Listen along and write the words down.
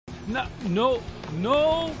No, no,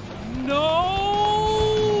 no,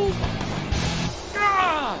 no!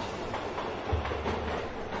 Ah!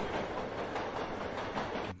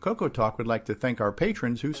 Coco Talk would like to thank our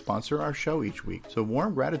patrons who sponsor our show each week. So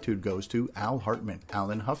warm gratitude goes to Al Hartman,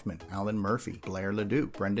 Alan Huffman, Alan Murphy, Blair Ledoux,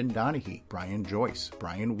 Brendan Donahue, Brian Joyce,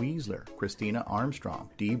 Brian Weasler, Christina Armstrong,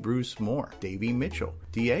 D. Bruce Moore, Davey Mitchell,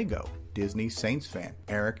 Diego, Disney Saints fan,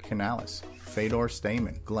 Eric Canales, Fedor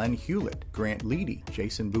Stamen, Glenn Hewlett, Grant Leedy,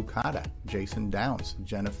 Jason Bucata, Jason Downs,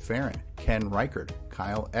 Jenna Farron, Ken Reichert,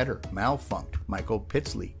 Kyle Etter, Malfunct, Michael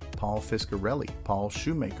Pitsley, Paul Fiscarelli, Paul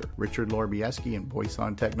Shoemaker, Richard Lorbieski and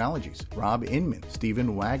Boyson Technologies, Rob Inman,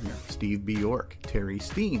 Stephen Wagner, Steve Bjork, Terry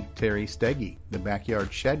Steen, Terry Steggy, The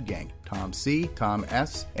Backyard Shed Gang, Tom C., Tom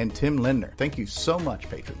S., and Tim Lindner. Thank you so much,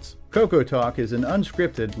 patrons. Coco Talk is an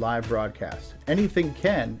unscripted live broadcast. Anything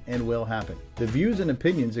can and will happen. The views and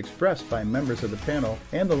opinions expressed by members of the panel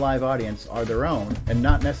and the live audience are their own and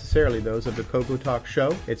not necessarily those of the Coco Talk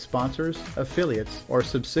show, its sponsors, affiliates, or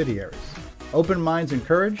subsidiaries. Open minds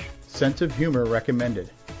encouraged, sense of humor recommended.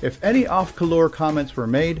 If any off-color comments were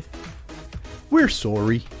made, we're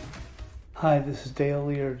sorry. Hi, this is Dale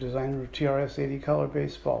Lear, designer of TRS-80 Color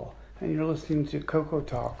Baseball, and you're listening to Coco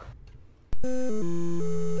Talk.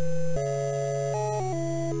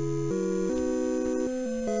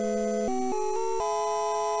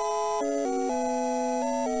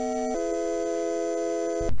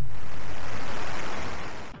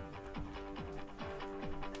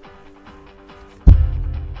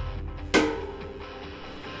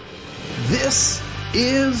 This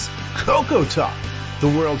is Coco Talk, the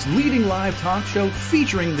world's leading live talk show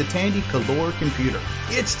featuring the Tandy Color computer.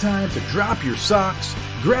 It's time to drop your socks,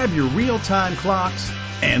 grab your real-time clocks,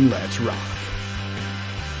 and let's rock.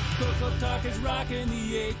 Coco Talk is rocking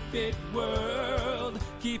the 8-bit world,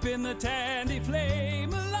 keeping the Tandy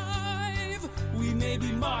flame alive. We may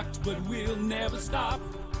be mocked, but we'll never stop,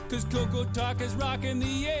 'cause Coco Talk is rocking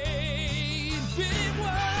the 8-bit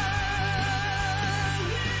world.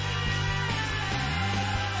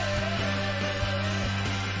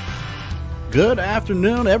 Good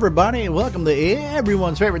afternoon, everybody, and welcome to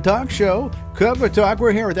everyone's favorite talk show, Coco Talk.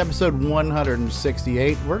 We're here with episode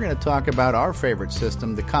 168. We're going to talk about our favorite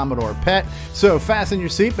system, the Commodore PET. So fasten your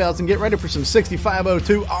seatbelts and get ready for some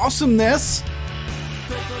 6502 awesomeness.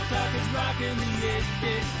 Coco Talk is rocking the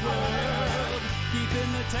 8-bit world,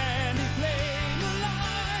 keeping the Tandy flame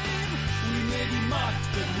alive. We may be mocked,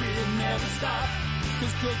 but we'll never stop,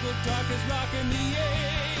 'cause Coco Talk is rocking the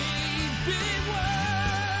 8-bit world.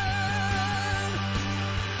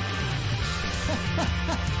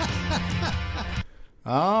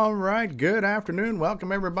 All right, good afternoon.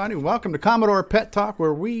 Welcome, everybody. Welcome to Commodore PET Talk,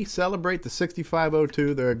 where we celebrate the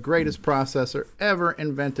 6502, the greatest processor ever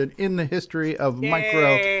invented in the history of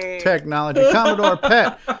micro technology. Commodore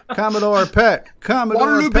PET, Commodore PET, Commodore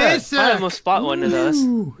Waterloo PET. Basic. I almost bought one of those.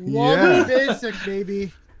 Waterloo Basic,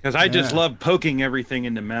 baby. Because I just love poking everything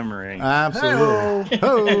into memory. Absolutely.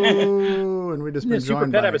 Oh, and we just been Super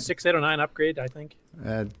joined Pet by have a 6809 upgrade, I think.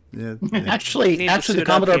 Actually, Need to the suit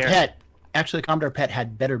Commodore up here. PET. Actually, the Commodore PET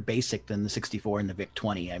had better BASIC than the 64 and the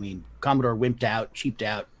VIC-20. I mean, Commodore wimped out, cheaped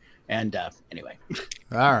out, and anyway.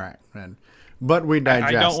 All right, man. But we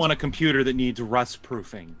digest. I don't want a computer that needs rust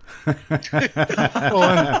proofing. Oh, and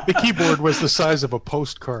the keyboard was the size of a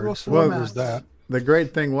postcard. So Well, there's that. The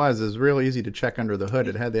great thing was, it's real easy to check under the hood.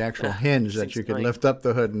 It had the actual hinge that you could lift up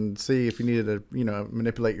the hood and see if you needed to,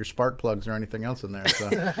 manipulate your spark plugs or anything else in there. So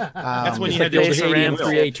That's when you Like had the the old AC RAM wheel.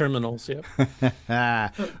 3A terminals, yep.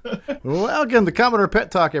 Welcome to Commodore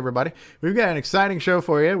PET Talk, everybody. We've got an exciting show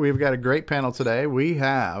for you. We've got a great panel today. We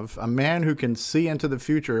have a man who can see into the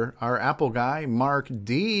future, our Apple guy, Mark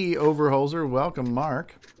D. Overholzer. Welcome,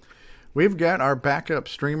 Mark. We've got our backup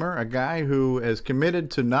streamer, a guy who is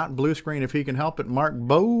committed to not blue screen if he can help it. Mark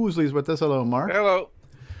Bosley's with us. Hello, Mark. Hello.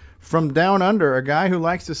 From down under, a guy who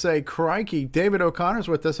likes to say crikey, David O'Connor's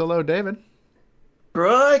with us. Hello, David.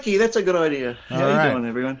 Crikey, that's a good idea. How All right. you doing,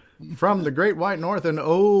 everyone? From the Great White North in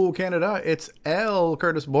Canada, it's L.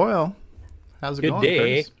 Curtis Boyle. How's it Good going,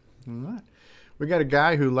 day. Curtis? All right. We got a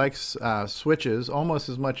guy who likes switches almost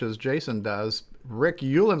as much as Jason does. Rick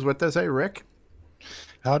Euland's with us. Hey, Rick.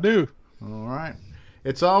 How do? All right.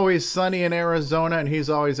 It's always sunny in Arizona, and he's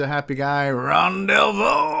always a happy guy. Ron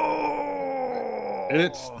Delvo.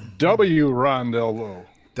 It's W. Ron Delvo.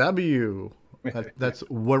 W. That's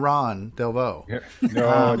Warren Delvo.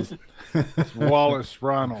 No, it's Wallace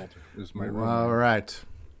Ronald is my real All name. right.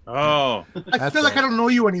 Oh, I feel like I don't know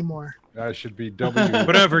you anymore. I should be W.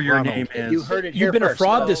 whatever your Ronald. name is. You heard it here You've been a first,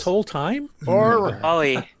 fraud folks. this whole time? Or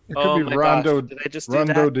Ollie. it could Oh be my Rondo, gosh. Did I just do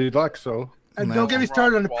Rondo that? Deluxo. And No. don't get me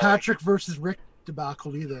started on the Patrick versus Rick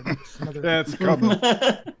debacle either. That's another... That's coming.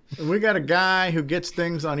 We got a guy who gets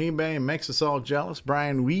things on eBay and makes us all jealous.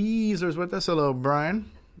 Brian Weezer's with us. Hello,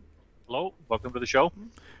 Brian. Hello, welcome to the show.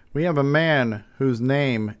 We have a man whose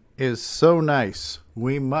name is so nice,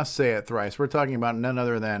 we must say it thrice. We're talking about none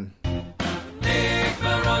other than Nick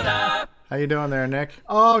Marotta. How you doing there, Nick?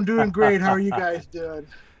 Oh, I'm doing great. How are you guys doing?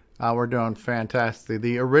 We're doing fantastic.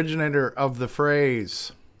 The originator of the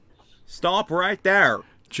phrase. Stop right there.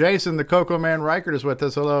 Jason, the Cocoa Man Reichert, is with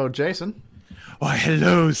us. Hello, Jason. Why,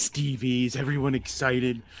 hello, Stevie. Is everyone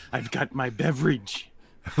excited? I've got my beverage.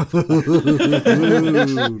 Gonna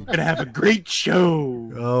have a great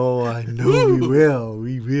show. Oh, I know we will.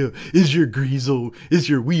 We will. Is your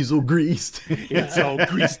weasel greased? It's all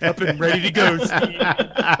greased up and ready to go, Steve.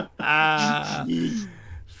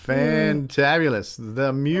 Fantabulous.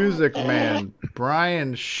 The Music Man,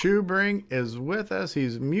 Brian Schubring, is with us.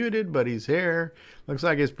 He's muted, but he's here. Looks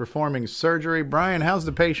like he's performing surgery. Brian, how's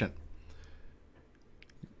the patient?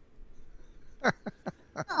 How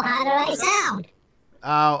do I sound?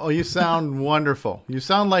 You sound wonderful. You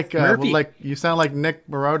sound like Nick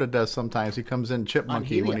Marotta does sometimes. He comes in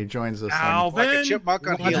chipmunky when he joins us. Like a chipmunk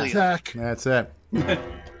on helium. That's it.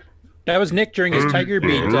 That was Nick during his Tiger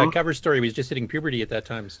Beat cover story. He was just hitting puberty at that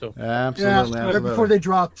time. So absolutely, right before they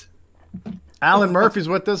dropped. Alan Murphy's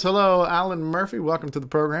with us. Hello, Alan Murphy. Welcome to the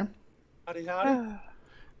program. Howdy.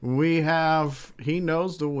 We have He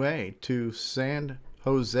Knows the Way to San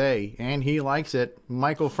Jose, and he likes it.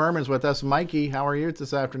 Michael Furman's with us. Mikey, how are you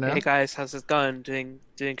this afternoon? Hey guys, how's it going? Doing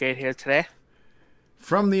great here today.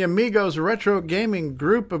 From the Amigos Retro Gaming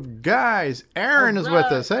group of guys, Aaron is with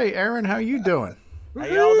us. Hey, Aaron, how you doing? How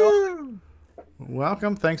y'all doing?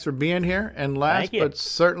 Welcome. Thanks for being here. And last but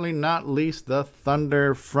certainly not least, the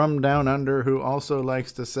Thunder from Down Under, who also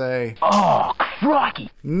likes to say, "Oh, crikey!"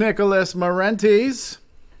 Nicholas Marentes.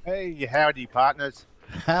 Hey, howdy, partners.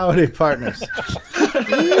 Howdy, partners.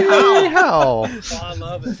 Oh, I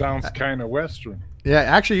love it. Sounds kind of Western. Yeah,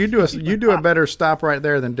 actually, you do a better stop right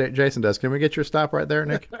there than Jason does. Can we get your stop right there,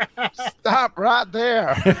 Nick? Stop right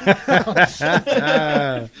there.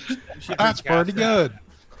 That's pretty good.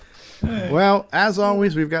 Well, as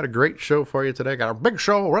always, we've got a great show for you today. Got a big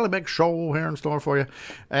show, really big show here in store for you.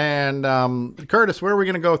 And Curtis, where are we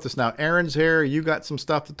going to go with this now? Aaron's here. You got some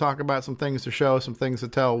stuff to talk about, some things to show, some things to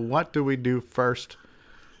tell. What do we do first?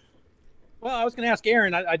 Well, I was going to ask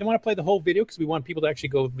Aaron. I don't want to play the whole video because we want people to actually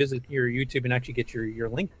go visit your YouTube and actually get your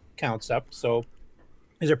link counts up. So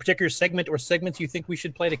is there a particular segment or segments you think we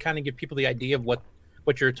should play to kind of give people the idea of what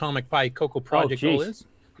your Atomic Pie Cocoa project goal is?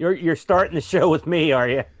 You're starting the show with me, are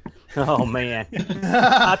you? Oh, man.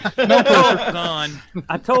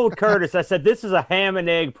 I told Curtis, I said, this is a ham and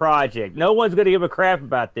egg project. No one's going to give a crap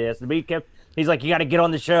about this. And he's like, you got to get on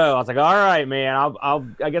the show. I was like, all right, man.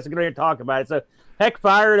 I guess I'm going to talk about it. So, heck,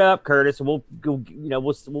 fire it up, Curtis, and we'll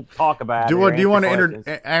talk about it. Do you want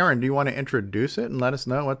to Aaron? Do you want to introduce it and let us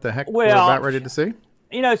know what the heck we're about ready to see?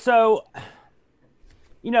 A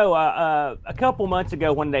couple months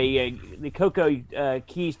ago when the Coco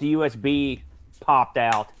keys to USB popped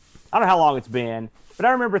out, I don't know how long it's been, but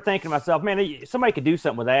I remember thinking to myself, man, somebody could do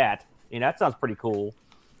something with that. That sounds pretty cool.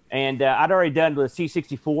 And I'd already done the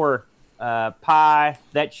C64 Pi,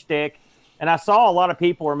 that shtick. And I saw a lot of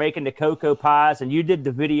people were making the Cocoa Pies, and you did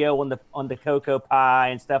the video on the Cocoa Pie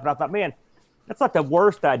and stuff. And I thought, man, that's not the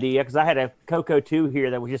worst idea, because I had a Cocoa 2 here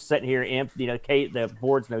that was just sitting here empty. The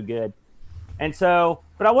board's no good. And so,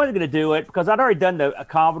 but I wasn't going to do it because I'd already done a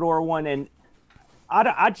Commodore one, and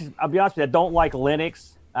I'll be honest with you, I don't like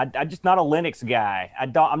Linux. I'm just not a Linux guy.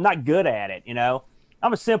 I'm not good at it.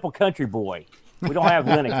 I'm a simple country boy. We don't have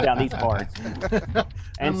Linux down these parts.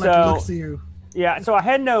 And so I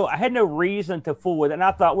had no reason to fool with it. And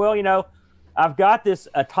I thought, well, I've got this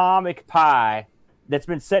Atomic Pi that's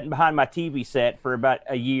been sitting behind my TV set for about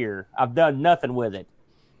a year. I've done nothing with it.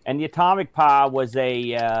 And the Atomic Pi was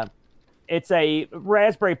it's a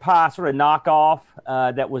Raspberry Pi sort of knockoff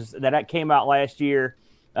that came out last year.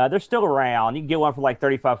 They're still around. You can get one for like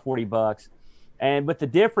 $35-$40. But the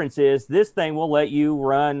difference is this thing will let you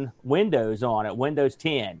run Windows on it, Windows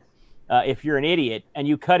 10. If you're an idiot, and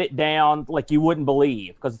you cut it down like you wouldn't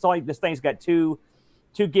believe, because this thing's got 2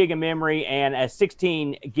 gig of memory and a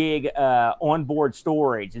 16 gig onboard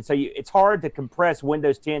storage, and so it's hard to compress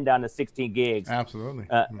Windows 10 down to 16 gigs. Absolutely.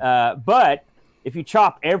 But if you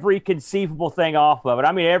chop every conceivable thing off of it,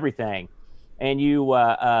 I mean everything, and you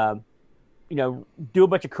do a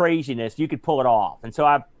bunch of craziness, you could pull it off. And so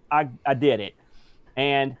I did it,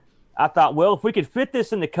 and I thought, well, if we could fit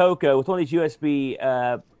this in the Coco with one of these USB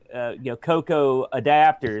Coco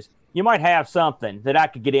adapters, you might have something that I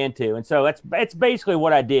could get into. And so that's basically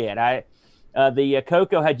what I did. I the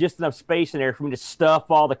Coco had just enough space in there for me to stuff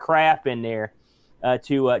all the crap in there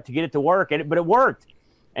to get it to work. But it worked.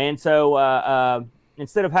 And so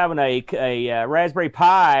instead of having a Raspberry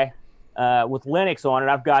Pi with Linux on it,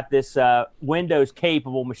 I've got this Windows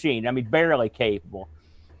capable machine. I mean, barely capable,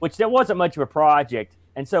 which there wasn't much of a project.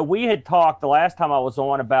 And so we had talked the last time I was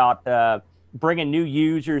on about bringing new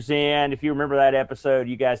users in. If you remember that episode,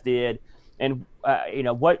 you guys did. And,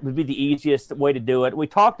 what would be the easiest way to do it? We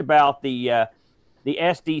talked about the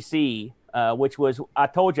SDC, which was, I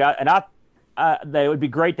told you, that it would be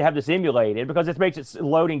great to have this emulated because it makes it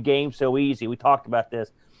loading games so easy. We talked about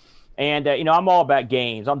this. And, I'm all about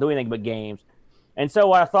games. I don't do anything but games. And so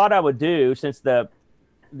what I thought I would do, since the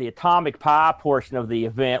Atomic Pi portion of the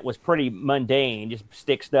event was pretty mundane, just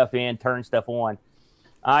stick stuff in, turn stuff on,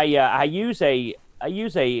 I use a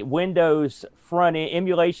Windows front end,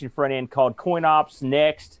 emulation front end called CoinOps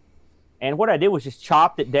Next. And what I did was just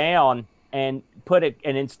chopped it down and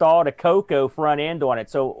installed a Coco front end on it.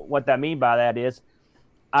 So what I mean by that is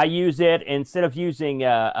I use it instead of using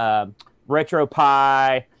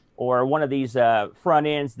RetroPie or one of these front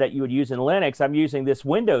ends that you would use in Linux. I'm using this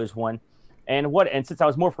Windows one. And since I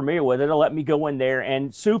was more familiar with it, it'll let me go in there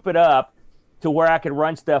and soup it up to where I could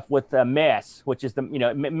run stuff with MES, which is the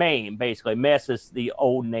MAME basically. MES is the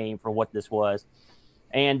old name for what this was,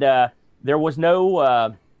 and there's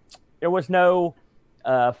no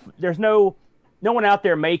one out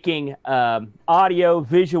there making audio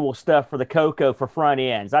visual stuff for the Coco for front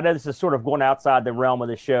ends. I know this is sort of going outside the realm of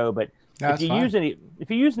the show, but if you use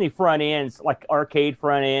any front ends like arcade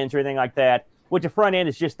front ends or anything like that, which a front end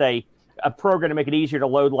is just a program to make it easier to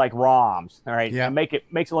load like ROMs, all right, and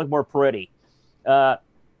makes it look more pretty. There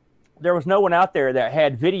was no one out there that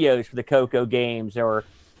had videos for the Coco games or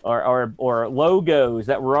logos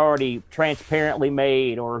that were already transparently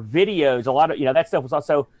made or videos. A lot of that stuff was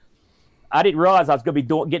also. I didn't realize I was going to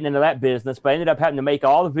be getting into that business, but I ended up having to make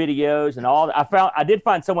all the videos and all. I did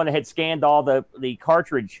find someone that had scanned all the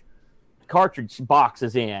cartridge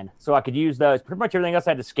boxes in, so I could use those. Pretty much everything else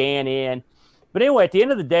I had to scan in. But anyway, at the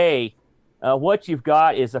end of the day, what you've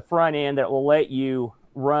got is a front end that will let you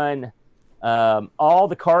run all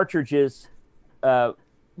the cartridges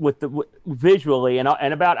visually, and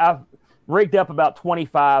I've rigged up about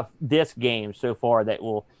 25 disc games so far that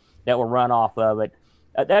will run off of it.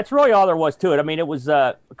 That's really all there was to it. I mean, it was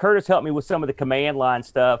Curtis helped me with some of the command line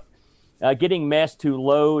stuff, getting MES to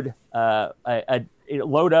load up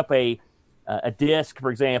a disc, for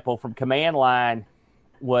example, from command line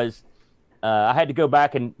was. I had to go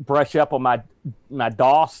back and brush up on my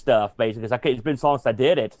DOS stuff basically because it's been so long since I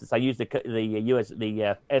did it. Since I used the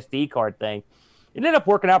SD card thing, it ended up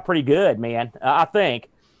working out pretty good, man. I think.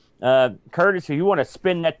 Curtis, if you want to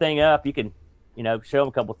spin that thing up, you can, show them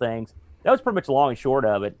a couple things. That was pretty much the long and short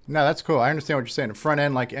of it. No, that's cool. I understand what you're saying. Front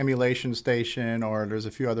end like Emulation Station, or there's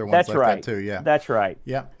a few other ones that too. Yeah, that's right.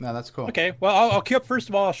 Yeah, no, that's cool. Okay, well, I'll queue up first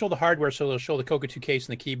of all. I'll show the hardware, so it'll show the Coco 2 case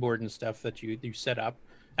and the keyboard and stuff that you set up.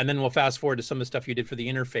 And then we'll fast forward to some of the stuff you did for the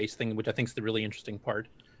interface thing, which I think is the really interesting part.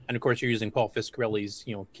 And of course, you're using Paul Fiscarelli's,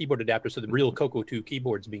 keyboard adapter, so the real Coco 2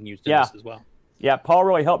 keyboard's being used in this as well. Yeah, Paul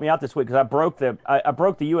really helped me out this week because I broke the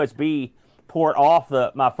USB port off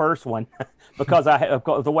my first one because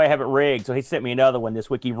of the way I have it rigged. So he sent me another one this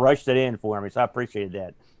week. He rushed it in for me, so I appreciated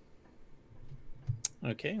that.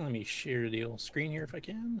 Okay, let me share the old screen here if I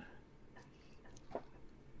can.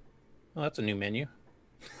 Well, that's a new menu.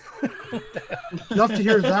 You have to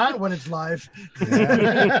hear that when it's live.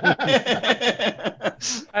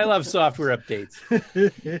 I love software updates.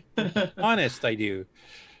 Honest, I do.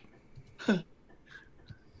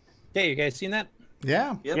 Okay, you guys seen that?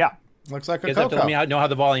 Yeah. Yep. Yeah. Looks like a You guys have to Coco. let me know how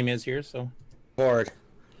the volume is here. So. Board.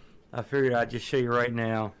 I figured I'd just show you right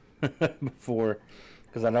now before,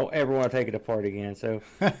 because I don't ever want to take it apart again. So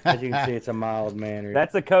as you can see, it's a mild mannered.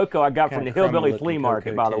 That's the Coco I got from the Kinda Hillbilly crummy Flea looking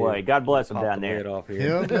Market, Coco, by the too. way. God bless them Pop down the there. lid off here.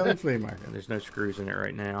 Hillbilly Flea Market. There's no screws in it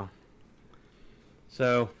right now.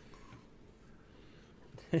 So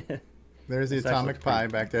there's the This Atomic actually Pi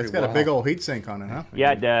pretty- back there. It's pretty got a big wild. old heat sink on it, huh?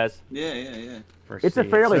 Yeah, it does. Yeah. first It's a see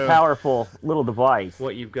it. fairly So, powerful little device.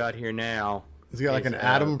 What you've got here now. Has it got like is an a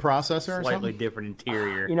Atom processor or slightly something? different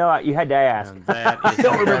interior. You had to ask. And that I is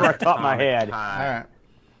don't the remember off the top of my Atomic head. Pi. All right.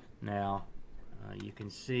 Now, you can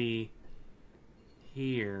see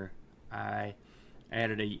here I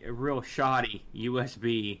added a real shoddy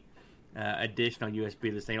USB, additional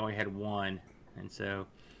USB. This thing only had one, and so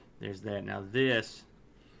there's that. Now this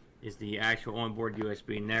is the actual onboard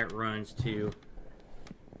USB, and that runs to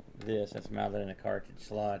this. That's mounted in a cartridge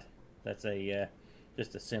slot. That's a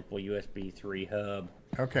just a simple USB 3 hub.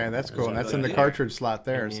 Okay, that's cool. And that's in the cartridge slot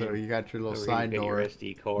there, so you got your little side door.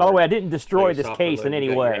 SD card. By the way, I didn't destroy this Software case in load, any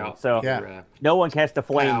you got way, your so Yeah. no one has to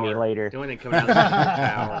flame me power. later. The only thing coming out is your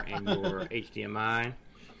power and your HDMI.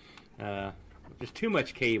 There's too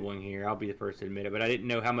much cabling here. I'll be the first to admit it, but I didn't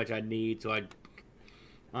know how much I'd need, so I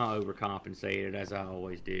overcompensated as I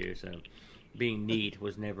always do. So being neat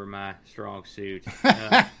was never my strong suit. You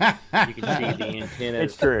can see the antennas.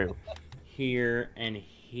 It's true. Here and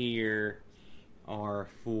here are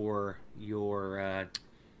for your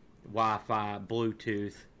Wi-Fi,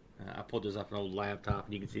 Bluetooth. I pulled this off an old laptop,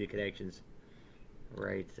 and you can see the connections.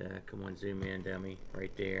 Right, come on, zoom in, dummy.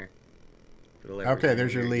 Right there. Okay,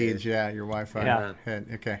 there's your leads. Yeah, your Wi-Fi head.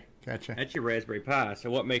 Okay, gotcha. That's your Raspberry Pi. So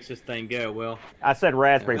what makes this thing go? Well, I said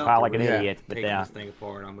Raspberry Pi like an idiot, but taking yeah. this thing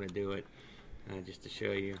apart, I'm going to do it just to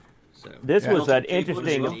show you. So This was an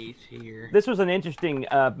interesting. This was an interesting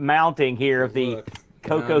mounting here of the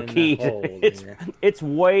Coco keys. It's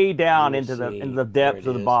way down into the depths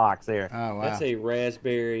of the box there. Oh wow. That's a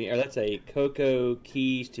Raspberry, or that's a Coco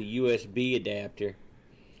keys to USB adapter.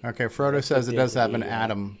 Okay, Frodo says it does have an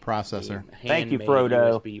Atom processor. Thank you, Handmade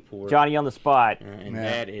Frodo. USB port. Johnny on the spot. And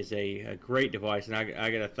that is a great device, and I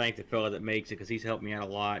got to thank the fella that makes it because he's helped me out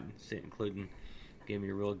a lot, including giving me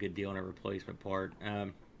a real good deal on a replacement part.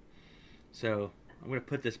 So I'm going to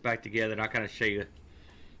put this back together, and I'll kind of show you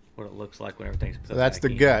what it looks like when everything's put So that's back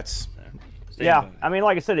the in. guts. So, Yeah, I mean,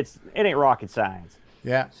 like I said, it ain't rocket science.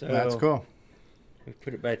 Yeah, So, that's cool. We've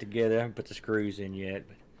put it back together. I haven't put the screws in yet,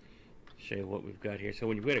 but show you what we've got here. So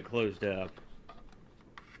when you've got it closed up,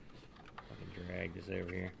 I can drag this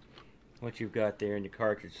over here. What you've got there in the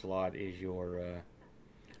cartridge slot is your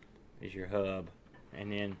hub,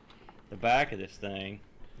 and then the back of this thing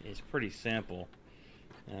is pretty simple.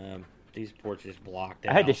 These ports are just blocked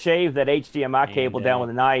out. I had to shave that HDMI cable down with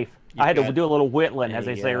a knife. I had to do a little whittling, as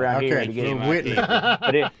they say around here, to get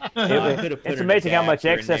it. But it's amazing how much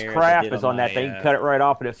excess crap is on that thing. You cut it right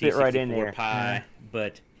off, and it fit right in there. Pi,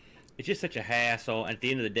 but it's just such a hassle. And at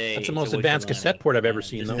the end of the day, That's the it's most a waste of advanced money. cassette port I've ever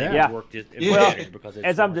seen, though. This Yeah. thing worked just- it Well, matters because it's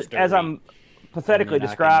as more I'm pathetically And then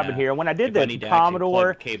I can, describing here, when I did if I the need to actually Commodore,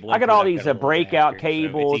 plug the cable I got into all it, I've these got a little breakout adapter, so it's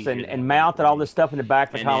cables easier to and mounted all this stuff in the back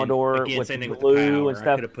of the And then, Commodore again, with same thing with the glue power. and I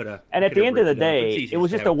stuff. could've put a- And at the could've end of the ripped it up. It's day, easier it was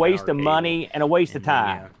to just have a a waste power of money and a waste of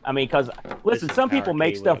time. I mean, because listen, some power people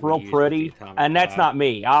make cable stuff that we real use with the pretty, Atomic and that's Pi. not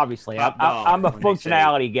me, obviously. Top I'm a dollar when they say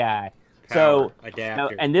functionality guy. So, power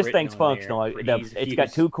adapter and this written thing's on there functional. for ease of It's got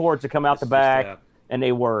use. 2 cords that come out the This is just back, and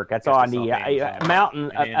they work. That's all I need.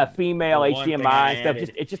 Mounting a female the one thing I HDMI and stuff,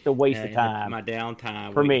 added, it's just a waste of in time. My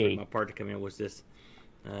downtime for waiting me. my part to come in was this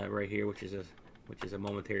right here, which is a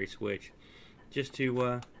momentary switch, just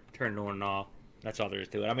to turn it on and off. That's all there is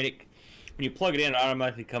to it. I mean, when you plug it in, it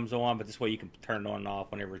automatically comes on, but this way you can turn it on and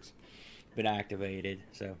off whenever it's been activated.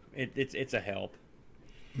 So it's a help.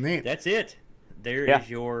 Neat. That's it. There Yeah. is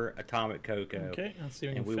your Atomic Coco. Okay, let's see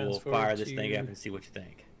if we and can we will fast forward fire this to- thing up and see what you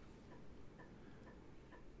think.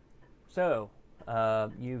 So,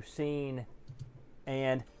 you've seen,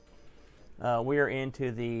 and we are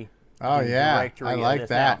into the Oh yeah, directory I of like this.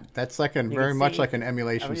 that. Now, That's like a you very can much see- like an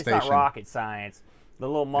emulation it's station. not rocket science. The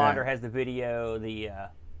little monitor has the video, the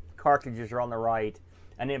cartridges are on the right,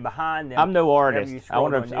 and then behind them. I'm no whenever artist. you I scroll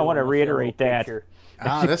want down, to. you'll I want to see a little reiterate that. picture.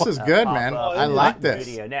 Ah, this is good, man. I like this.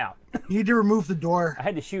 Video. Now, you need to remove the door. I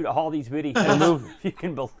had to shoot all these videos. If you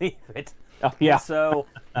can believe it. Oh, yeah. And so,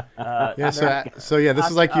 Yeah, so yeah, this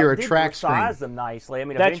is like your did track screen. resize them nicely. I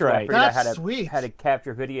mean, That's eventually I right. figured out That's how to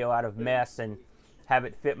capture video out of mess and have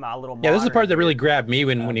it fit my little. Yeah, this is the monitor part that really here. grabbed me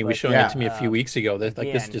when he was showing yeah. it to me a few weeks ago. That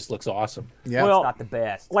like this again, just looks awesome. Yeah. Well, it's not the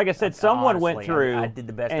best. Like I said, someone went honestly, through I did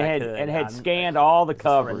the best and I had, could. and had I'm- scanned all the It's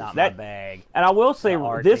sort of covers. not my That bag. and I will say The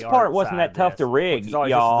art- this the part art wasn't side that tough of to this, rig, which is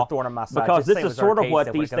always just y'all, the thorn in my side. because Just this same is as sort of arcade what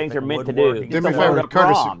stuff, these when it comes things to are meant to woodworking. do. Do me a Just load favor, up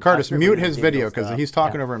Curtis. ROMs. Curtis, That's mute really his the video deal because stuff. he's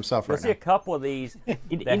talking over himself You'll right see now. a couple of these. You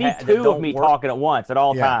that need that two of don't me work. talking at once at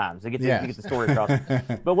all Yeah. times to get Yeah. to get the story across.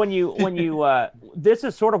 But when you this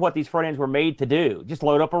is sort of what these front ends were made to do. Just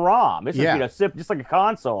load up a ROM. This is Yeah. just like a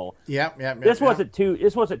console. Yep, yep. This wasn't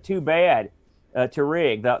too bad to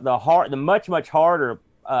rig. The much harder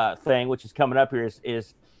thing, which is coming up here,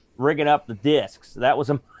 is rigging up the discs. That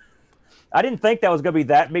was I didn't think that was going to be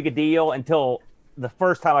that big a deal until the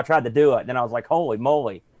first time I tried to do it. Then I was like, holy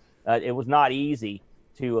moly, it was not easy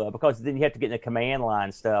to because then you have to get in the command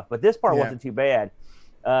line stuff. But this part Yeah. wasn't too bad.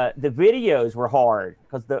 The videos were hard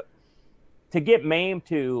because to get MAME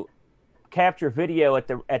to capture video at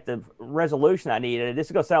the resolution I needed. This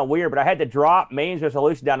is gonna sound weird, but I had to drop MAME's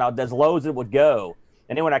resolution down as low as it would go,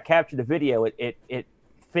 and then when I captured the video, it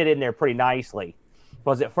fit in there pretty nicely.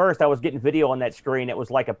 Because at first I was getting video on that screen. It was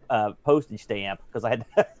like a postage stamp because I had,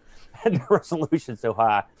 had the resolution so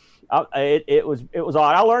high. It was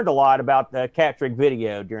odd. I learned a lot about capturing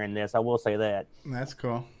video during this. I will say that. That's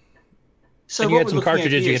cool. So and you had some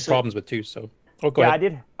cartridges you had problems with too. So go ahead. I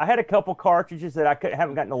did. I had a couple cartridges that I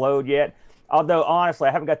haven't gotten to load yet. Although honestly,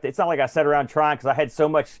 I haven't got. It's not like I sat around trying because I had so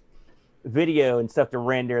much video and stuff to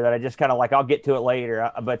render that I just kind of like I'll get to it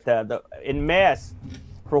later. But in MESS,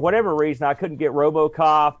 for whatever reason, I couldn't get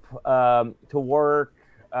RoboCop to work.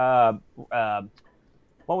 What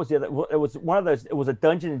was the other? It was one of those. It was a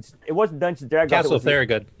Dungeons. It wasn't Dungeons and Dragons. Castle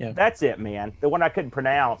Theragood. Yeah, that's it, man. The one I couldn't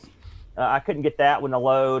pronounce. I couldn't get that one to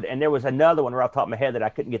load, and there was another one right off the top of my head that I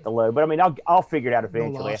couldn't get to load. But I mean, I'll figure it out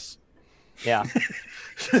eventually. Yeah.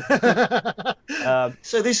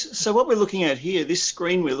 So what we're looking at here, this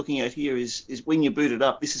screen we're looking at here is when you boot it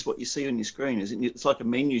up. This is what you see on your screen, isn't it? It's like a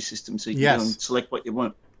menu system, so you can go and select what you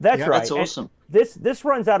want. That's right. That's awesome. And this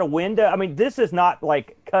runs out of window. I mean, this is not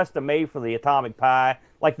like custom made for the Atomic Pi.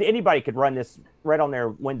 Like anybody could run this right on their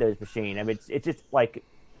Windows machine. I mean, it's just like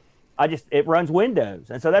it runs Windows,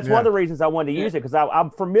 and so that's one of the reasons I wanted to use it because I'm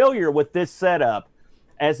familiar with this setup.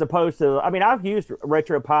 As opposed to, I mean, I've used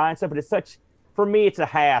RetroPie and stuff, but it's such, for me, it's a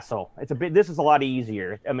hassle. This is a lot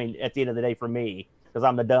easier. I mean, at the end of the day for me, because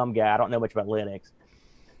I'm the dumb guy. I don't know much about Linux.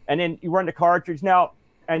 And then you run the cartridge. Now,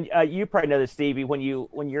 and you probably know this, Stevie, when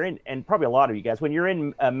you're in, and probably a lot of you guys, when you're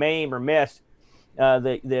in MAME or MESS,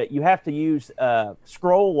 you have to use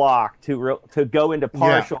scroll lock to go into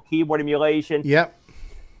partial keyboard emulation. Yep.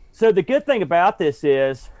 So the good thing about this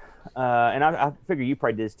is, and I figure you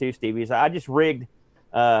probably did this too, Stevie, is I just rigged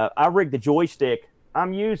the joystick.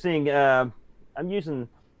 I'm using a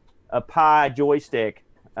Pi joystick,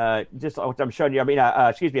 just what I'm showing you. I mean,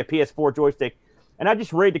 a PS4 joystick, and I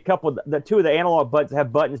just rigged a couple. Two of the analog buttons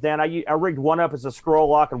have buttons down. I rigged one up as a scroll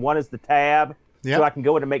lock and one as the tab, so I can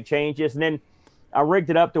go in and make changes. And then I rigged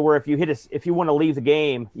it up to where if you want to leave the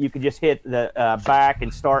game, you can just hit the back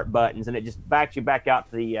and start buttons, and it just backs you back out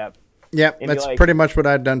to the. Yeah, that's pretty much what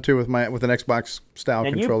I'd done too with an Xbox style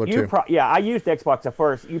controller too. I used Xbox at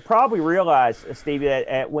first. You probably realize, Stevie,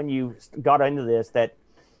 that when you got into this, that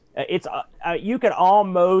it's you can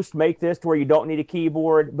almost make this to where you don't need a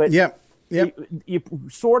keyboard, but you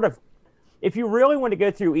sort of, if you really want to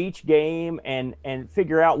go through each game and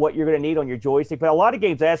figure out what you're going to need on your joystick. But a lot of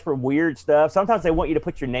games ask for weird stuff. Sometimes they want you to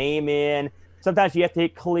put your name in. Sometimes you have to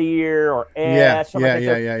hit clear or S.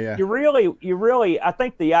 Yeah. You really, I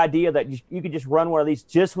think the idea that you could just run one of these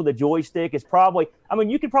just with a joystick is probably, I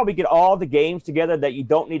mean, you could probably get all the games together that you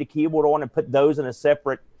don't need a keyboard on and put those in a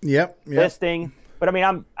separate listing. But I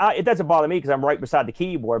mean, it doesn't bother me because I'm right beside the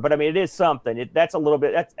keyboard. But I mean, it is something. That's a little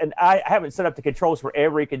bit. And I haven't set up the controls for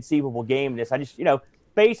every conceivable game in this. I just,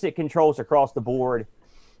 basic controls across the board.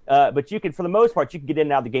 But you can, for the most part, you can get in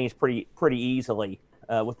and out of the games pretty easily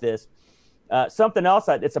with this. Something else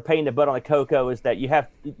that's a pain in the butt on the Coco is that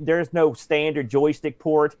there's no standard joystick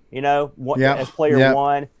port, as player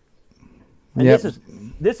one. And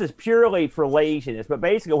this is purely for laziness. But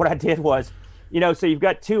basically what I did was, so you've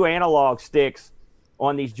got two analog sticks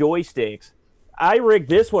on these joysticks. I rigged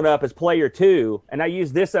this one up as player 2, and I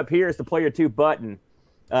use this up here as the player 2 button.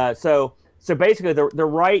 So basically, the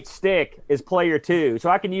right stick is player 2, so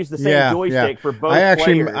I can use the same joystick for both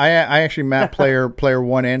players. I actually map player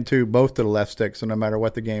 1 and 2 both to the left stick, so no matter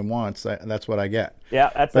what the game wants, that's what I get. Yeah,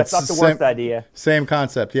 that's not the worst idea. Same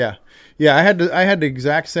concept, yeah. I had the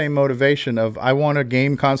exact same motivation of I want a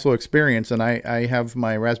game console experience, and I have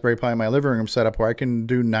my Raspberry Pi in my living room set up where I can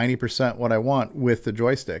do 90% what I want with the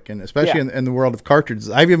joystick, and especially in the world of cartridges.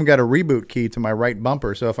 I've even got a reboot key to my right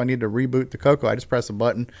bumper, so if I need to reboot the Coco, I just press a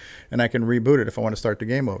button, and I can reboot it if I want to start the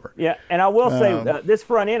game over. Yeah, and I will say this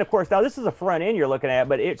front end, of course, now this is a front end you're looking at,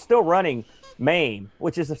 but it's still running MAME,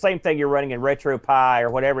 which is the same thing you're running in RetroPie or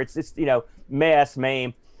whatever. It's just, MESS,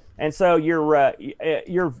 MAME. And so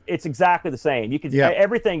it's exactly the same. You can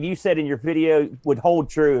everything you said in your video would hold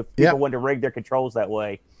true if people wanted to rig their controls that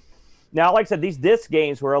way. Now, like I said, these disc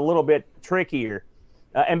games were a little bit trickier.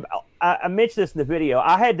 And I mentioned this in the video.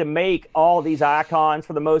 I had to make all these icons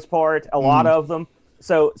for the most part, a lot of them.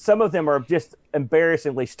 So some of them are just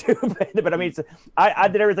embarrassingly stupid. But I mean, I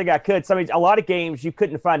did everything I could. So I mean, a lot of games you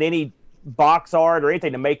couldn't find any box art or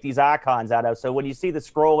anything to make these icons out of. So when you see the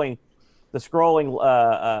scrolling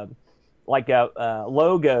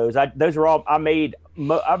logos, those are all I made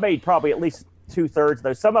probably at least 2/3 of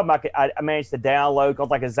those. Some of them I managed to download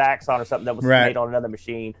called like a Zaxxon or something that was made on another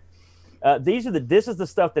machine. This is the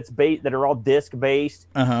stuff that are all disk based.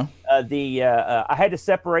 I had to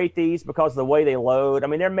separate these because of the way they load. I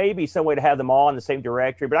mean, there may be some way to have them all in the same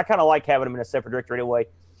directory, but I kind of like having them in a separate directory anyway.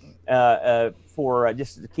 for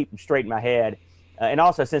just to keep them straight in my head. And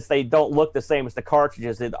also, since they don't look the same as the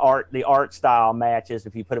cartridges, the art style matches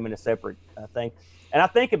if you put them in a separate thing. And I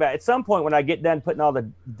think about at some point when I get done putting all the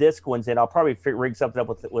disc ones in, I'll probably rig something up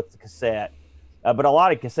with the cassette. But a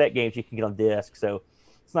lot of cassette games you can get on disc, so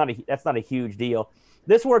that's not a huge deal.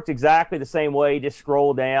 This works exactly the same way. Just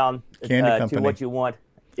scroll down to what you want.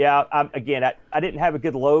 Yeah, I didn't have a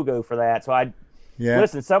good logo for that, so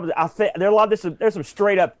listen. There's some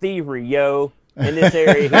straight up thievery, in this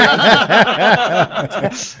area here. I'm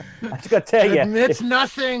just gonna tell you, admits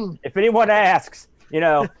nothing. If anyone asks,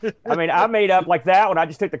 I made up like that one. I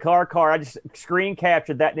just took the card. I just screen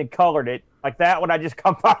captured that and then colored it. Like that one, I just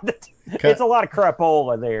combined it. It's a lot of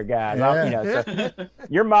crapola there, guys. Yeah. So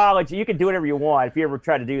your mileage, you can do whatever you want if you ever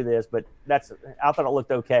try to do this, but I thought it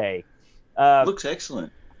looked okay. Looks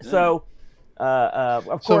excellent. Yeah. So,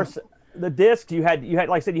 of course, the disc you had, like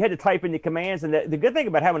I said, you had to type in the commands, and the good thing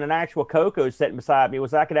about having an actual Coco sitting beside me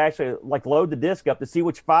was I could actually load the disc up to see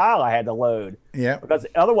which file I had to load. Yeah. Because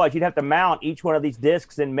otherwise, you'd have to mount each one of these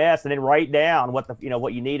discs in mess and then write down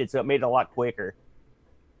what you needed. So it made it a lot quicker.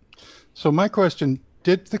 So my question: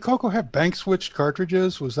 did the Coco have bank switched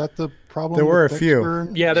cartridges? Was that the problem? There were a few.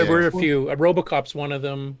 Yeah, there were a few. RoboCop's one of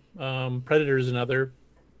them. Predator's another.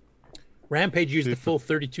 Rampage used the full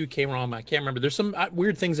 32K ROM. I can't remember. There's some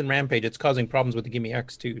weird things in Rampage. It's causing problems with the Gimme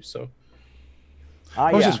X too. So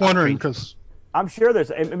I was just wondering because I'm sure there's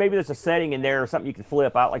a setting in there or something you can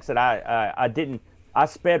flip. Like I said, I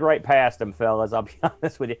sped right past them, fellas. I'll be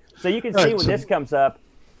honest with you. So you can see when this comes up,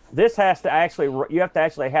 this has to you have to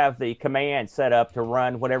actually have the command set up to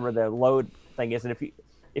run whatever the load thing is. And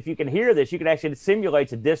if you can hear this, you can actually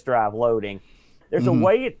simulate a disk drive loading. There's a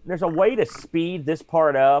way to speed this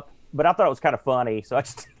part up. But I thought it was kind of funny, so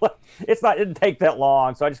it didn't take that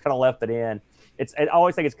long, so I just kind of left it in. I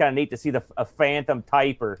always think it's kind of neat to see a phantom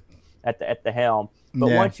typer at the helm.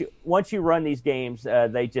 But once you run these games,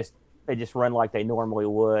 they just run like they normally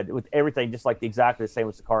would, with everything just like exactly the same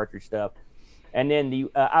as the cartridge stuff. And then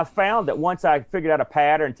I found that once I figured out a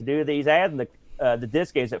pattern to do these, adding the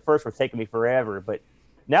disc games at first was taking me forever, but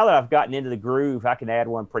now that I've gotten into the groove, I can add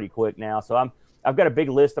one pretty quick now. So I've got a big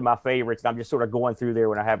list of my favorites, and I'm just sort of going through there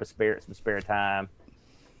when I have some spare time.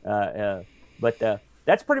 But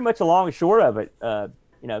that's pretty much the long and short of it.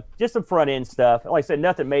 Just some front end stuff. Like I said,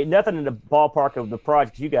 nothing in the ballpark of the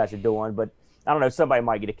projects you guys are doing, but I don't know, somebody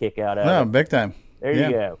might get a kick out of it. No, big time. There you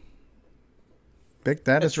go.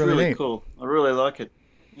 That is really neat. Cool. I really like it.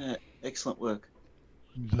 Yeah, excellent work.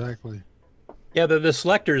 Exactly. Yeah, the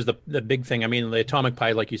selector is the big thing. I mean, the Atomic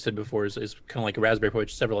Pi, like you said before, is kind of like a Raspberry Pi,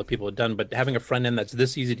 which several people have done. But having a front end that's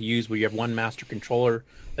this easy to use, where you have one master controller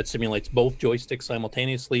that simulates both joysticks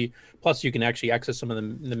simultaneously, plus you can actually access some of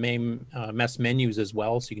the main MESS menus as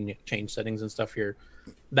well, so you can change settings and stuff here.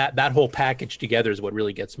 That whole package together is what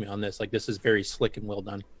really gets me on this. Like, this is very slick and well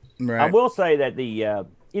done. Right. I will say that the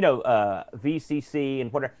VCC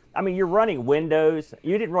and whatever. I mean, you're running Windows.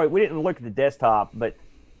 We didn't look at the desktop, but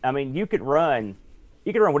I mean, you can run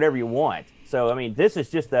whatever you want. So, I mean, this is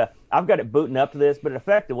just I've got it booting up to this, but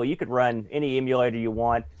effectively you could run any emulator you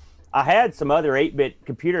want. I had some other 8-bit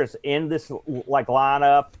computers in this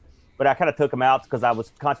lineup, but I kind of took them out because I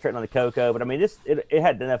was concentrating on the Coco. But I mean, it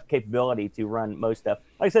had enough capability to run most stuff.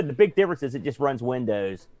 Like I said, the big difference is it just runs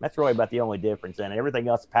Windows. That's really about the only difference in it. Everything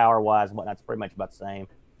else, power-wise and whatnot, is pretty much about the same.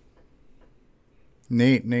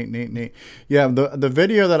 Neat. Yeah, the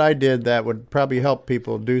video that I did that would probably help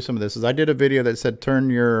people do some of this is I did a video that said turn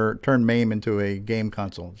MAME into a game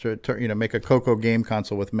console. So, make a Coco game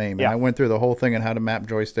console with MAME. Yeah. And I went through the whole thing on how to map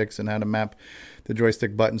joysticks and how to map the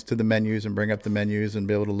joystick buttons to the menus and bring up the menus and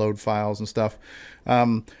be able to load files and stuff.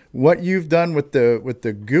 What you've done with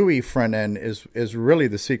the GUI front end is really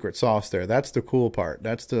the secret sauce there. That's the cool part.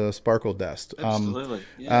 That's the sparkle dust. Absolutely.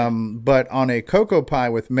 Yeah. But on a Coco Pi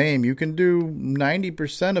with MAME, you can do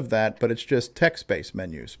 90% of that, but it's just text-based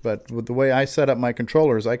menus. But with the way I set up my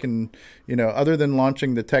controllers, I can, other than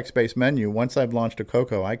launching the text-based menu, once I've launched a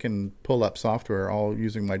Coco, I can pull up software all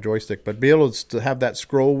using my joystick. But be able to have that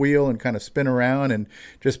scroll wheel and kind of spin around and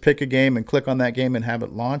just pick a game and click on that game and have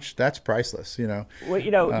it launched, that's priceless, Well,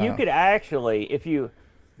 you could actually,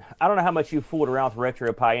 I don't know how much you fooled around with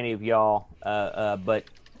RetroPie, any of y'all, but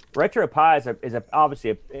RetroPie is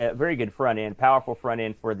obviously a very good front end, powerful front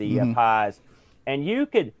end for the Pies, and you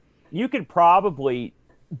could probably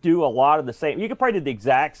do a lot of the same. You could probably do the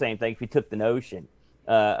exact same thing if you took the Notion.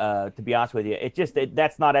 To be honest with you,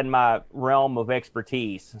 that's not in my realm of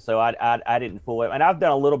expertise, so I didn't fool it. And I've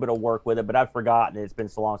done a little bit of work with it, but I've forgotten it. It's been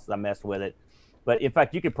so long since I messed with it. But in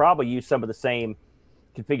fact, you could probably use some of the same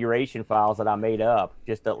configuration files that I made up,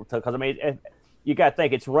 just because I mean, you got to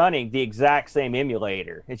think it's running the exact same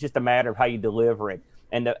emulator. It's just a matter of how you deliver it.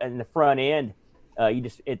 And the front end,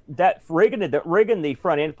 rigging the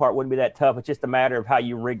front end part wouldn't be that tough. It's just a matter of how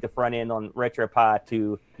you rig the front end on RetroPie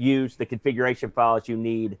to use the configuration files you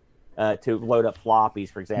need to load up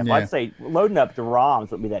floppies, for example. Yeah. I'd say loading up the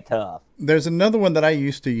ROMs wouldn't be that tough. There's another one that I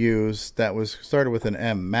used to use that was started with an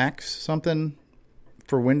M, Max something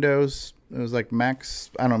for Windows. It was like Max.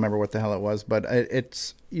 I don't remember what the hell it was, but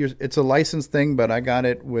it's a license thing. But I got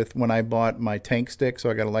it when I bought my tank stick, so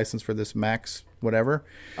I got a license for this Max whatever.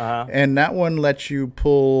 And that one lets you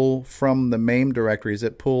pull from the MAME directories.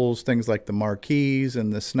 It pulls things like the marquees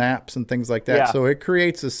and the snaps and things like that. Yeah. So it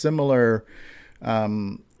creates a similar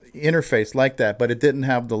interface like that, but it didn't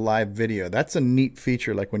have the live video. That's a neat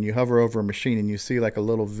feature, like when you hover over a machine and you see like a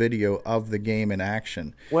little video of the game in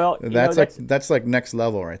action. Well, that's like next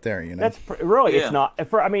level right there, you know. That's really it's not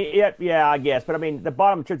for. I mean, yeah, I guess, but I mean, the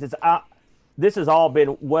bottom truth is, this has all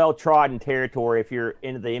been well trodden territory if you're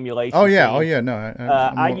into the emulation. Oh yeah, scene. No,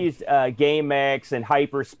 I used GameX and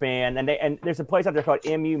Hyperspan, and there's a place out there called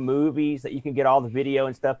MU Movies that you can get all the video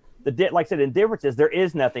and stuff. Like I said, the difference is there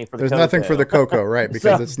is nothing for the There's Coco. nothing for the Coco, right?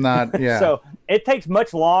 Because it's not. Yeah. So it takes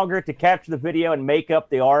much longer to capture the video and make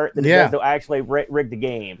up the art than it does to actually rig the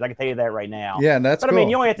games. I can tell you that right now. Yeah, that's. But cool. I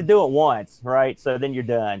mean, you only have to do it once, right? So then you're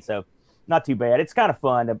done. So not too bad. It's kind of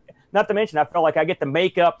fun. Not to mention, I feel like I get to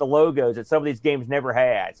make up the logos that some of these games never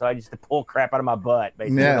had. So I just pull crap out of my butt,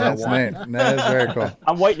 basically. Yeah, that's neat. That is very cool.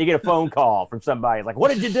 I'm waiting to get a phone call from somebody. Like,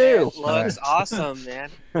 what did you do? It looks awesome, man.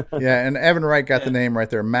 Yeah, and Evan Wright got the name right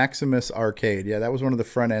there, Maximus Arcade. Yeah, that was one of the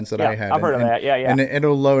front ends that I had. I've heard of that. Yeah. And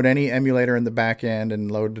it'll load any emulator in the back end and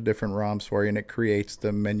load the different ROMs for you, and it creates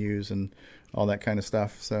the menus and all that kind of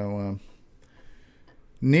stuff. So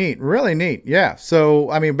neat, really neat. Yeah.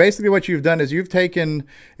 So, I mean, basically what you've done is you've taken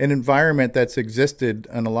an environment that's existed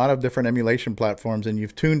on a lot of different emulation platforms and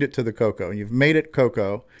you've tuned it to the Coco and you've made it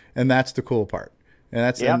Coco, and that's the cool part. And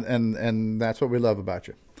that's and that's what we love about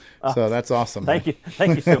you. So that's awesome. Thank you.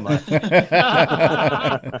 Thank you so much.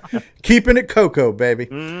 Keeping it Coco, baby.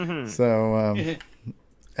 Mm-hmm. So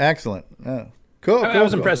excellent. Cool. I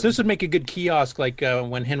was impressed. This would make a good kiosk, like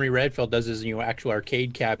when Henry Redfield does his actual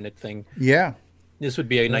arcade cabinet thing. Yeah. This would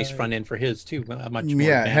be a nice front end for his too. Much more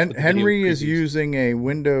yeah, Henry is previews. using a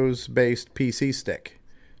Windows-based PC stick.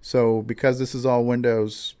 So because this is all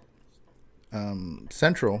Windows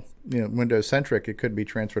central, Windows centric, it could be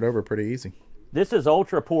transferred over pretty easy. This is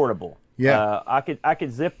ultra portable. Yeah, I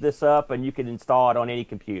could zip this up and you can install it on any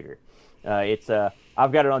computer. I've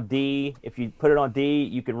got it on D. If you put it on D,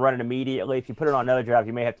 you can run it immediately. If you put it on another drive,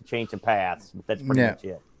 you may have to change some paths. But that's pretty much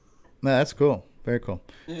it. No, that's cool. Very cool.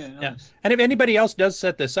 Yeah, nice. And if anybody else does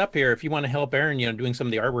set this up here, if you want to help Aaron, doing some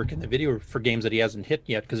of the artwork in the video for games that he hasn't hit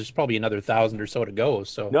yet, because there's probably another 1,000 or so to go.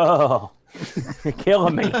 So no, you're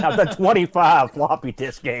killing me. I've done 25 floppy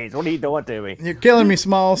disk games. What are you doing to me? You're killing me,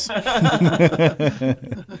 Smalls. Well,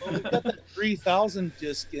 we've got that 3,000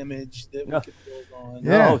 disc image that we could build on.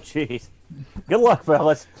 Yeah. Oh, jeez. Good luck,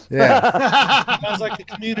 fellas. Yeah. Sounds like a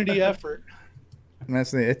community effort.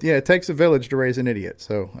 That's it. Yeah, it takes a village to raise an idiot.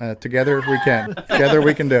 So together we can. Together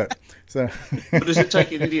we can do it. So. What does it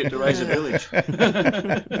take an idiot to raise a village?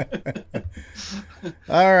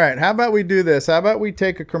 All right. How about we do this? How about we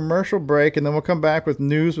take a commercial break and then we'll come back with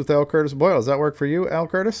news with L. Curtis Boyle. Does that work for you, L.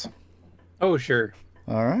 Curtis? Oh, sure.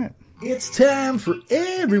 All right. It's time for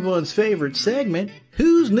everyone's favorite segment,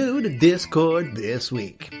 Who's New to Discord This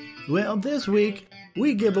Week? Well, this week,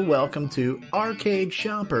 we give a welcome to arcade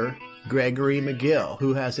shopper Gregory McGill,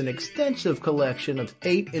 who has an extensive collection of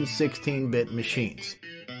 8 and 16-bit machines.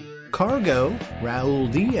 Cargo,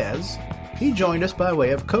 Raul Diaz, he joined us by way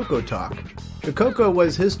of Coco Talk. The Coco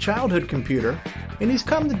was his childhood computer, and he's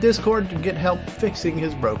come to Discord to get help fixing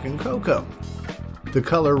his broken Coco. The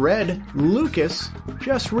color red, Lucas,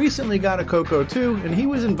 just recently got a Coco too, and he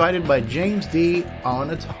was invited by James D. on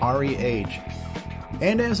Atari Age.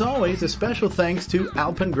 And as always, a special thanks to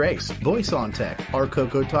Alpin Grace, Voice on Tech, our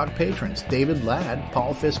Coco Talk patrons, David Ladd,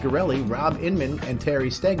 Paul Fiscarelli, Rob Inman, and Terry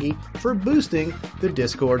Steggy for boosting the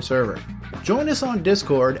Discord server. Join us on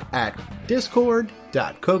Discord at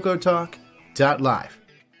discord.cocotalk.live.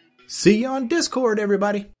 See you on Discord,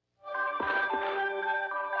 everybody!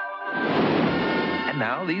 And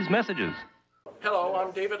now these messages. Hello,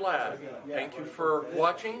 I'm David Ladd. Thank you for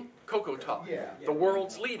watching Coco Talk, the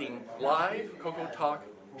world's leading live Coco Talk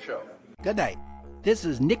show. Good day. This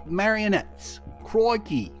is Nick Marionettes.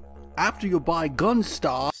 Crikey. After you buy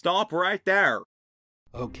Gunstar... Stop right there.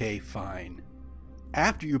 Okay, fine.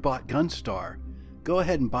 After you bought Gunstar, go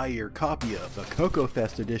ahead and buy your copy of the Coco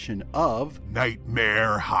Fest edition of...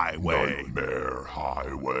 Nightmare Highway. Nightmare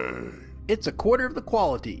Highway. It's a quarter of the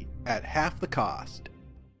quality at half the cost.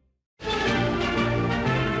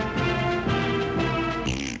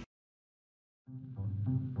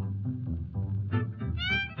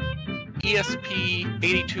 ESP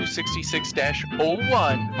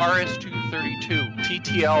 8266-01 RS-232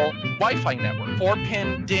 TTL Wi-Fi network,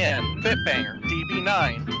 4-pin DIN, Bitbanger,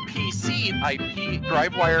 DB9, PC IP,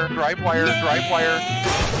 DriveWire.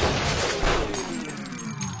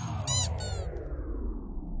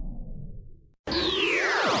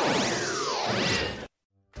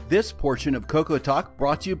 This portion of Coco Talk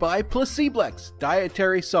brought to you by Placeblex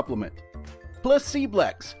Dietary Supplement.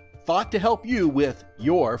 Placeblex, thought to help you with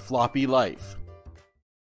your floppy life.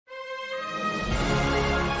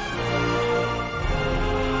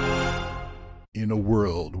 In a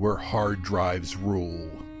world where hard drives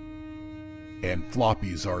rule and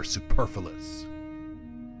floppies are superfluous,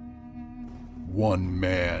 one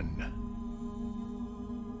man,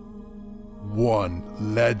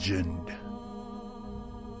 one legend,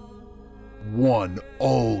 one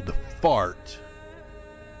old fart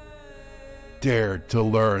dared to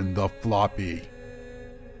learn the floppy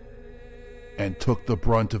and took the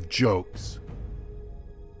brunt of jokes.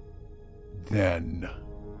 Then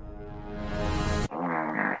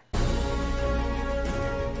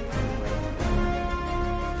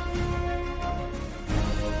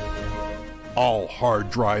all hard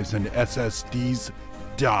drives and SSDs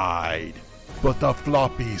died, but the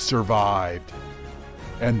floppy survived.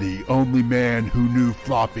 And the only man who knew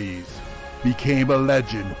floppies became a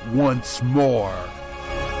legend once more.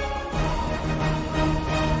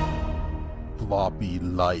 Floppy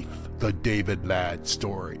Life, the David Ladd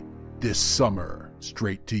story. This summer,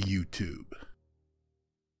 straight to YouTube.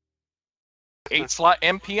 8-slot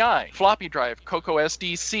MPI, floppy drive, Coco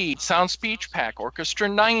SDC, Sound Speech Pack, Orchestra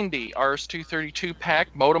 90, RS-232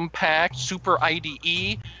 pack, modem pack, Super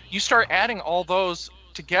IDE. You start adding all those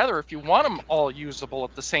together if you want them all usable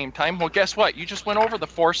at the same time. Well, guess what? You just went over the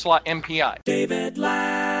 4-slot MPI. David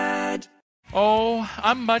Ladd. Oh,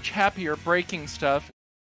 I'm much happier breaking stuff.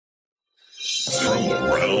 From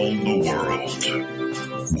around the world,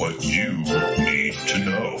 what you need to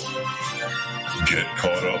know. Get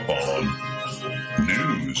caught up on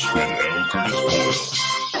News with L. Curtis Boyle.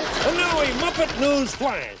 And now a Muppet News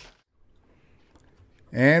Flash.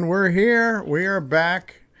 And we're here. We are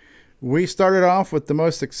back. We started off with the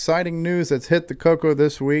most exciting news that's hit the Coco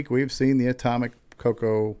this week. We've seen the Atomic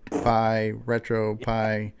Coco Pi, Retro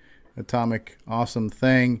Pi, Atomic Awesome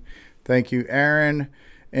Thing. Thank you, Aaron.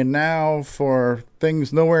 And now for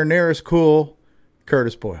things nowhere near as cool,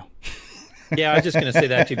 Curtis Boyle. Yeah, I was just going to say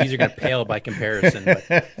that too. These are going to pale by comparison.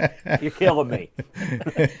 But you're killing me.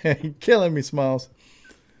 You're killing me, Smalls.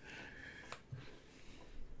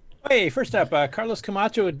 Hey, first up, Carlos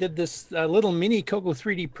Camacho did this little mini Coco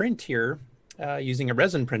 3D print here using a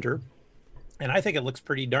resin printer, and I think it looks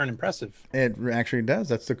pretty darn impressive. It actually does.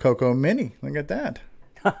 That's the Coco Mini. Look at that.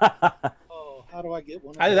 Oh, how do I get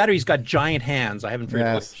one? Either that or he's got giant hands. I haven't figured it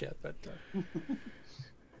out yet. But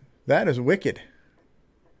that is wicked.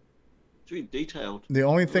 It's really detailed. The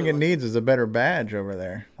only thing it needs is a better badge over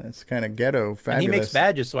there. That's kind of ghetto fabulous. And he makes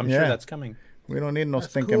badges, so I'm sure that's coming. We don't need no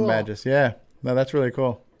stinking badges. Yeah. No, that's really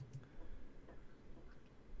cool.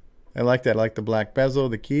 I like that. I like the black bezel,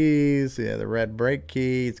 the keys, the red brake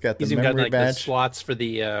key. It's got the He's memory got, like, badge. the slots for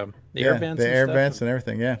the air vents. The air vents and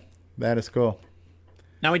everything. Yeah, that is cool.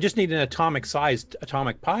 Now we just need an atomic-sized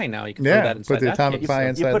Atomic Pi. Now you can throw that inside. Put the Atomic Pi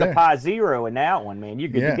inside there. You put a Pi Zero in that one, man. You're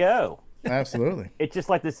good to go. Absolutely. It's just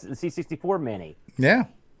like the C64 Mini. Yeah,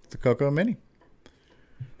 it's the Coco Mini.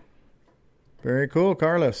 Very cool,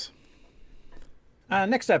 Carlos.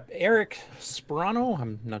 Next up, Eric Sperano.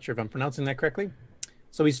 I'm not sure if I'm pronouncing that correctly.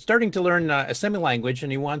 So he's starting to learn assembly language,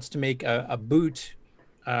 and he wants to make a boot.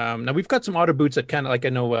 Now we've got some auto boots that kind of like I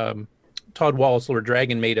know Todd Wallace or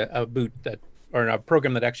Dragon made a boot that, or a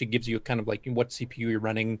program that actually gives you kind of like what CPU you're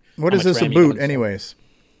running. What is this a boot, anyways?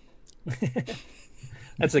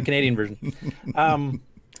 That's the Canadian version.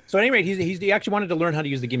 So at any rate, he actually wanted to learn how to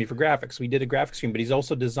use the Gimme for graphics. We did a graphics screen, but he's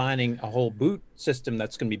also designing a whole boot system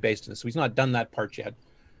that's going to be based on this. So he's not done that part yet.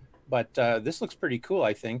 But this looks pretty cool,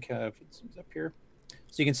 I think. If it's up here.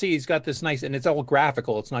 So you can see he's got this nice, and it's all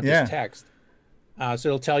graphical. It's not just text. So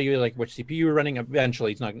it'll tell you like which CPU you're running.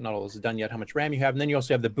 Eventually, it's not all this is done yet. How much RAM you have, and then you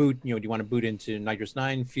also have the boot. You know, do you want to boot into Nitrous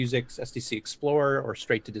 9, Phusix, SDC Explorer, or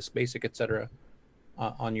straight to Disk Basic, etc.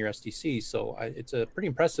 On your SDC. So it's a pretty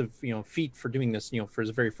impressive, feat for doing this. For his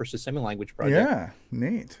very first assembly language project. Yeah,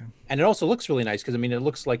 neat. And it also looks really nice because it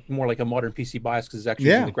looks like more like a modern PC BIOS because it's actually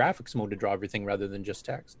using the graphics mode to draw everything rather than just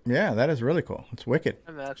text. Yeah, that is really cool. It's wicked.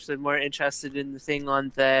 I'm actually more interested in the thing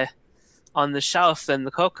on the shelf than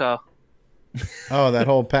the Coco. Oh, that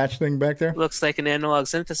whole patch thing back there? Looks like an analog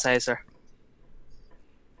synthesizer.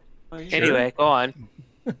 Oh, yeah. Anyway, go on.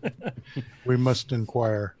 We must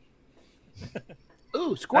inquire.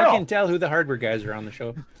 Ooh, squirrel! I can tell who the hardware guys are on the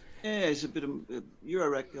show. Yeah, there's a bit of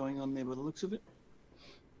Eurorack going on there by the looks of it.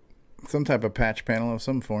 Some type of patch panel of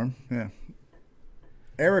some form. Yeah.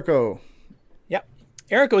 Erico. Yep.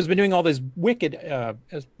 Erico has been doing all this wicked,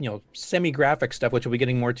 semi-graphic stuff, which we'll be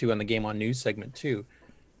getting more to on the Game On News segment too.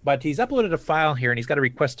 But he's uploaded a file here, and he's got a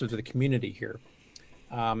request to the community here.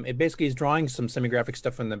 It basically is drawing some semi-graphic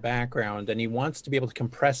stuff in the background, and he wants to be able to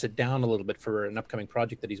compress it down a little bit for an upcoming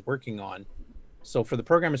project that he's working on. So for the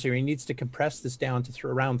programmers here, he needs to compress this down to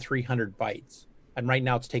around 300 bytes. And right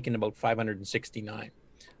now it's taking about 569.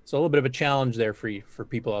 So a little bit of a challenge there for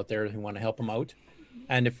people out there who want to help him out.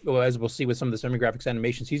 And as we'll see with some of the semi-graphics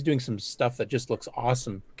animations, he's doing some stuff that just looks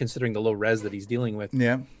awesome considering the low res that he's dealing with.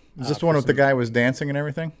 Yeah. Is this the one with the guy was dancing and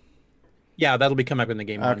everything? Yeah, that'll be coming up in the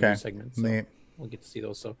Game On News segment. So neat. We'll get to see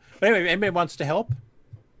those. So, but anyway, if anybody wants to help,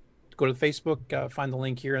 go to the Facebook, find the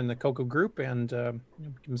link here in the Coco group, and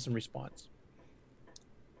give them some response.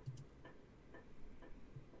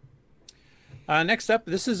 Next up,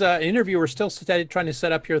 this is an interview we're still trying to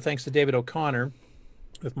set up here, thanks to David O'Connor,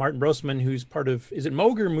 with Martin Brosman, who's part of, is it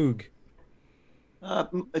Moog or Moog?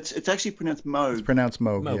 It's actually pronounced Moog. It's pronounced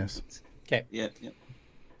Moog, yes. Okay. Yeah.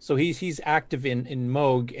 So he's active in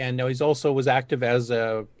Moog, and he's also was active as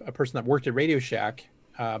a person that worked at Radio Shack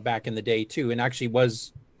back in the day too, and actually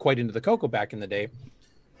was quite into the Coco back in the day.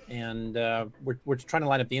 And we're trying to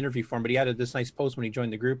line up the interview for him, but he added this nice post when he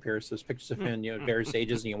joined the group here. So there's pictures of him, at various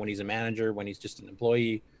ages, when he's a manager, when he's just an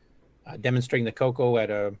employee, demonstrating the Coco at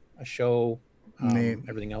a show,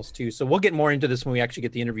 everything else too. So we'll get more into this when we actually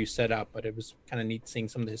get the interview set up, but it was kind of neat seeing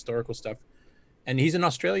some of the historical stuff. And he's in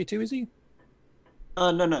Australia too, is he?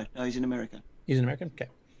 No, he's in America. He's in America? Okay.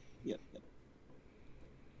 Yep.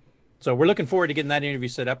 So we're looking forward to getting that interview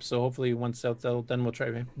set up. So hopefully once that's done, we'll try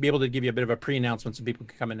to be able to give you a bit of a pre-announcement so people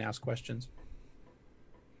can come and ask questions.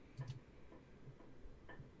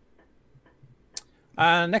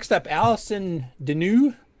 Next up, Alison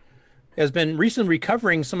Deneau has been recently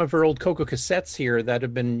recovering some of her old Coco cassettes here that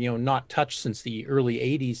have been, not touched since the early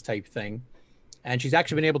 80s type thing. And she's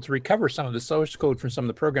actually been able to recover some of the source code from some of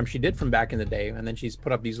the programs she did from back in the day. And then she's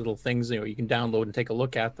put up these little things, you can download and take a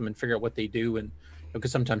look at them and figure out what they do. And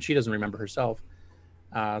because sometimes she doesn't remember herself.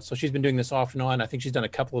 So she's been doing this off and on. I think she's done a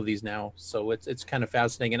couple of these now. So it's kind of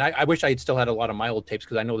fascinating. And I wish I had still had a lot of my old tapes,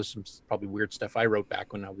 because I know there's some probably weird stuff I wrote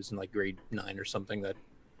back when I was in like grade 9 or something that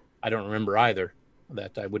I don't remember either,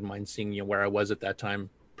 that I wouldn't mind seeing, where I was at that time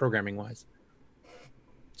programming wise.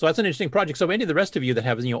 So that's an interesting project. So any of the rest of you that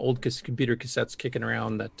have, old computer cassettes kicking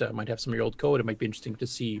around that might have some of your old code, it might be interesting to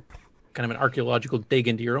see kind of an archaeological dig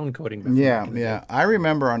into your own coding. Yeah. I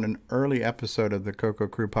remember on an early episode of the Coco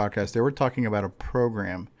Crew podcast, they were talking about a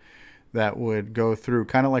program that would go through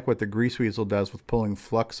kind of like what the Grease Weasel does with pulling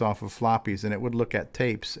flux off of floppies, and it would look at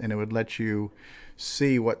tapes and it would let you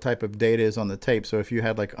see what type of data is on the tape. So if you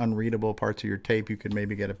had like unreadable parts of your tape, you could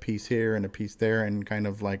maybe get a piece here and a piece there and kind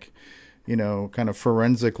of like, kind of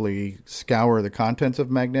forensically scour the contents of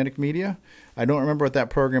magnetic media. I don't remember what that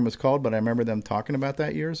program was called, but I remember them talking about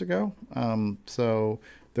that years ago. So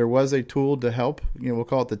there was a tool to help, we'll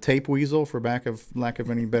call it the tape weasel for lack of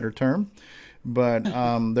any better term. But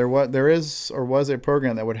there was a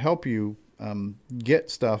program that would help you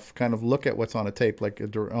get stuff, kind of look at what's on a tape, like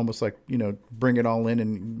almost like, bring it all in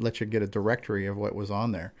and let you get a directory of what was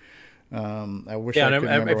on there. I wish I could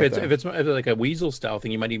remember if it's like a weasel style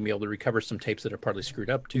thing, you might even be able to recover some tapes that are partly screwed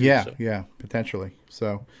up too. Yeah, potentially.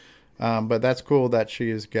 So, but that's cool that she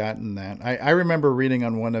has gotten that. I remember reading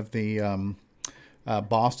on one of the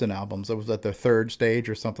Boston albums, it was at the third stage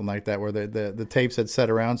or something like that, where the tapes had sat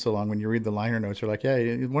around so long. When you read the liner notes, you're like, yeah,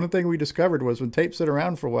 one thing we discovered was when tapes sit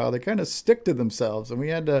around for a while, they kind of stick to themselves, and we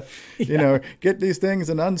had to get these things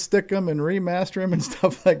and unstick them and remaster them and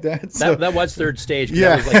stuff like that. So, that was third stage.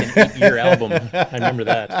 That was like an 8-year album. I remember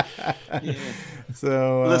that. Yeah.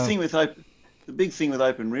 So the big thing with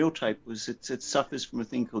Open Real Tape was it suffers from a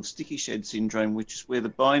thing called sticky shed syndrome, which is where the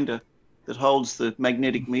binder that holds the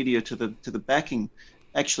magnetic media to the backing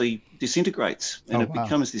actually disintegrates, and it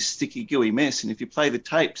becomes this sticky, gooey mess. And if you play the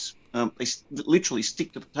tapes, they literally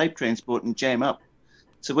stick to the tape transport and jam up.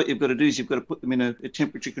 So what you've got to do is you've got to put them in a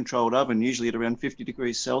temperature-controlled oven, usually at around 50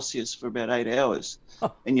 degrees Celsius for about 8 hours,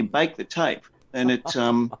 and you bake the tape. And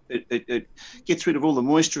it gets rid of all the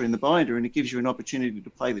moisture in the binder, and it gives you an opportunity to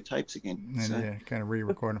play the tapes again. And kind of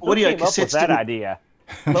re-record them. Who came up with that idea?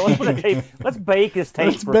 Well, let's bake this tape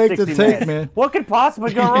Let's for bake 60 the minutes. tape, man. What could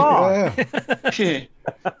possibly go wrong? Yeah,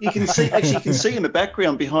 you can see in the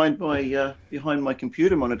background behind my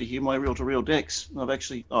computer monitor here my reel-to-reel decks.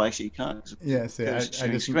 You can't. Yes, yeah, I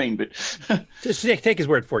just screen, but just take his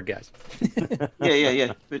word for it, guys.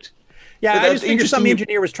 yeah. But I just figured some interesting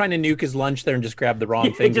engineer was trying to nuke his lunch there and just grabbed the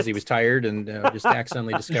wrong thing because he was tired and just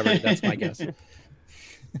accidentally discovered it. That's my guess.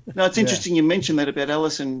 No, it's interesting you mentioned that about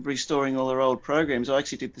Alison restoring all her old programs. I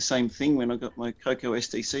actually did the same thing when I got my Coco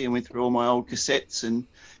SDC and went through all my old cassettes, and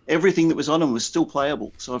everything that was on them was still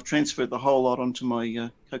playable. So I've transferred the whole lot onto my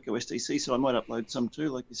Coco SDC, so I might upload some too,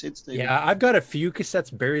 like you said, Steve. Yeah, I've got a few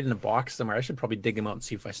cassettes buried in a box somewhere. I should probably dig them out and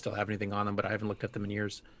see if I still have anything on them, but I haven't looked at them in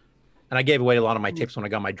years. And I gave away a lot of my tapes when I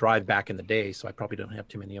got my drive back in the day, so I probably don't have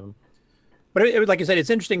too many of them. But it was, like I said, it's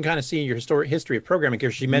interesting kind of seeing your history of programming,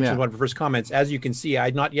 because she mentioned one of her first comments. As you can see, I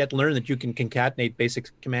had not yet learned that you can concatenate basic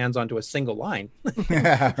commands onto a single line.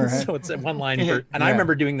 Yeah, right. So it's a one line. I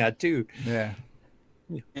remember doing that too. Yeah.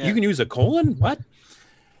 You can use a colon? What?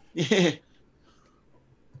 Yeah.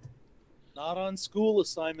 Not on school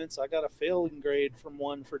assignments. I got a failing grade from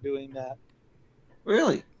one for doing that.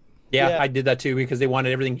 Really? Yeah, I did that too because they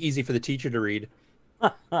wanted everything easy for the teacher to read.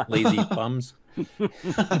 Lazy bums.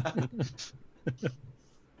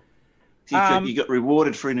 You got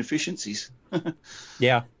rewarded for inefficiencies.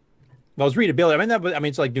 Yeah. Well, it's readability. I mean,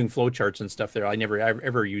 it's like doing flowcharts and stuff there. I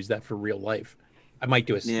ever use that for real life. I might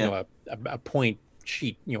do a point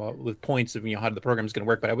sheet, with points of how the program is going to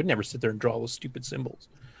work, but I would never sit there and draw those stupid symbols.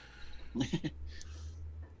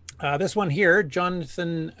 This one here,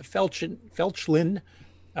 Jonathan Felchlin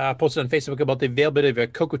posted on Facebook about the availability of a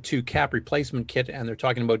Coco 2 cap replacement kit, and they're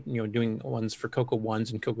talking about doing ones for Coco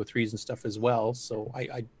 1s and Coco 3s and stuff as well. So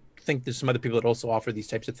I think there's some other people that also offer these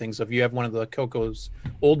types of things. So if you have one of the Coco's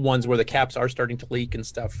old ones where the caps are starting to leak and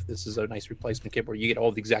stuff, this is a nice replacement kit where you get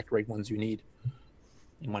all the exact right ones you need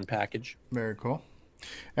in one package. Very cool.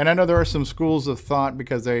 And I know there are some schools of thought,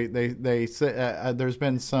 because they say there's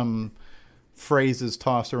been some phrases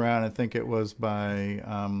tossed around. I think it was by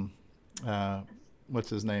what's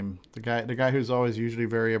his name? The guy who's always usually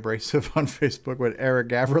very abrasive on Facebook, with Eric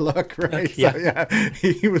Gavriluk, right? Yeah. So, yeah,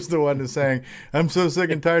 he was the one that's saying, I'm so sick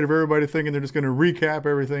and tired of everybody thinking they're just going to recap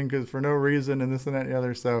everything because for no reason and this and that and the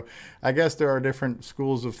other. So I guess there are different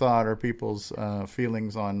schools of thought or people's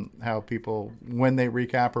feelings on how people, when they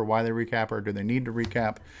recap or why they recap or do they need to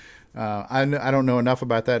recap. I don't know enough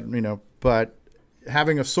about that, but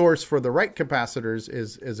having a source for the right capacitors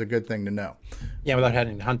is a good thing to know. Yeah, without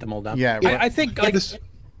having to hunt them all down. Yeah, right. I think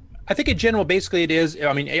in general, basically it is.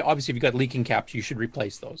 I mean, obviously, if you've got leaking caps, you should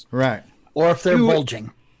replace those. Right. Or if they're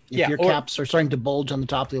bulging. If your or caps are starting to bulge on the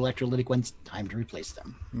top of the electrolytic ones, time to replace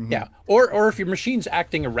them. Mm-hmm. Yeah. Or if your machine's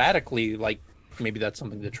acting erratically, like maybe that's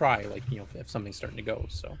something to try. Like if something's starting to go.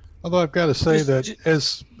 So. Although I've got to say that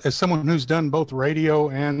as someone who's done both radio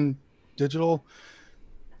and digital,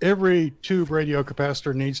 every tube radio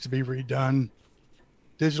capacitor needs to be redone.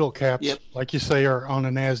 Digital caps, like you say, are on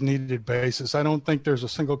an as-needed basis. I don't think there's a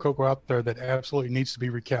single Coco out there that absolutely needs to be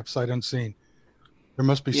recapped sight unseen. There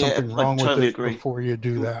must be something wrong with it before you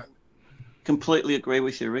do that. Completely agree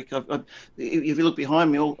with you, Rick. If you look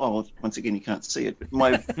behind me, once again you can't see it,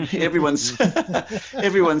 but everyone's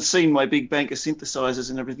seen my big bank of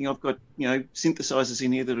synthesizers and everything. I've got synthesizers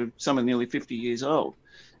in here that are some are nearly 50 years old.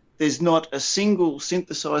 There's not a single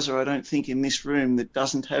synthesizer, I don't think, in this room that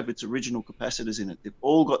doesn't have its original capacitors in it. They've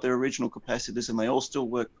all got their original capacitors, and they all still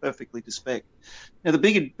work perfectly to spec. Now, the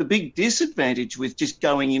big disadvantage with just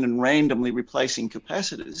going in and randomly replacing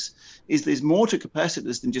capacitors is there's more to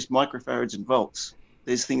capacitors than just microfarads and volts.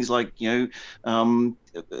 There's things like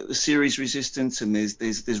series resistance, and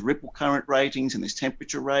there's ripple current ratings, and there's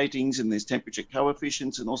temperature ratings, and there's temperature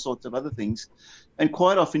coefficients, and all sorts of other things. And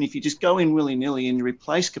quite often, if you just go in willy-nilly and you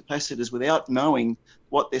replace capacitors without knowing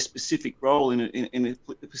what their specific role in a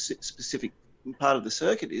specific part of the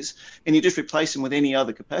circuit is, and you just replace them with any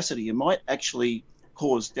other capacitor, you might actually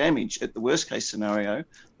cause damage at the worst case scenario,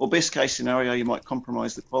 or best case scenario, you might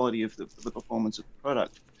compromise the quality of the performance of the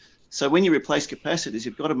product. So when you replace capacitors,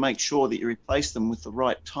 you've got to make sure that you replace them with the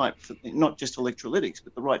right type, for not just electrolytics,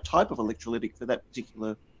 but the right type of electrolytic for that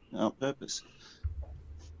particular purpose.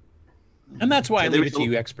 And that's why I leave it to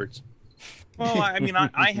you experts. Well, I mean,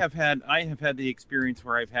 I have had the experience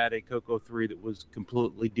where I've had a Coco 3 that was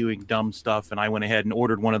completely doing dumb stuff, and I went ahead and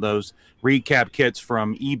ordered one of those recap kits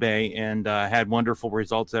from eBay and had wonderful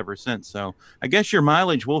results ever since. So I guess your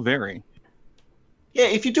mileage will vary. Yeah,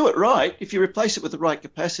 if you do it right, if you replace it with the right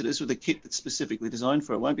capacitors with a kit that's specifically designed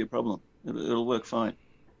for it, won't be a problem. It'll work fine.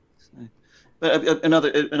 So, but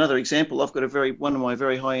another example, I've got one of my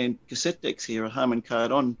very high-end cassette decks here, a Harman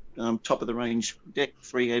Kardon top-of-the-range deck,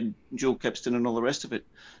 3-head, dual capstan and all the rest of it.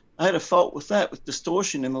 I had a fault with that, with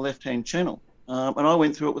distortion in the left-hand channel. And I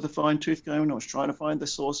went through it with a fine-tooth comb, and I was trying to find the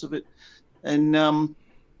source of it. And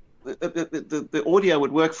the audio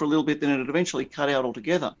would work for a little bit, then it would eventually cut out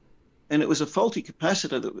altogether. And it was a faulty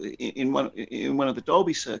capacitor in one of the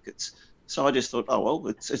Dolby circuits. So I just thought, oh well,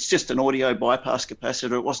 it's just an audio bypass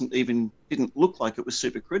capacitor. It didn't look like it was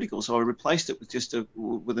super critical. So I replaced it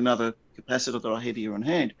with another capacitor that I had here on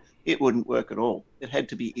hand. It wouldn't work at all. It had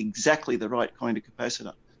to be exactly the right kind of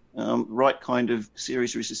capacitor, right kind of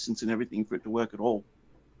series resistance and everything for it to work at all.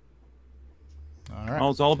 All right.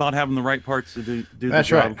 Well, it's all about having the right parts to do the That's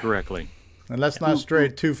job right. correctly. And let's not stray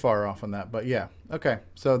too far off on that, but yeah. Okay,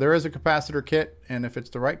 so there is a capacitor kit, and if it's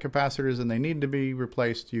the right capacitors and they need to be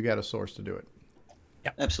replaced, you got a source to do it.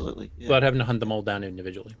 Yeah, absolutely. Yeah. Without having to hunt them all down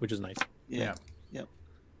individually, which is nice. Yeah. Yep.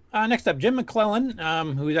 Next up, Jim McClellan,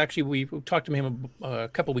 who is actually, we talked to him a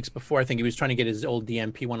couple weeks before. I think he was trying to get his old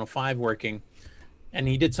DMP 105 working, and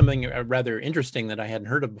he did something rather interesting that I hadn't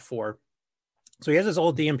heard of before. So he has his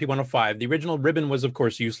old DMP 105. The original ribbon was, of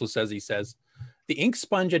course, useless, as he says. The ink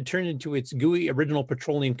sponge had turned into its gooey original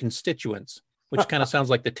petroleum constituents, which kind of sounds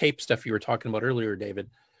like the tape stuff you were talking about earlier, David.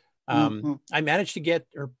 I managed to get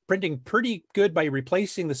her printing pretty good by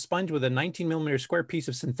replacing the sponge with a 19mm square piece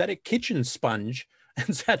of synthetic kitchen sponge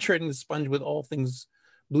and saturating the sponge with all things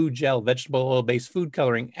blue gel, vegetable oil-based food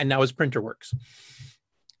coloring, and now his printer works.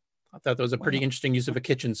 I thought that was a pretty interesting use of a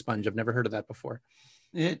kitchen sponge. I've never heard of that before.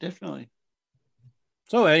 Yeah, definitely.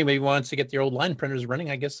 So anybody who wants to get the old line printers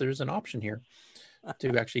running, I guess there's an option here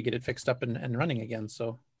to actually get it fixed up and running again.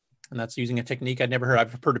 So, and that's using a technique I'd never heard.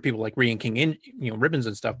 I've heard of people like re-inking in, ribbons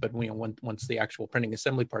and stuff, but once the actual printing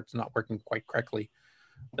assembly part's not working quite correctly,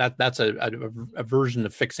 that's a version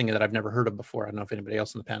of fixing it that I've never heard of before. I don't know if anybody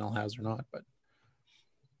else in the panel has or not, but.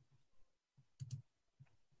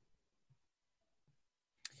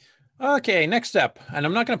 Okay, next up, and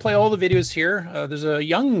I'm not going to play all the videos here. There's a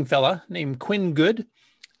young fella named Quinn Good,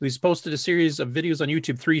 who's posted a series of videos on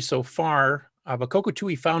YouTube 3 so far of a Coco 2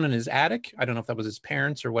 he found in his attic. I don't know if that was his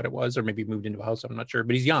parents or what it was, or maybe moved into a house. I'm not sure,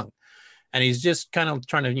 but he's young, and he's just kind of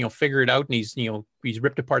trying to figure it out. And he's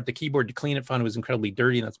ripped apart the keyboard to clean it. Found it was incredibly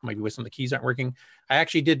dirty, and that's maybe why some of the keys aren't working. I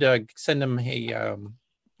actually did send him a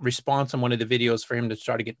response on one of the videos for him to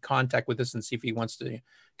try to get in contact with us and see if he wants to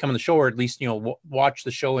come on the show, or at least watch the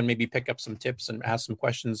show and maybe pick up some tips and ask some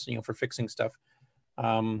questions for fixing stuff.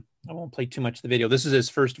 I won't play too much of the video. This is his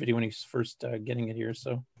first video when he's first getting it here.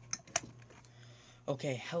 So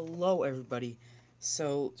okay, hello everybody.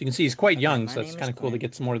 So you can see he's quite young, so it's kind of cool to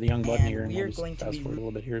get some more of the young blood in here. And we're going to fast forward a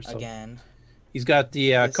little bit here. So again, he's got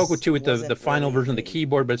the Coco 2 with the final version of the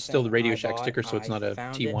keyboard, but it's still the Radio Shack sticker, so it's not a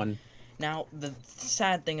T1. Now, the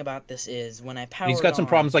sad thing about this is when I power he's got some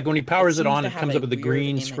problems. Like when he powers it on, it comes up with a weird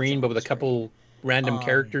green screen, but with a couple random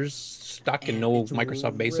characters stuck and no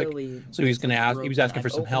Microsoft Basic. So he's going to ask. He was asking for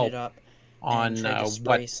some help on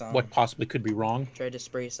what possibly could be wrong. Tried to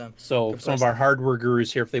spray some. So some of our hardware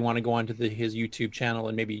gurus here, if they want to go onto his YouTube channel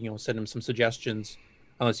and maybe send him some suggestions,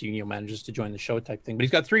 unless he manages to join the show type thing. But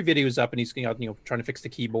he's got 3 videos up, and he's trying to fix the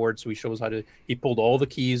keyboard. So he shows how to. He pulled all the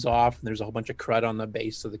keys off, and there's a whole bunch of crud on the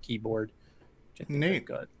base of the keyboard. Neat.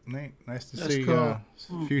 Neat. Nice to see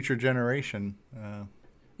future generation.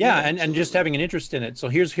 Yeah, and just having an interest in it. So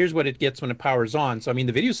here's what it gets when it powers on. So I mean,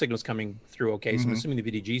 the video signal's coming through okay. So I'm assuming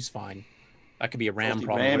the VDG's fine. That could be a RAM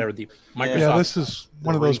problem, whatever the Microsoft. Yeah, this is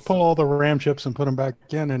one of those pull all the RAM chips and put them back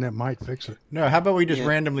in, and it might fix it. No, how about we just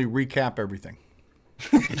randomly recap everything?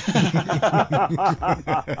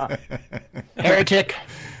 Heretic.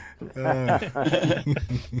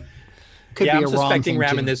 I'm suspecting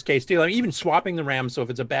RAM in this case too. I mean, even swapping the RAM, so if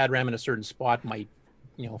it's a bad RAM in a certain spot, might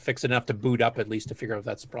fix it enough to boot up at least to figure out if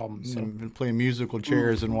that's the problem. So play musical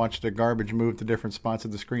chairs and watch the garbage move to different spots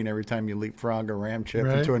of the screen every time you leapfrog a RAM chip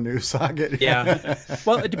into a new socket. Yeah.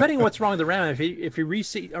 Well, depending on what's wrong with the RAM, if he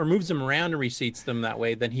reseat or moves them around and reseats them that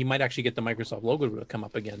way, then he might actually get the Microsoft logo to come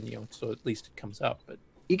up again. So at least it comes up. But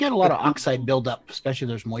you get a lot of oxide buildup, especially if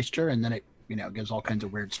there's moisture, and then it gives all kinds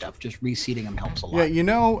of weird stuff. Just reseating them helps a lot.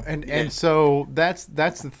 Yeah, and so that's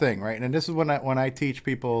the thing, right? And this is when I teach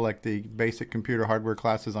people like the basic computer hardware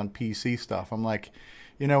classes on PC stuff. I'm like,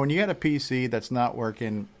 when you got a PC that's not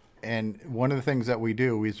working, and one of the things that we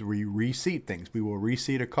do is we reseat things. We will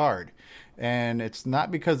reseat a card. And it's not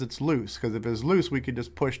because it's loose, because if it's loose, we could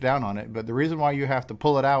just push down on it. But the reason why you have to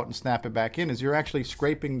pull it out and snap it back in is you're actually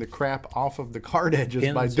scraping the crap off of the card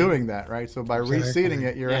edges by doing that, right? So by reseating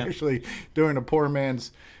it, you're actually doing a poor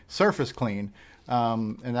man's surface clean.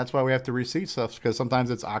 And that's why we have to reseat stuff, because sometimes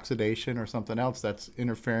it's oxidation or something else that's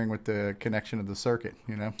interfering with the connection of the circuit,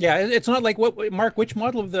 you know? Yeah, it's not like Mark, which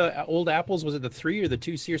model of the old Apples was it, the 3 or the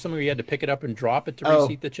 2C or something, where you had to pick it up and drop it to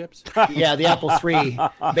reseat the chips? Yeah, the Apple III.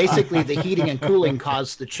 Basically, the heating and cooling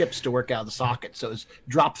caused the chips to work out of the socket. So it's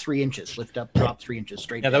drop 3 inches, lift up, drop 3 inches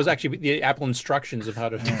straight down. That was actually the Apple instructions of how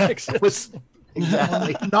to fix it.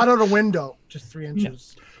 Exactly. Not on a window, just 3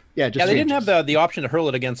 inches. Yeah, they didn't have the option to hurl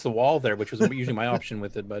it against the wall there, which was usually my option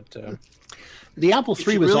with it. But the Apple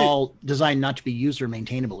III was all designed not to be user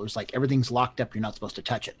maintainable. It was like everything's locked up; you're not supposed to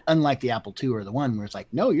touch it. Unlike the Apple II or the One, where it's like,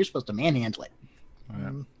 no, you're supposed to manhandle it.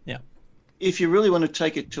 Yeah. If you really want to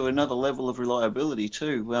take it to another level of reliability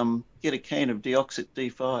too, get a can of Deoxit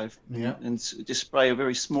D5 and just spray a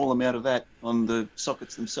very small amount of that on the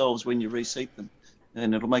sockets themselves when you reseat them,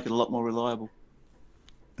 and it'll make it a lot more reliable.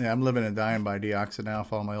 Yeah, I'm living and dying by Deoxit now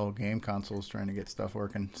for all my old game consoles, trying to get stuff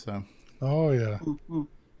working. So. Oh yeah.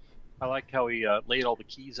 I like how he laid all the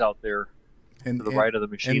keys out there to the right of the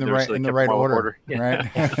machine. In the there, right, so they in the kept right them all in order. Right.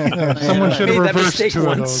 Someone should have reversed two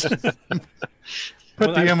of those.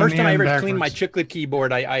 Well, the first time I ever cleaned my chiclet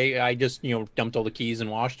keyboard, I just dumped all the keys and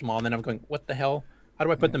washed them all, and then I'm going, what the hell? How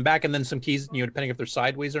do I put them back? And then some keys, depending if they're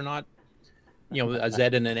sideways or not, a Z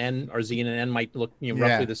and an N or Z and an N might look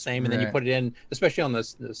roughly the same, and then you put it in, especially on the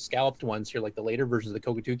scalloped ones here, like the later versions of the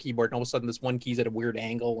Coco 2 keyboard, and all of a sudden this one key's at a weird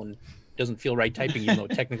angle and doesn't feel right typing, even though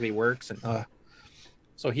it technically works. And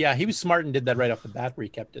so yeah, he was smart and did that right off the bat where he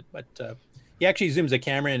kept it, but. He actually zooms the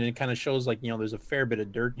camera in and it kind of shows there's a fair bit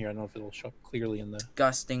of dirt in here. I don't know if it'll show up clearly in the...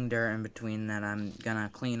 Disgusting dirt in between that I'm going to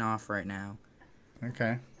clean off right now.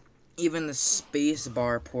 Okay. Even the space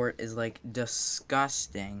bar port is,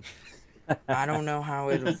 disgusting. I don't know how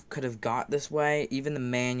it could have got this way. Even the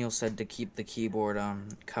manual said to keep the keyboard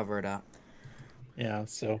covered up. Yeah,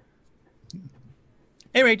 so...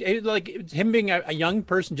 Anyway, him being a young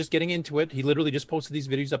person just getting into it, he literally just posted these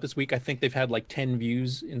videos up this week. I think they've had 10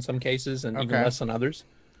 views in some cases and even less on others.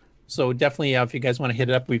 So definitely, if you guys want to hit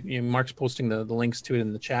it up, Mark's posting the links to it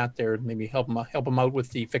in the chat there. Maybe help him out with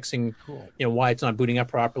the fixing, why it's not booting up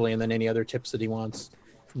properly, and then any other tips that he wants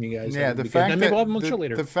from you guys. Yeah, the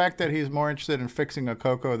fact that he's more interested in fixing a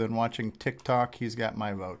Coco than watching TikTok, he's got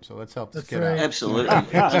my vote. So let's help this kid out. Absolutely,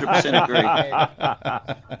 100%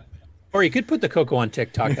 agree. Or you could put the Coco on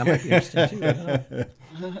TikTok. That might be interesting too.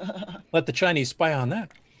 Let the Chinese spy on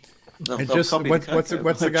that. What's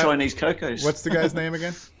the guy? Chinese Cocos. What's the guy's name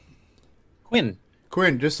again? Quinn.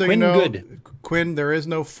 Quinn. Just so Quinn you know, Good. Quinn, there is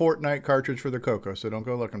no Fortnite cartridge for the Coco, so don't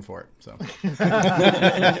go looking for it. So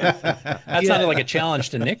that sounded like a challenge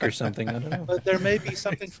to Nick or something. I don't know. But there may be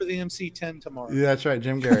something for the MC10 tomorrow. Yeah, that's right,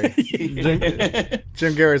 Jim Gary.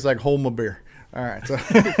 Jim Gary's like, hold my beer. All right. So.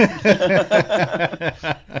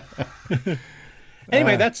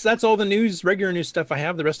 Anyway, that's all the news, regular news stuff I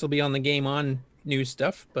have. The rest will be on the Game On news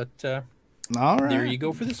stuff. But all right, there you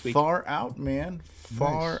go for this week. Far out, man.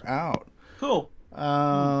 Far out. Cool.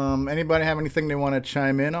 Anybody have anything they want to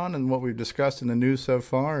chime in on and what we've discussed in the news so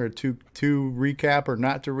far, or to recap or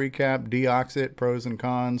not to recap? Deoxit, pros and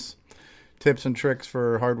cons, tips and tricks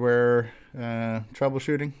for hardware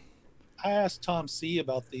troubleshooting. I asked Tom C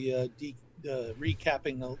about the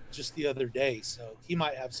recapping just the other day, so he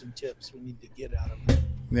might have some tips we need to get out of him.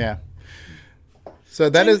 Yeah. So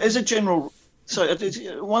that is as a general. So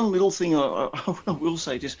one little thing I will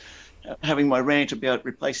say, just having my rant about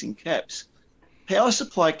replacing caps. Power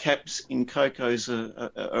supply caps in Cocos are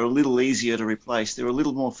a little easier to replace. They're a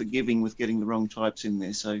little more forgiving with getting the wrong types in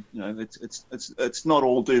there. So it's not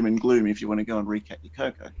all doom and gloom if you want to go and recap your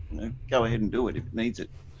Coco. Go ahead and do it if it needs it.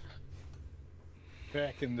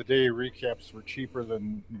 Back in the day, recaps were cheaper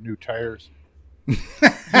than new tires. Oh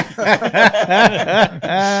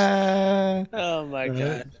my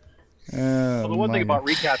god. Well, the one thing about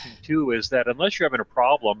recapping too is that unless you're having a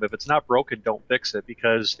problem, if it's not broken, don't fix it,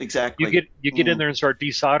 because exactly you get in there and start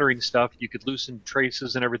desoldering stuff. You could loosen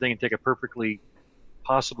traces and everything and take a perfectly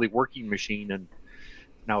possibly working machine, and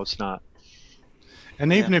now it's not.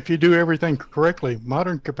 And even if you do everything correctly,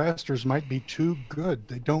 modern capacitors might be too good.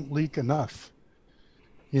 They don't leak enough.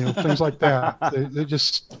 Things like that. They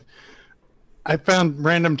just. I found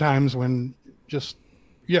random times when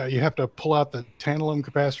you have to pull out the tantalum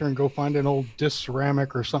capacitor and go find an old disc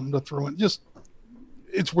ceramic or something to throw in.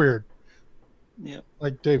 It's weird. Yeah.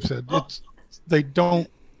 Like Dave said, they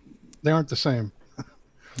aren't the same.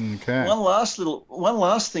 Okay. One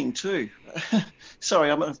last thing too. Sorry,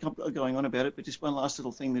 I'm going on about it, but just one last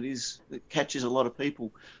little thing that catches a lot of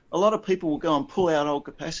people. A lot of people will go and pull out old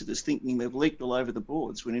capacitors thinking they've leaked all over the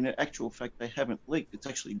boards, when in actual fact they haven't leaked. It's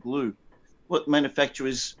actually glue. What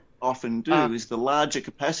manufacturers often do is the larger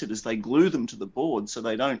capacitors, they glue them to the board so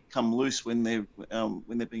they don't come loose when they're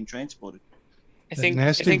being transported. I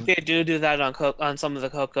think they do that on some of the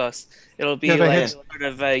Cocos. It'll be sort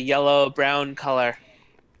of a yellow brown color.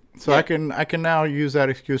 So I can now use that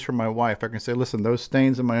excuse for my wife. I can say, listen, those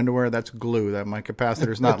stains in my underwear, that's glue. That my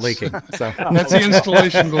capacitor's not leaking. So that's the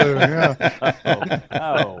installation glue. Yeah.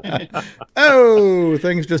 Oh,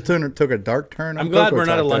 things just took a dark turn. I'm glad we're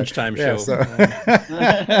not a lunchtime show.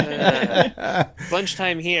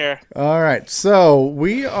 Lunchtime here. All right. So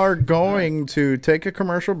we are going to take a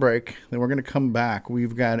commercial break. Then we're going to come back.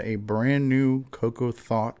 We've got a brand new Coco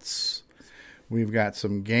Thoughts. We've got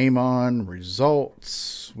some Game On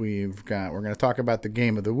results. We're going to talk about the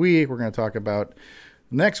game of the week. We're going to talk about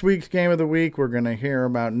next week's game of the week. We're going to hear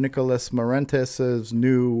about Nicholas Marentes'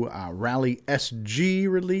 new Rally SG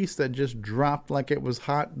release that just dropped like it was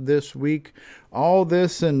hot this week. All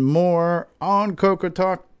this and more on Coco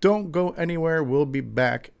Talk. Don't go anywhere. We'll be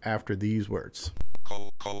back after these words.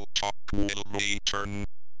 Coco Talk will return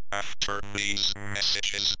after these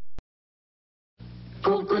messages.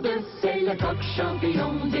 Coco 2, c'est le coq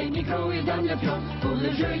champignon, des micros et dans le pion. Pour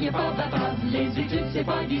le jeu, il n'y a pas d'attente, les études, c'est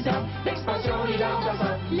pas bizarre. L'expansion, il a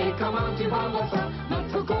ça, les commandes, tu vas voir ça.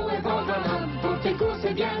 Notre Coco est bon bonhomme, pour tes cours,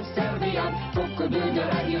 c'est bien serviable. Coco 2 de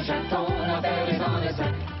Radio Shack, ton affaire est dans le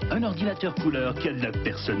sac. Un ordinateur couleur qui a de la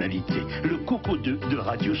personnalité. Le Coco 2 de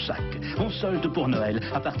Radio Shack. En solde pour Noël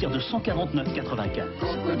à partir de 149,95.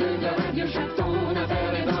 Coco 2 de Radio Shack, ton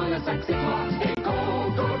affaire est dans le sac. C'est toi et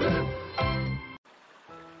Coco 2.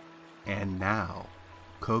 And now,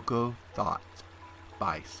 Coco Thoughts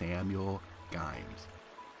by Samuel Gimes.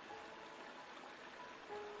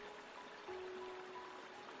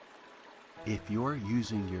 If you're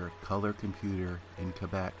using your color computer in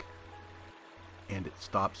Quebec and it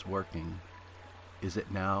stops working, is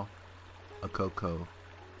it now a Coco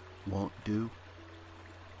won't do?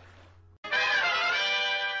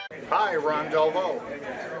 Hi, Ron Delvaux,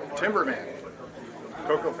 Timberman,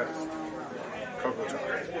 Coco Fest, Coco Talk.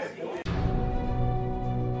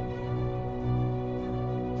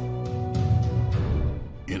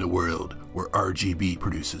 In a world where RGB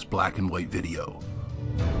produces black and white video,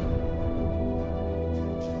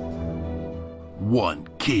 one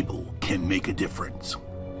cable can make a difference.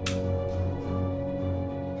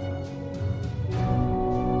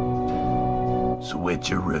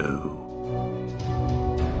 Switcheroo.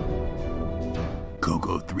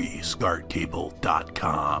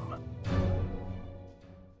 Coco3ScartCable.com.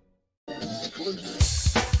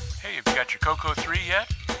 Hey, have you got your Coco 3 yet?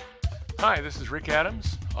 Hi, this is Rick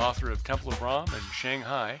Adams, author of Temple of Ram and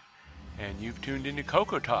Shanghai, and you've tuned into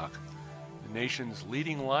Coco Talk, the nation's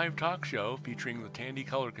leading live talk show featuring the Tandy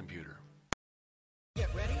color computer.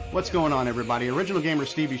 What's going on, everybody? Original Gamer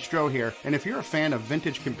Stevie Stroh here, and if you're a fan of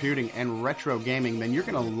vintage computing and retro gaming, then you're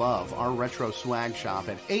going to love our retro swag shop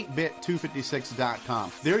at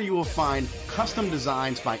 8bit256.com. There you will find custom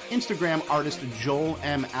designs by Instagram artist Joel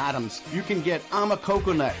M. Adams. You can get I'm a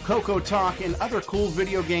Coconut, Coco Talk, and other cool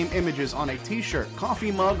video game images on a t-shirt,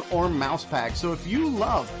 coffee mug, or mouse pad. So if you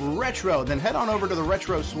love retro, then head on over to the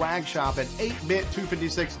retro swag shop at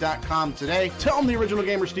 8bit256.com today. Tell them the Original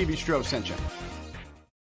Gamer Stevie Stroh sent you.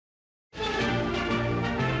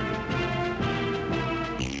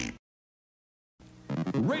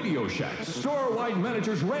 Radio Shack store-wide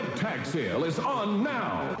manager's red tag sale is on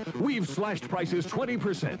now. We've slashed prices 20%,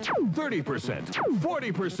 30%,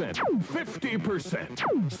 40%,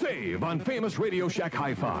 50%. Save on famous Radio Shack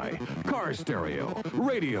hi-fi, car stereo,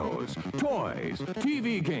 radios, toys,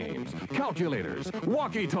 TV games, calculators,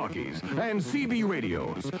 walkie-talkies, and CB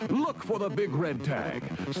radios. Look for the big red tag.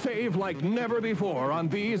 Save like never before on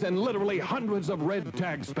these and literally hundreds of red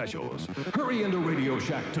tag specials. Hurry into Radio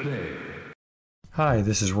Shack today. Hi,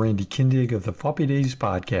 this is Randy Kindig of the Floppy Days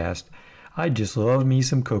podcast. I just love me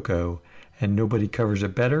some Coco, and nobody covers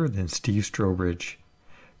it better than Steve Strobridge.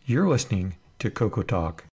 You're listening to Coco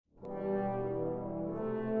Talk.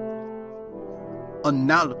 And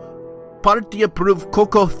now, party-approved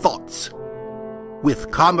Coco Thoughts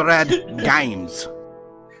with Comrade Gimes.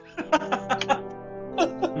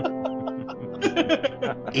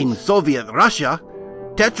 In Soviet Russia,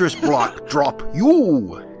 Tetris block drop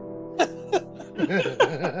you.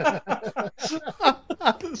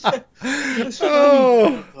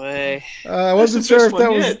 Oh, I wasn't sure if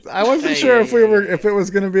that was. I wasn't sure if it was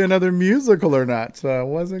going to be another musical or not. So I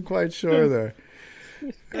wasn't quite sure there.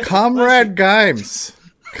 Comrade Gimes,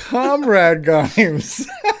 Comrade Gimes.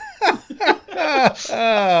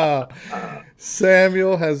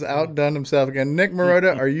 Samuel has outdone himself again. Nick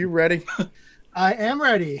Marotta, are you ready? I am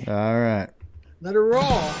ready. All right. Let it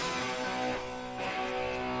roll.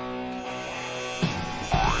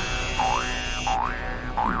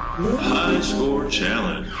 High Score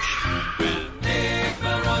Challenge with Nick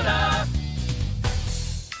Marotta.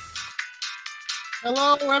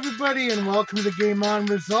 Hello, everybody, and welcome to the Game On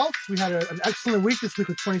results. We had an excellent week this week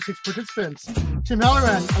with 26 participants. Tim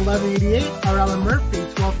Halloran, 1188. R. Alan Murphy,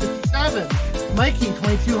 1257. Mikey,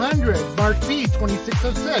 2200. Mark B,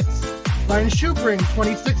 2606. Ryan Schubring,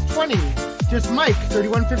 2620. Just Mike,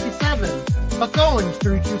 3157. Buck Owens,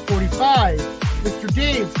 3245. Mr.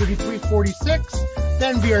 Dave, 3346.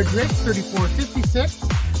 Ben VR Drake, 3456.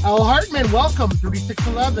 Al Hartman, welcome,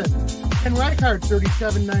 3611. Ken Reichardt,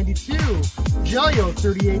 3792. Jelio,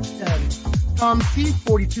 3810. Tom C,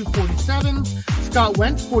 4247. Scott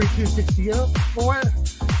Wentz, 4264.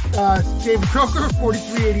 David Croker,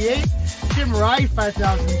 4388. Jim Rye,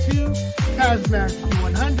 5002. Kazman,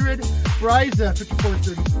 5100. Ryza,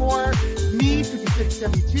 5434. Me,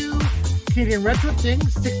 5672. Canadian Retro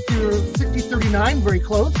Things, 6039, very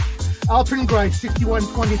close. Alpin Grind,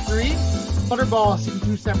 6123. Butterball,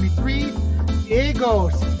 6273. Diego,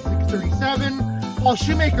 6637. Paul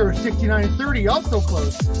Shoemaker, 6930, also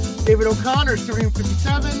close. David O'Connor,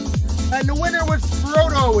 1357. And the winner was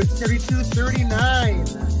Frodo with 3239.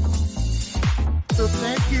 So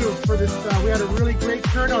thank you for this. We had a really great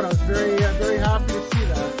turnout. I was very happy to see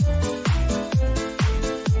that.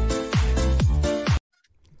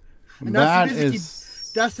 And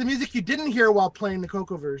that's the music you didn't hear while playing the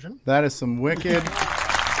Coco version. That is some wicked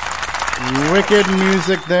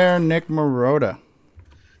music there, Nick Marotta.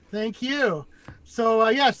 Thank you. So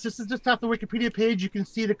yes, this is just off the Wikipedia page. You can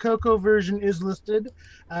see the Coco version is listed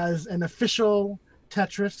as an official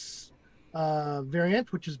Tetris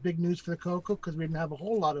variant, which is big news for the Coco because we didn't have a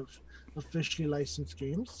whole lot of officially licensed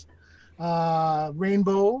games.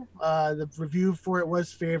 Rainbow, the review for it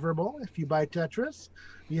was favorable. If you buy Tetris,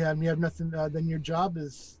 you have nothing. Then your job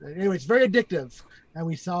is anyway. It's very addictive, and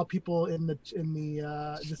we saw people in the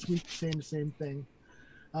this week saying the same thing.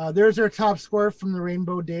 There's our top score from the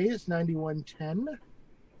Rainbow Days, 9110.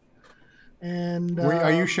 And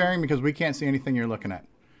are you sharing because we can't see anything you're looking at?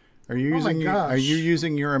 Are you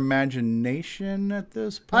using your imagination at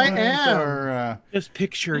this point? I am. Or, just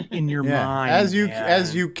picture it in your mind. As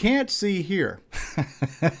you can't see here.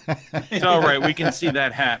 It's all right. We can see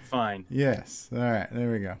that hat fine. Yes. All right.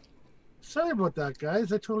 There we go. Sorry about that,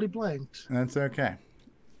 guys. I totally blanked. That's okay.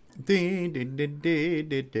 David,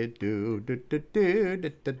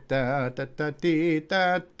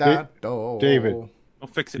 I'll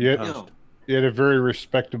fix it. You had a very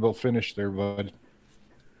respectable finish there, bud.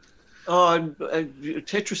 Oh,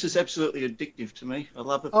 Tetris is absolutely addictive to me. I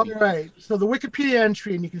love it. All right. So the Wikipedia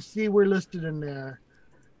entry, and you can see we're listed in there.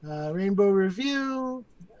 Rainbow Review,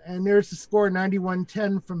 and there's the score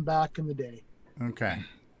 9110 from back in the day. Okay.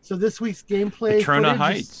 So this week's gameplay Patrona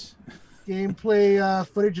Heights. Gameplay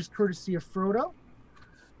footage is courtesy of Frodo.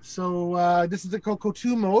 So this is the Coco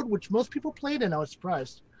 2 mode, which most people played in. I was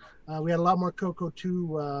surprised. We had a lot more Coco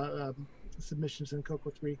 2 submissions than Coco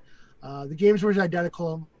 3. The games were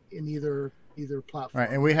identical in either platform. Right,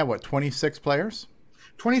 and we have 26 players?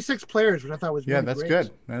 26 players, which I thought was really that's great.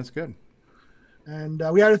 good. That's good. And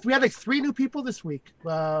we had like 3 new people this week.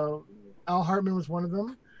 Al Hartman was one of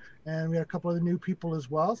them, and we had a couple other new people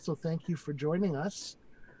as well. So thank you for joining us.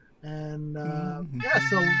 And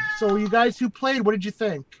so you guys who played, what did you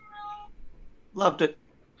think? Loved it.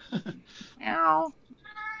 Ow.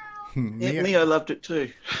 Neo loved it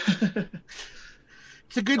too.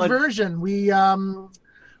 It's a good version.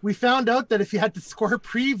 We found out that if you had the score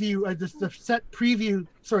preview,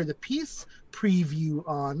 the piece preview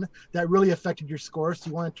on, that really affected your score. So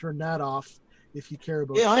you want to turn that off if you care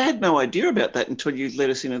about. Yeah, I had no idea about that until you let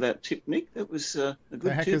us into that tip, Nick. That was a good tip. What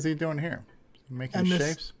the heck is he doing here? Making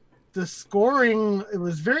shapes? The scoring, it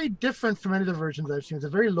was very different from any of the versions I've seen. It's a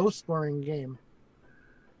very low scoring game.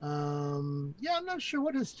 I'm not sure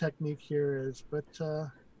what his technique here is, but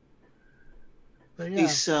yeah.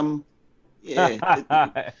 He's Don't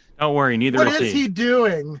worry, neither What is he. is he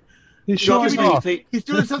doing? He's showing off. He's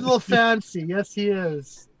doing something a little fancy. Yes, he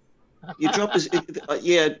is. You drop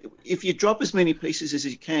if you drop as many pieces as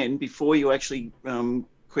you can before you actually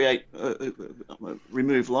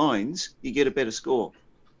remove lines, you get a better score.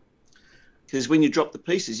 Because when you drop the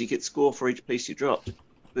pieces, you get score for each piece you dropped,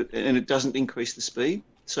 and it doesn't increase the speed.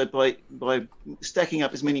 So by stacking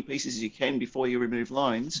up as many pieces as you can before you remove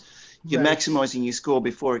lines, you're maximizing your score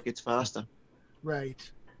before it gets faster.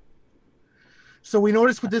 Right. So we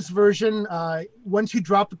noticed with this version, once you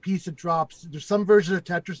drop the piece, it drops. There's some versions of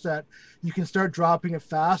Tetris that you can start dropping it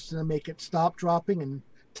fast and then make it stop dropping and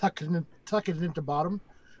tuck it into bottom.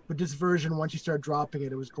 But this version, once you start dropping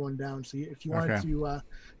it, it was going down. So if you wanted to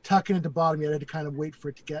tuck it into bottom, you had to kind of wait for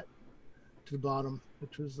it to get to the bottom.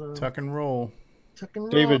 which was tuck and roll. Tuck and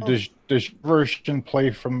roll. David, does your version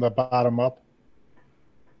play from the bottom up?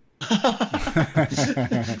 Yeah,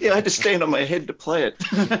 I had to stand on my head to play it.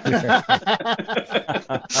 Drop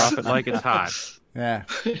it like it's hot. Yeah.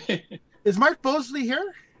 Is Mark Bosley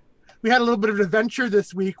here? We had a little bit of an adventure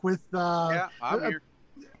this week with. Yeah, I'm here.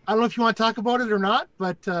 I don't know if you want to talk about it or not,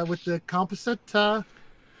 but with the composite.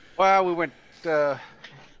 Well, we went.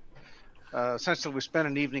 Essentially, we spent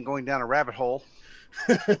an evening going down a rabbit hole.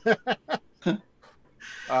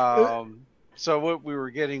 So what we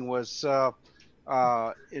were getting was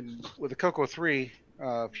with the Coco 3,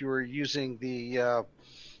 if you were using the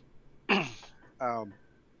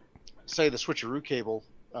say the switcheroo cable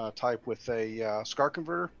type with a SCART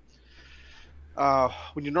converter,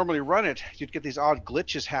 when you normally run it, you'd get these odd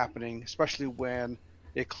glitches happening, especially when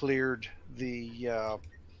it cleared the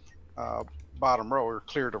bottom row or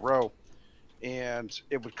cleared a row, and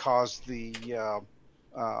it would cause the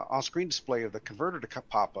on-screen display of the converter to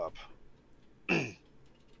pop up.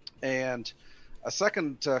 And a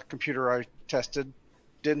second computer I tested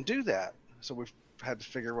didn't do that, so we've had to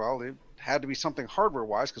figure, well, it had to be something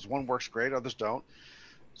hardware-wise, because one works great, others don't.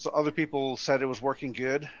 So other people said it was working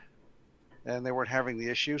good, and they weren't having the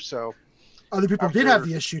issue. So other people did have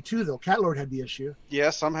the issue too, though. Catlord had the issue.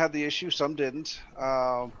 Yeah, some had the issue, some didn't.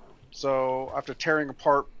 So after tearing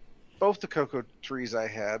apart both the Coco trees I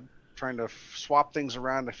had, trying to swap things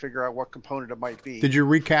around to figure out what component it might be. Did you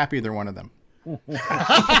recap either one of them? Both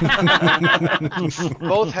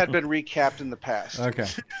had been recapped in the past. Okay.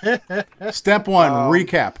 Step one,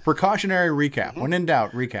 recap. Precautionary recap. When in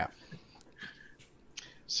doubt, recap.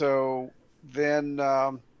 So then,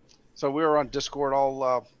 so we were on Discord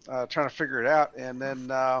all trying to figure it out, and then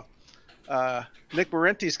Nick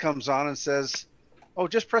Marentes comes on and says, "Oh,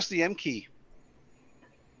 just press the M key,"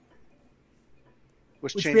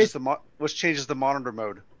 which changes the monitor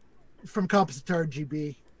mode from composite to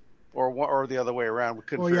RGB. Or the other way around. We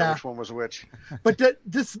couldn't figure out which one was which. But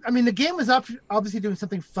the game was obviously doing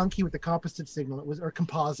something funky with the composite signal. It was, or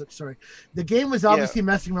composite, sorry. The game was obviously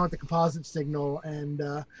messing around with the composite signal and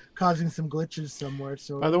causing some glitches somewhere.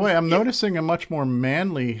 So by the way, I'm noticing a much more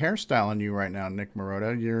manly hairstyle on you right now, Nick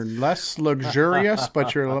Marotta. You're less luxurious,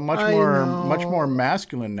 but you're much more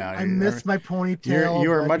masculine now. I miss my ponytail.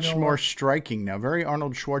 You are much more striking now. Very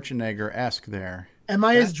Arnold Schwarzenegger-esque there. Am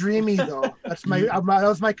I as dreamy though? That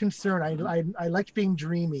was my concern. I liked being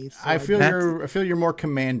dreamy. So I feel you're more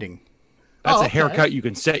commanding. That's a haircut you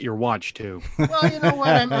can set your watch to. Well, you know what?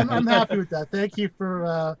 I'm happy with that. Thank you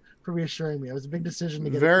for reassuring me. It was a big decision to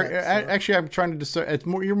get. Actually, I'm trying to decide. It's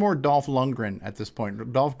more. You're more Dolph Lundgren at this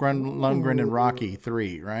point. Dolph Lundgren in Rocky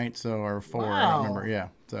 3, right? So or 4. Wow. I don't remember. Yeah.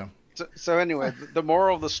 So anyway, the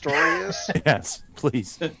moral of the story is yes.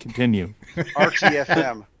 Please continue.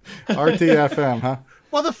 RTFM. RTFM, huh?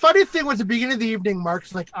 Well, the funny thing was, at the beginning of the evening,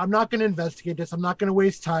 Mark's like, "I'm not going to investigate this. I'm not going to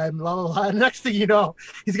waste time." Blah blah blah. And next thing you know,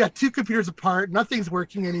 he's got 2 computers apart. Nothing's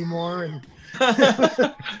working anymore. And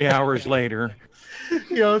 3 hours later,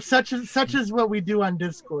 such is what we do on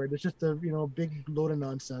Discord. It's just a big load of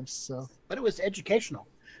nonsense. So, but it was educational.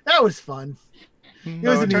 That was fun. It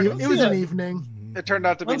was an evening. It turned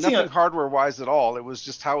out to be nothing hardware-wise at all. It was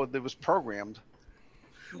just how it was programmed.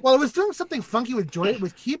 Well, it was doing something funky with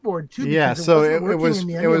keyboard too. Yeah, so it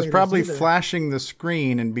was probably flashing the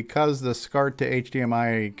screen, and because the SCART to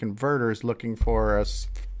HDMI converter is looking for a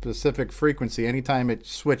specific frequency, anytime it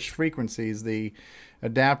switched frequencies, the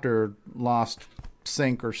adapter lost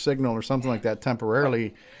sync or signal or something like that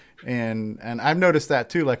temporarily. And I've noticed that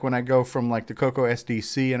too. Like when I go from like the Coco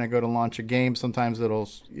SDC and I go to launch a game, sometimes it'll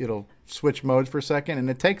switch modes for a second, and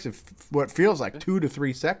it takes what feels like 2 to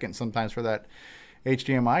 3 seconds sometimes for that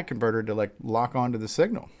HDMI converter to like lock onto the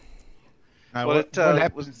signal. Well,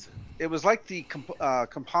 it was like the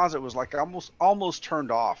composite was like almost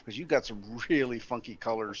turned off because you got some really funky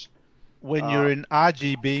colors. When you're in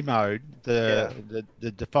RGB mode, the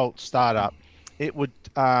default startup, it would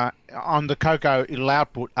on the Coco it'll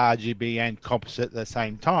output RGB and composite at the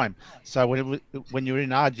same time. So when you're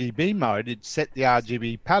in RGB mode, it set the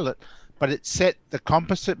RGB palette, but it set the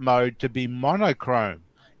composite mode to be monochrome.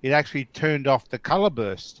 It actually turned off the color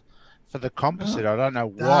burst for the composite. I don't know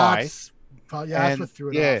why. That's what threw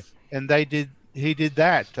it off. And he did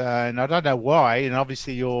that, and I don't know why. And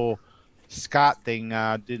obviously your SCART thing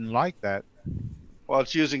didn't like that. Well,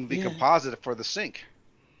 it's using the composite for the sync.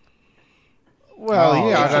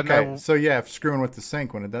 Well, I don't know. So screwing with the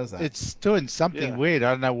sync when it does that. It's doing something weird. I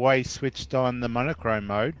don't know why he switched on the monochrome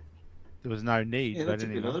mode. There was no need. Yeah, that's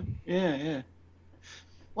anyway. a bit odd. Yeah.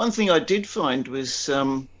 One thing I did find was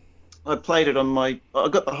I played it on my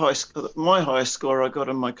highest score I got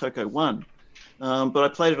on my Coco 1, but I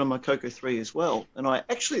played it on my Coco 3 as well, and I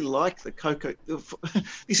actually like the Coco.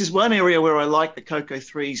 This is one area where I like the Coco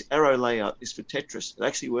 3's arrow layout. Is for Tetris. It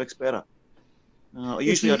actually works better.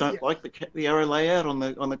 Usually, I don't like the arrow layout on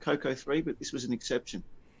the Coco 3, but this was an exception.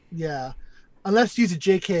 Yeah, unless you use the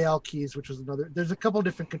JKL keys, which was another. There's a couple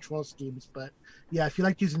different control schemes, but yeah, if you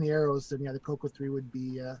like using the arrows, then yeah, the Coco 3 would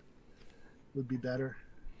be better.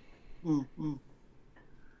 Mm-hmm.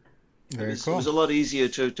 Very It cool. was a lot easier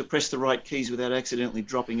to press the right keys without accidentally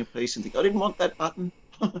dropping a piece and think, I didn't want that button,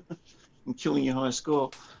 and killing your high score.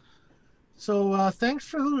 So thanks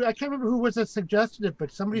for who, I can't remember who was that suggested it,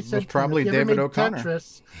 but somebody said probably if you ever David made O'Connor.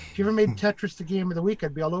 Tetris, if you ever made Tetris the game of the week,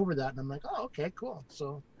 I'd be all over that. And I'm like, oh, okay, cool.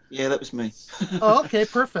 So Yeah, that was me. oh, okay,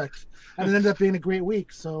 perfect. And it ended up being a great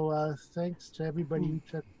week. So thanks to everybody who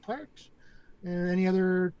took part. And any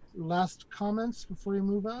other last comments before we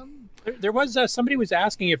move on? There was somebody was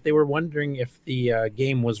asking if they were wondering if the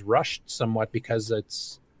game was rushed somewhat because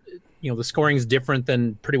it's, the scoring is different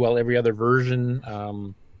than pretty well every other version.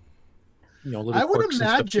 Little I would quirks and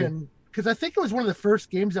stuff, too. imagine, because I think it was one of the first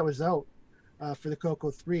games that was out for the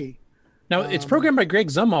Coco 3. Now, it's programmed by Greg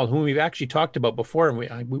Zumwalt, whom we've actually talked about before, and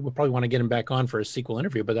we would probably want to get him back on for a sequel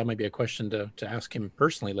interview, but that might be a question to ask him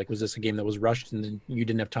personally. Like, was this a game that was rushed and then you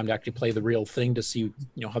didn't have time to actually play the real thing to see,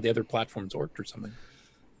 how the other platforms worked or something?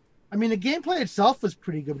 I mean, the gameplay itself was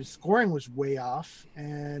pretty good, but the scoring was way off,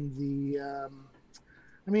 and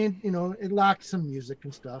it lacked some music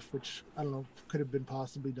and stuff, which, I don't know, could have been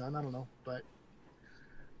possibly done. I don't know, but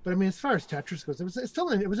I mean, as far as Tetris goes, it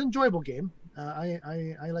was an enjoyable game.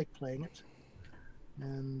 I like playing it,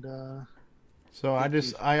 and so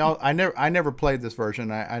I never played this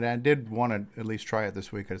version. I did want to at least try it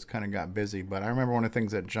this week. I just kind of got busy, but I remember one of the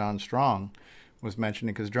things that John Strong was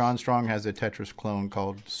mentioning, because John Strong has a Tetris clone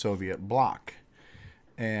called Soviet Bloc.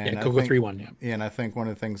 And Coco 3 one, yeah. Yeah, and I think one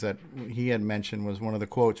of the things that he had mentioned was one of the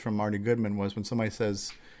quotes from Marty Goodman was when somebody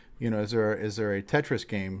says, is there a Tetris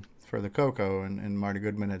game for the Coco? And Marty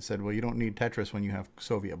Goodman had said, well, you don't need Tetris when you have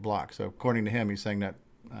Soviet Bloc. So according to him, he's saying that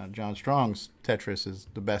John Strong's Tetris is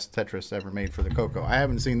the best Tetris ever made for the Coco. I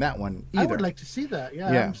haven't seen that one either. I would like to see that. Yeah,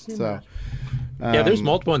 I haven't seen that. Yeah, there's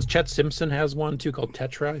multiple ones. Chet Simpson has one too called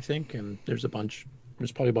Tetra, I think, and there's a bunch.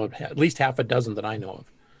 There's probably about at least half a dozen that I know of.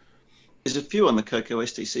 There's a few on the Coco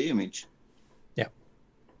STC image. Yeah.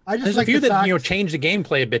 There's a few that change the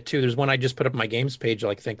gameplay a bit too. There's one I just put up on my games page,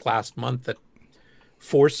 I think last month, that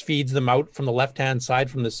force feeds them out from the left-hand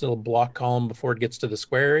side from this little block column before it gets to the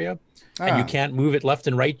square area. And you can't move it left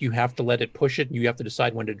and right. You have to let it push it, and you have to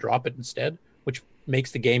decide when to drop it instead, which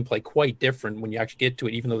makes the gameplay quite different when you actually get to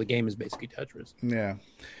it, even though the game is basically Tetris. Yeah.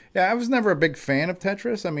 Yeah, I was never a big fan of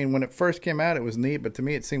Tetris. I mean, when it first came out, it was neat, but to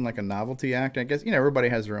me, it seemed like a novelty act. I guess, everybody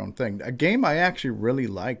has their own thing. A game I actually really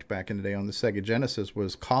liked back in the day on the Sega Genesis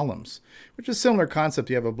was Columns, which is a similar concept.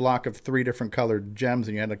 You have a block of 3 different colored gems,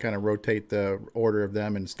 and you had to kind of rotate the order of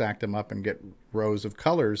them and stack them up and get rows of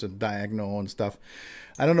colors and diagonal and stuff.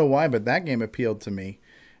 I don't know why, but that game appealed to me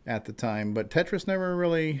at the time. But Tetris never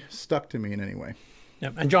really stuck to me in any way. Yeah,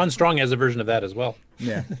 and John Strong has a version of that as well.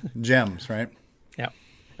 Yeah, Gems, right? Yeah,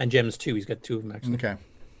 and Gems too. He's got 2 of them actually. Okay.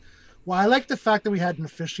 Well, I like the fact that we had an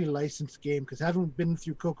officially licensed game, because I haven't been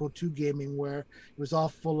through Coco 2 gaming where it was all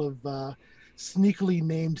full of sneakily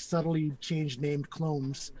named, subtly changed named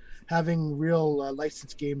clones. Having real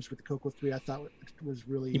licensed games with the Coco 3, I thought it was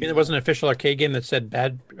really. You mean there wasn't an official arcade game that said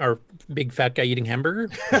 "bad" or "big fat guy eating hamburger"?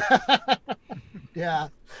 Yeah,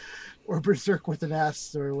 or Berserk with an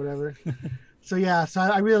S or whatever. So yeah,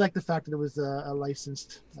 I really like the fact that it was a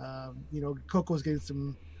licensed. Coco's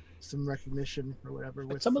getting some recognition or whatever.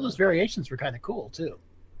 But some of those variations were kind of cool too.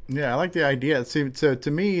 Yeah, I like the idea. See, so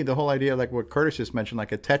to me, the whole idea, like what Curtis just mentioned,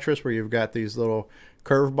 like a Tetris where you've got these little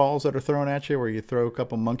curveballs that are thrown at you, where you throw a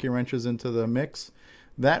couple monkey wrenches into the mix,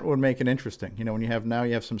 that would make it interesting. When you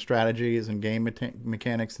have some strategies and game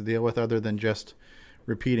mechanics to deal with other than just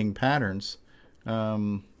repeating patterns.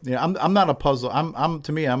 I'm not a puzzle.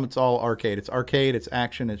 It's all arcade. It's arcade. It's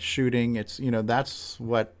action. It's shooting. It's that's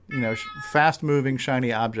what fast moving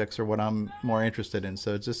shiny objects are what I'm more interested in.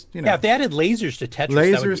 So it's just yeah. If they added lasers to Tetris,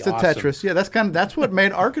 lasers to awesome. Tetris. Yeah, that's what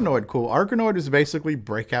made Arkanoid cool. Arkanoid is basically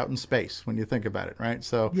Breakout in space when you think about it, right?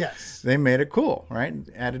 So yes, they made it cool, right?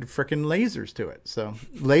 Added freaking lasers to it. So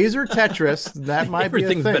laser Tetris, that might be a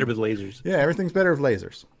thing. Everything's better with lasers. Yeah, evering's better with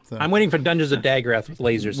lasers. So. I'm waiting for Dungeons of Daggrath with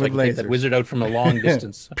lasers, so I can take that wizard out from a long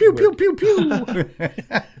distance. Pew pew pew pew.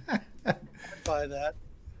 Buy that.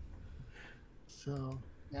 So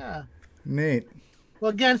yeah. Neat.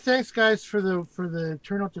 Well, again, thanks guys for the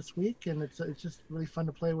turnout this week, and it's just really fun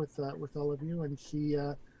to play with all of you and see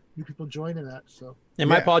new people joining that. So. And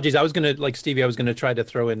my apologies. I was gonna, like Stevie, I was gonna try to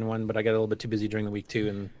throw in one, but I got a little bit too busy during the week too,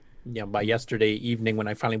 and by yesterday evening when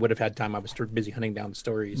I finally would have had time, I was busy hunting down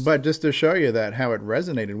stories. But just to show you that how it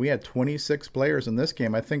resonated, we had 26 players in this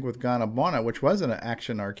game. I think with Ganabana, which was an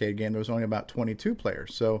action arcade game, there was only about 22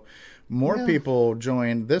 players. So more people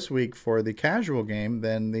joined this week for the casual game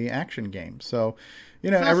than the action game. So, So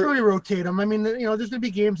that's really rotate them. I mean, there's going to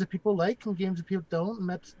be games that people like and games that people don't, and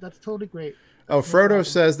that's totally great. Oh, Frodo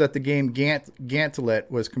says that the game Gantlet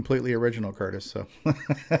was completely original, Curtis. So,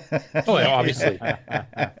 obviously,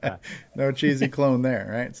 no cheesy clone there,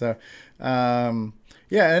 right? So, and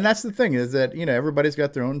that's the thing is that everybody's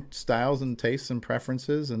got their own styles and tastes and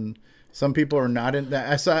preferences, and some people are not in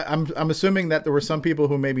that. I'm assuming that there were some people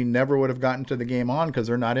who maybe never would have gotten to the game on because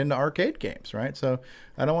they're not into arcade games, right? So,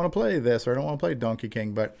 I don't want to play this or I don't want to play Donkey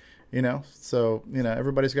King, but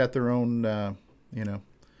everybody's got their own,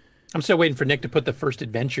 I'm still waiting for Nick to put the first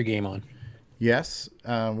adventure game on. Yes,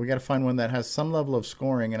 we got to find one that has some level of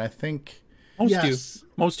scoring, and I think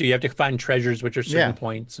most do. You have to find treasures, which are certain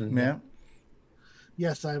points, and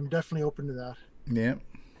yes, I'm definitely open to that. Yeah.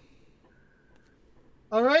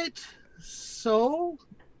 All right. So,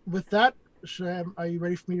 with that, are you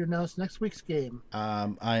ready for me to announce next week's game? I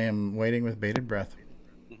am waiting with bated breath.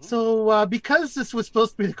 So, because this was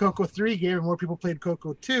supposed to be the Coco 3 game and more people played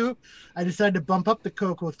Coco 2, I decided to bump up the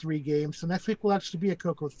Coco 3 game. So next week will actually be a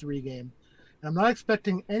Coco 3 game. And I'm not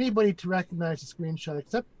expecting anybody to recognize the screenshot,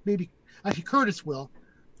 except maybe, actually Curtis will.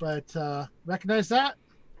 But recognize that?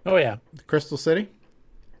 Oh, yeah. Crystal City?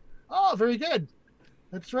 Oh, very good.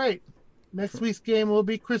 That's right. Next week's game will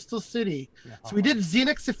be Crystal City. So we did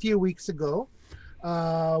Xenix a few weeks ago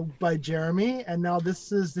by Jeremy, and now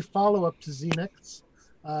this is the follow-up to Xenix.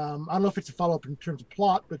 I don't know if it's a follow-up in terms of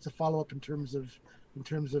plot, but it's a follow-up in terms of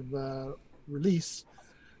release.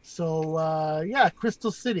 So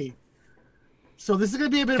Crystal City. So this is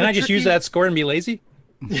going to be a bit. Can I just use that score and be lazy?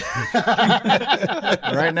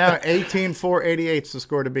 Right now, 18,488 is the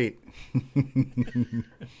score to beat.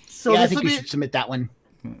 So I think you should submit that one.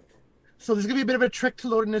 So there's going to be a bit of a trick to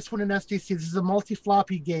loading this one in SDC. This is a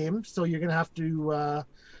multi-floppy game, so you're going to have to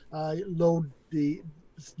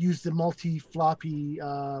use the multi-floppy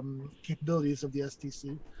capabilities of the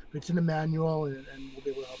SDC. It's in the manual, and we'll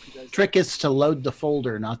be able to help you guys. Trick is to load the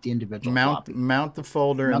folder, not the individual floppy. Mount the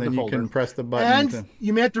folder, and then you can press the button. And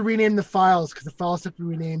you may have to rename the files, because the files have to be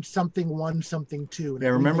renamed something 1, something 2. Yeah,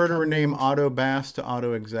 remember to rename Auto Bass to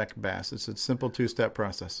Auto Exec Bass. It's a simple 2-step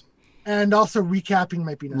process. And also recapping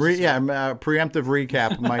might be necessary. Preemptive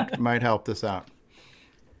recap might help this out.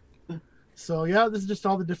 So this is just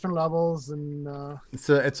all the different levels, and it's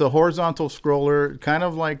a horizontal scroller, kind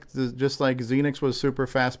of like just like Xenix was super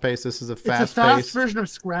fast paced. This is a fast version of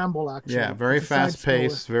Scramble, actually. Yeah, very fast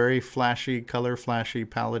paced, very flashy, color flashy,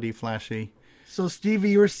 palette flashy. So Stevie,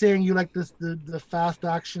 you were saying you like the fast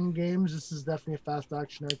action games. This is definitely a fast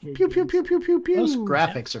action arcade. Pew pew pew pew pew pew. Those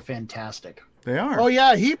graphics are fantastic. They are. Oh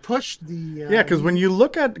yeah, he pushed the. Because when you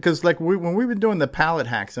look at, when we've been doing the palette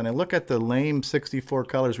hacks and I look at the lame 64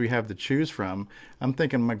 colors we have to choose from, I'm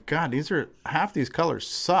thinking, my God, half these colors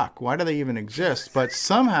suck. Why do they even exist? But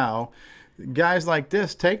somehow, guys like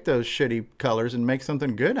this take those shitty colors and make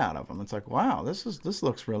something good out of them. It's like, wow, this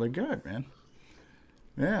looks really good, man.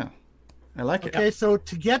 Yeah, I like it. Okay, so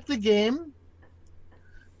to get the game.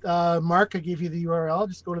 Mark, I gave you the URL.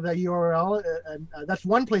 Just go to that URL, and that's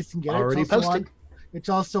one place you can get it. Already posted. It's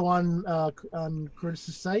also on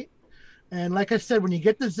Curtis's site. And like I said, when you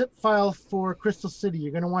get the zip file for Crystal City,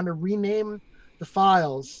 you're going to want to rename the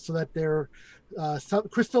files so that they're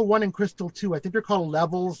Crystal 1 and Crystal 2. I think they're called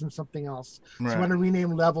levels and something else. Right. So you want to rename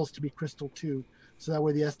levels to be Crystal 2. So that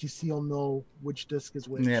way the SDC will know which disk is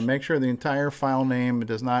which. Yeah, make sure the entire file name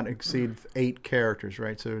does not exceed 8 characters,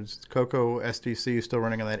 right? So it's Coco SDC is still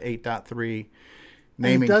running on that 8.3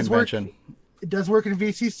 naming convention. It does work in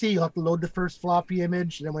VCC. You'll have to load the first floppy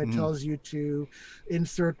image, and then when it tells you to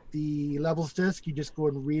insert the levels disk, you just go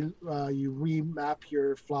and remap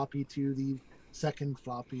your floppy to the second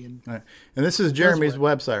floppy. And this is Jeremy's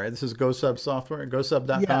website, right? This is GoSub Software,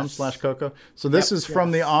 gosub.com/Coco. So this is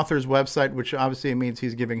from the author's website, which obviously means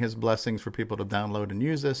he's giving his blessings for people to download and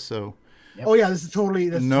use this. So, this is totally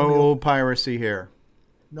no piracy here.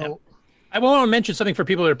 No. Yep. I want to mention something for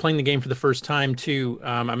people that are playing the game for the first time too.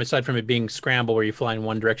 Aside from it being Scramble, where you fly in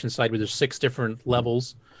one direction side, where there's 6 different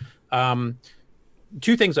levels.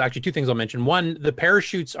 Two things I'll mention. One, the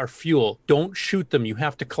parachutes are fuel. Don't shoot them. You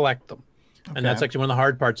have to collect them. Okay. And that's actually one of the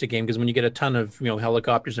hard parts of the game, because when you get a ton of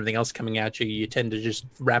helicopters and everything else coming at you, you tend to just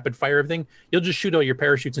rapid fire everything. You'll just shoot all your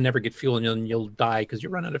parachutes and never get fuel, and you'll die because you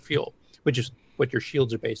run out of fuel, which is what your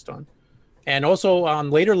shields are based on. And also on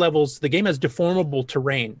later levels, the game has deformable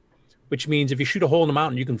terrain, which means if you shoot a hole in the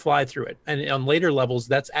mountain, you can fly through it. And on later levels,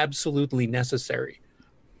 that's absolutely necessary.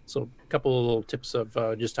 So a couple of little tips of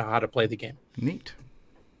just how to play the game. Neat.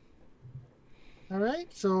 All right.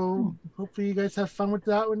 So hopefully you guys have fun with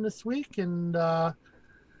that one this week. And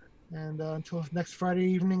until next Friday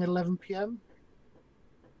evening at 11 p.m.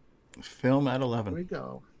 Film at 11. There we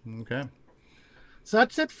go. Okay. So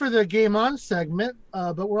that's it for the Game On segment.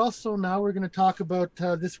 But we're going to talk about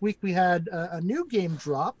this week we had a new game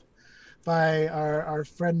drop by our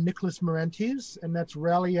friend Nicholas Marentes, and that's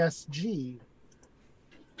Rally SG.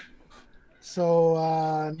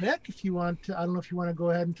 So, Nick, if you want to, I don't know if you want to go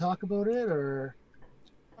ahead and talk about it or.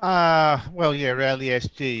 Well, yeah, Rally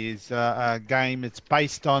SG is a game. It's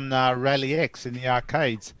based on Rally X in the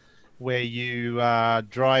arcades, where you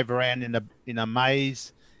drive around in a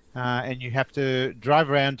maze, and you have to drive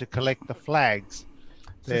around to collect the flags.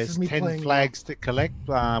 There's 10 flags to collect,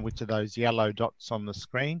 which are those yellow dots on the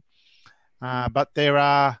screen. But there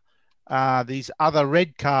are these other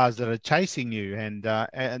red cars that are chasing you, and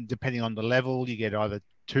depending on the level, you get either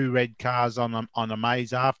 2 red cars on a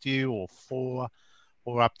maze after you, or 4,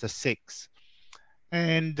 or up to 6.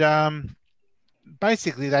 And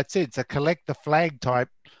basically that's it. It's a collect the flag type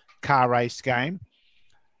car race game,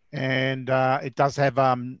 and it does have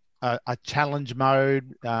a challenge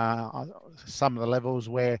mode. Some of the levels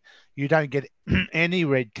where you don't get any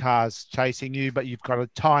red cars chasing you, but you've got a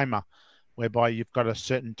timer whereby you've got a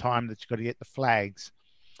certain time that you've got to get the flags.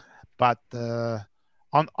 But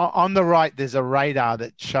on the right, there's a radar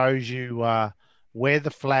that shows you where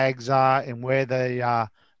the flags are and where the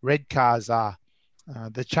red cars are.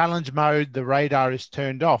 The challenge mode, the radar is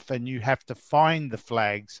turned off, and you have to find the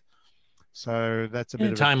flags. So that's a bit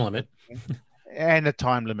of a time limit. And a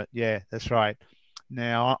time limit. Yeah, that's right.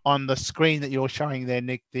 Now on the screen that you're showing there,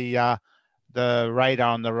 Nick, the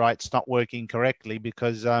radar on the right's not working correctly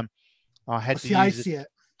because I had to use I see it.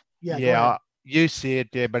 Yeah. Yeah, you see it,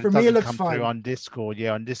 yeah, but For it me, it doesn't looks come fine. through on Discord.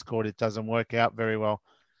 Yeah, on Discord it doesn't work out very well.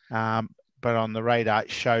 But on the radar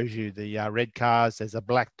it shows you the red cars as a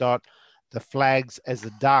black dot, the flags as a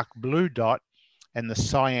dark blue dot, and the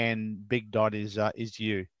cyan big dot is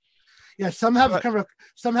you. Yeah, some have kind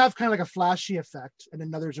of like a flashy effect, and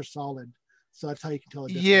then others are solid. So that's how you can tell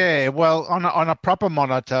it. Yeah, well, on a proper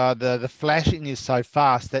monitor, the flashing is so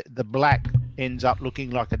fast that the black ends up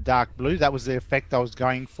looking like a dark blue. That was the effect I was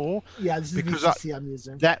going for. Yeah, this is because VCC I'm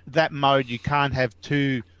using. That mode, you can't have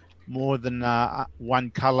two more than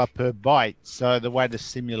one color per byte. So the way to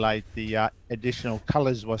simulate the additional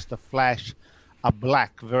colors was to flash a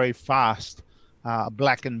black very fast,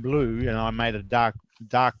 black and blue, and I made a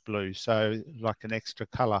dark blue, so like an extra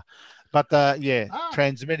color. But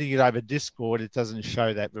transmitting it over Discord, it doesn't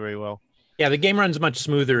show that very well. Yeah, the game runs much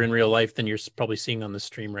smoother in real life than you're probably seeing on the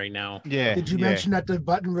stream right now. Yeah. Did you mention that the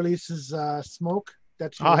button releases smoke?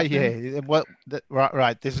 That's yeah. Well,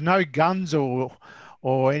 right. There's no guns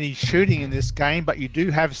or any shooting in this game, but you do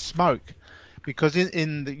have smoke, because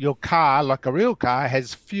your car, like a real car,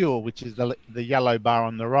 has fuel, which is the yellow bar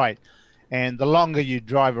on the right. And the longer you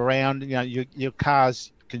drive around, your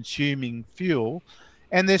car's consuming fuel,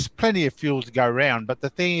 and there's plenty of fuel to go around. But the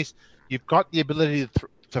thing is, you've got the ability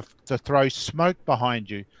to throw smoke behind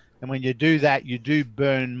you, and when you do that, you do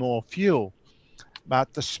burn more fuel.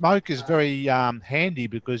 But the smoke is very handy,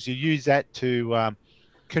 because you use that to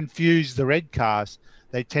confuse the red cars.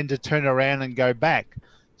 They tend to turn around and go back.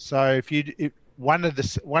 So one of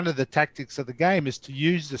the tactics of the game is to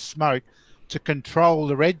use the smoke to control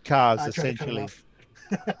the red cars, essentially.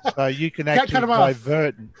 So you can actually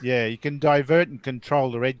divert. Yeah, you can divert and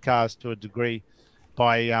control the red cars to a degree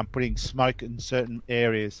by putting smoke in certain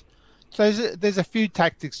areas. So there's a few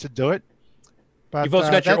tactics to do it. But you've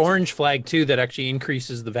also got your orange flag too, that actually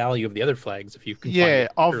increases the value of the other flags if you can. Yeah,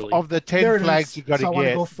 find it of the 10 flags you've got to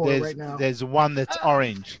get, there's one that's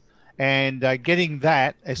orange, and getting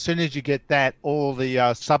that, as soon as you get that, all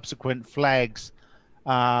the subsequent flags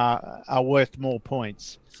are worth more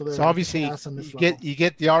points. So obviously you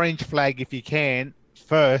get the orange flag if you can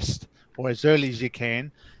first, or as early as you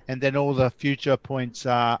can, and then all the future points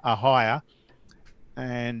are higher.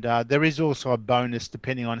 And there is also a bonus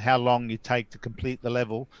depending on how long you take to complete the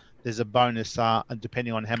level. There's a bonus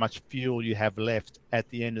depending on how much fuel you have left at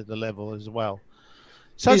the end of the level as well.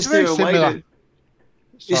 So it's very similar.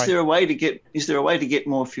 Is there a way to get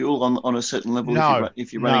more fuel on a certain level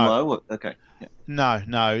if you're running low? Okay. Yeah.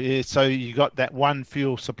 No. So you got that one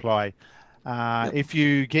fuel supply. If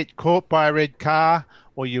you get caught by a red car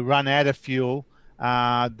or you run out of fuel,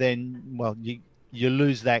 then you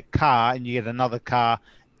lose that car and you get another car,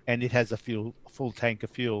 and it has a full tank of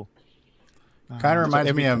fuel. Kind of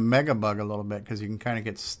reminds me of Megabug a little bit because you can kind of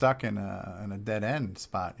get stuck in a dead end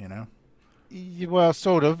spot, you know. Well,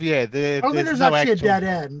 sort of, yeah. I don't think there's actually a dead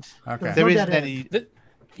end. Okay. There isn't any.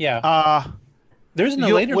 There's in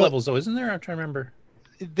the later levels, though, isn't there? I'm trying to remember.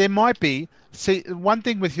 There might be. See, one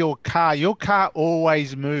thing with your car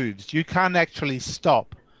always moves. You can't actually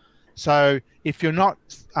stop. So if you're not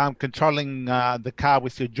controlling the car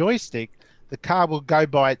with your joystick, the car will go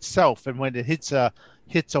by itself, and when it hits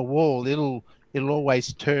a wall, it'll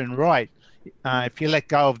always turn right. If you let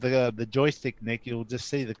go of the joystick, Nick, you'll just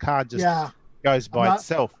see the car just goes by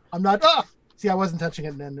itself. I'm not. See, I wasn't touching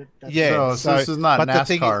it then. So this is not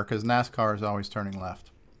NASCAR because NASCAR is always turning left.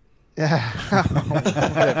 Yeah,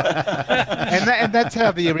 and that's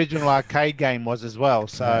how the original arcade game was as well.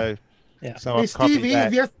 So, so hey, I've copied Stevie,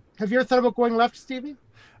 that. have you ever thought about going left, Stevie?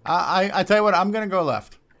 I tell you what, I'm going to go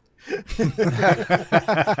left.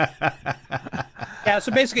 Yeah,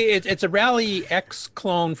 so basically it's a Rally X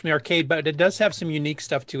clone from the arcade, but it does have some unique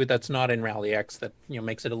stuff to it that's not in Rally X that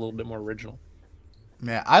makes it a little bit more original.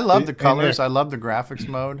 Yeah, I love the colors. I love the graphics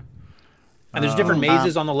mode. And there's different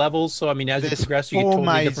mazes on the levels, so I mean, as you progress, you get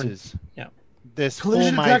totally different. Yeah, there's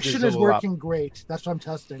collision detection is working great. That's what I'm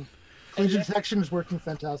testing. Collision detection is working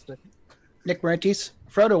fantastic. Nick Marentis,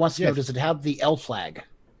 Frodo wants to know: does it have the L flag?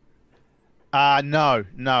 No,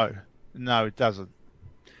 it doesn't.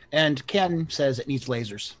 And Ken says it needs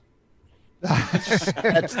lasers.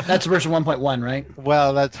 that's version 1.1, right?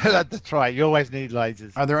 Well, that's right. You always need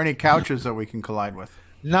lasers. Are there any couches that we can collide with?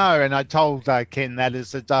 No, and I told Ken that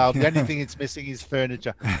is that the only thing it's missing is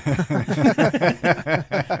furniture. Have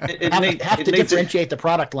to differentiate the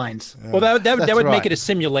product lines. Well, that would make it a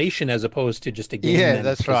simulation as opposed to just a game. Yeah,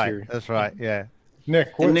 that's right. That's right. Yeah.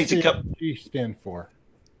 Nick, what's the SG stand for?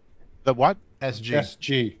 The what?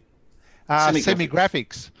 SG.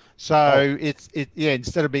 Semi-graphics. So it's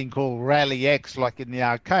instead of being called Rally X like in the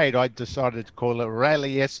arcade, I decided to call it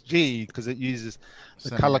Rally SG because it uses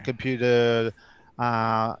the color computer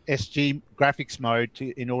SG graphics mode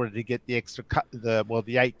in order to get the extra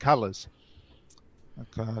the 8 colors.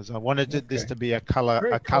 Because I wanted this to be a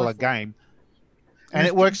color game. And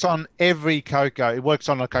it works on every Coco. It works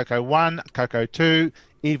on a Coco 1, a Coco 2,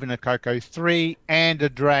 even a Coco 3, and a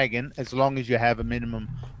Dragon, as long as you have a minimum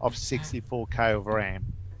of 64K of RAM.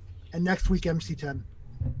 And next week, MC10.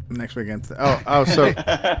 Next weekend. So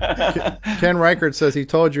Ken Reichert says he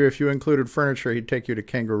told you if you included furniture, he'd take you to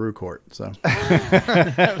Kangaroo Court. So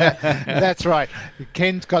that's right.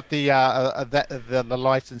 Ken's got the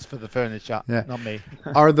license for the furniture, not me.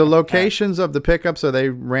 Are the locations of the pickups, are they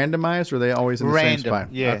randomized or are they always in the same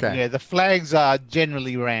spot? Yeah, okay. Yeah. The flags are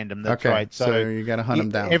generally random. That's right. So you got to hunt them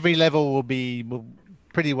down. Every level will be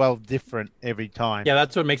pretty well different every time. Yeah,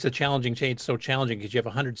 that's what makes the challenging change so challenging because you have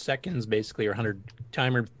 100 seconds basically or 100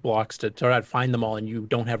 timer blocks to try to find them all, and you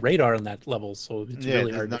don't have radar on that level, so it's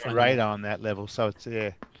really hard to find radar on that level. So it's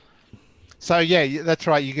So that's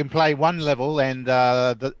right. You can play one level, and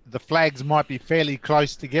the flags might be fairly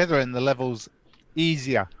close together, and the level's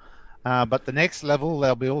easier. But the next level,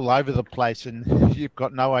 they'll be all over the place, and you've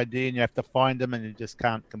got no idea, and you have to find them, and you just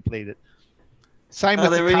can't complete it. Same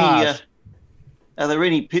with the cars. Are there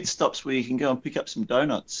any pit stops where you can go and pick up some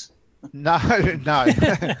donuts? No. Got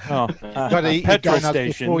to eat petrol donuts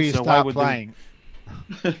station before you start playing.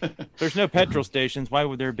 There's no petrol stations. Why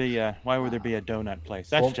would there be a donut place?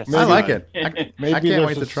 That's just. I like it. Maybe I can't there's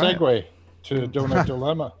wait to a try segue to Donut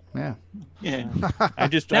Dilemma. Yeah. I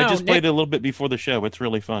just played it a little bit before the show. It's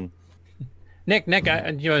really fun. Nick,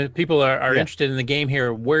 people are interested in the game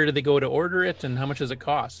here. Where do they go to order it, and how much does it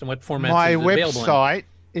cost, and what format is it available in? My website.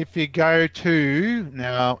 If you go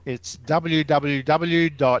to it's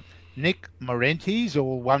www.nickmarentis,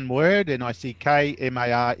 or one word,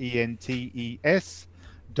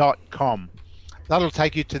 NICKMARENTES.com. That'll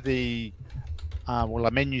take you to the a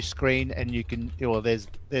menu screen, and you can there's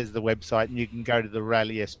the website, and you can go to the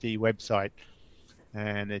Rally SD website,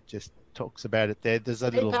 and it just talks about it there. There's a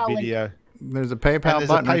little video. There's a PayPal There's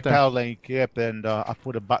button. a PayPal link. Yep, and I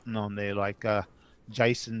put a button on there like.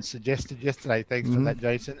 Jason suggested yesterday. Thanks for that,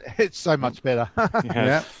 Jason. It's so much better.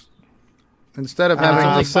 Yeah. Instead of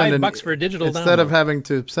having to send $5 for a digital instead download. of having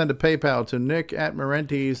to send a PayPal to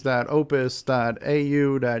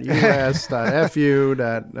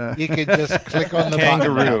nick@marentis.opus.au.fu. You can just click on the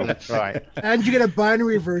Kangaroo. button. That's right. And you get a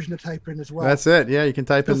binary version to type in as well. That's it. Yeah, you can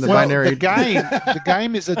type in the binary. The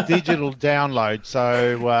game is a digital download,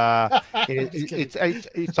 so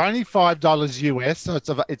it's only $5 US, so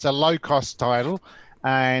it's a low cost title,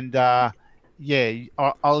 and I'll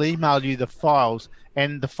email you the files.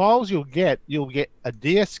 And the files you'll get a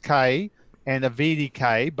DSK and a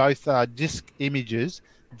VDK, both are disk images,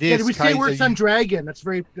 Yeah, did we say it DSKs works are on Dragon? That's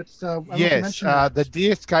very. That's yes, the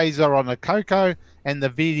DSKs are on the Coco, and the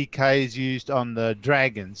VDK is used on the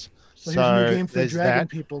Dragons. So here's a new game for the there's Dragon that.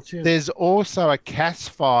 people too. There's also a CAS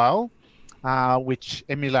file, which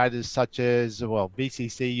emulators such as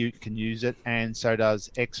VCC you can use it, and so does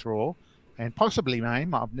XRAW, and possibly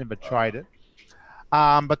MAME. I've never tried it.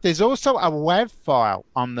 But there's also a WAV file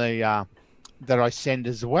on the that I send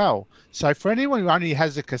as well. So for anyone who only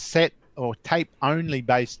has a cassette or tape only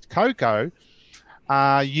based Coco,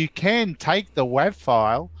 you can take the WAV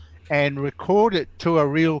file and record it to a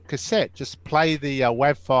real cassette. Just play the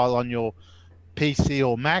WAV file on your PC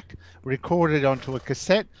or Mac, record it onto a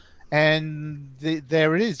cassette, and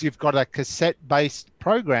there it is. You've got a cassette based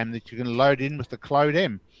program that you can load in with the Clode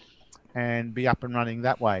M and be up and running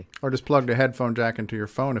that way. Or just plug the headphone jack into your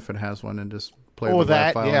phone if it has one and just play or the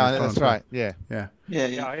that, WAV file yeah, on your that's phone. right. Yeah.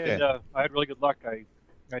 I had really good luck. I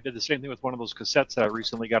did the same thing with one of those cassettes that I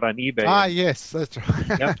recently got on eBay. Yes, that's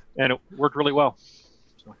right. Yeah, and it worked really well.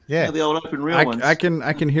 So. Yeah, the old open reel ones. I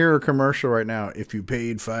can hear a commercial right now. If you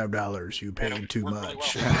paid $5, you paid too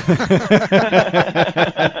much.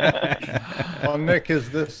 Well, Nick,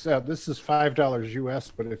 is this is $5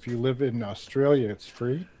 US, but if you live in Australia, it's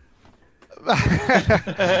free.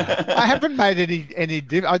 I haven't made any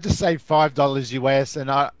I just say $5 US, and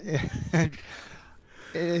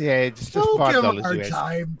it's just $5 US.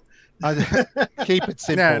 Time. Keep it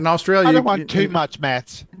simple. Yeah, in Australia, I don't want too much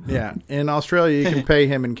maths. Yeah, in Australia, you can pay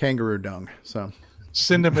him in kangaroo dung. So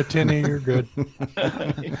send him a tinny, you're good. Do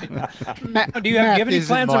you have any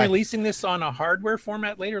plans on releasing this on a hardware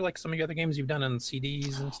format later, like some of the other games you've done on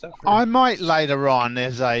CDs and stuff? Or? I might later on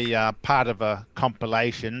as a part of a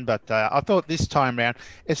compilation, but I thought this time around,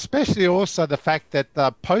 especially also the fact that the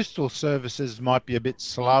postal services might be a bit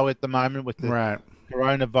slow at the moment with the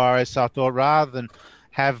coronavirus. I thought rather than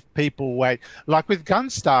have people wait, like with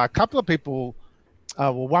Gunstar, a couple of people,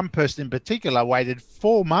 one person in particular waited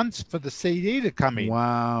 4 months for the CD to come in.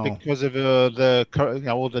 Wow! Because of all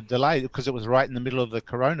the delay, because it was right in the middle of the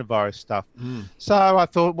coronavirus stuff. So I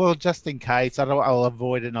thought, well, just in case, I'll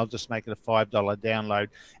avoid it, and I'll just make it a $5 download,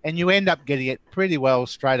 and you end up getting it pretty well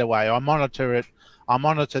straight away. I monitor it. I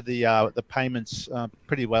monitor the payments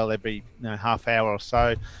pretty well every half hour or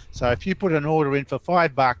so. So if you put an order in for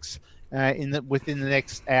 $5. Within the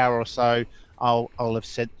next hour or so, I'll have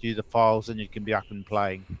sent you the files and you can be up and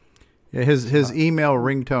playing. Yeah, his email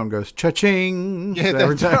ringtone goes cha-ching. Yeah, so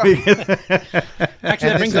every time Actually,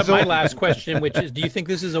 that brings up my last question, which is: do you think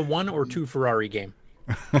this is a 1 or 2 Ferrari game?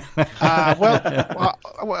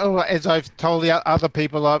 Well, as I've told the other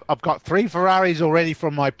people, I've got 3 Ferraris already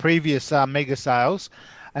from my previous mega sales.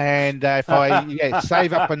 And if I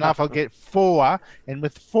save up enough, I'll get 4. And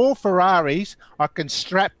with 4 Ferraris, I can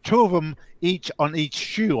strap 2 of them each on each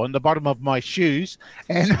shoe, on the bottom of my shoes,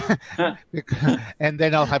 and and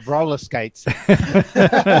then I'll have roller skates. I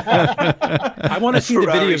want to see the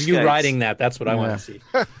video of you riding that. That's what I want to see.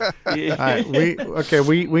 All right,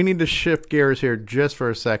 we need to shift gears here just for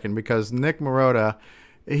a second because Nick Marotta,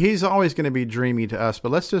 he's always going to be dreamy to us, but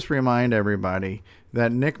let's just remind everybody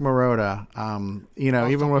that Nick Marotta,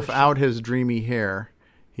 even without his dreamy hair,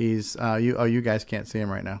 he's you guys can't see him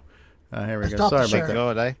right now. Here we go. Sorry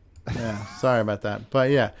about that. Yeah, sorry about that.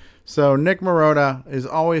 But yeah, so Nick Marotta is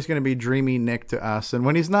always going to be dreamy Nick to us, and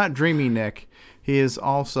when he's not dreamy Nick, he is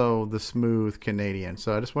also the smooth Canadian.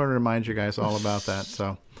 So I just want to remind you guys all about that.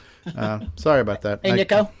 So sorry about that. Hey,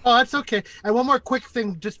 Nico. Oh, that's okay. And one more quick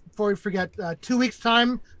thing, just before we forget. 2 weeks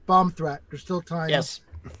time, bomb threat. There's still time. Yes.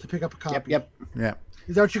 To pick up a copy. Yep. Yeah.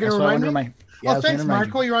 Is that what you're going to remind me? Thanks,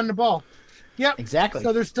 Marco. You're on the ball. Yep. Exactly.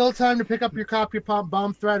 So there's still time to pick up your copy of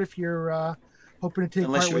Bomb Threat if you're hoping to take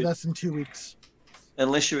part with us in 2 weeks.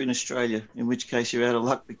 Unless you're in Australia, in which case you're out of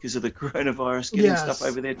luck because of the coronavirus. Getting stuff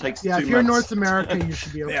over there takes 2 months. If you're in North America, you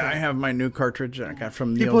should be okay. Yeah, I have my new cartridge I got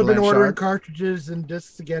from People Neil have been Blanchard. ordering cartridges and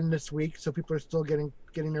discs again this week, so people are still getting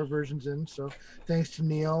their versions in. So thanks to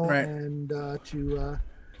Neil and to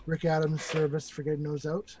Rick Adams' service for getting those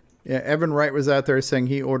out. Yeah, Evan Wright was out there saying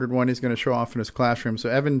he ordered one he's going to show off in his classroom. So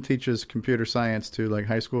Evan teaches computer science to like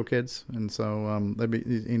high school kids, and so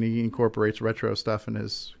he incorporates retro stuff in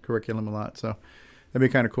his curriculum a lot. So that'd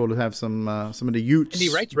be kind of cool to have some of the Utes. And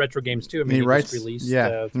he writes retro games too. I mean, he writes, just released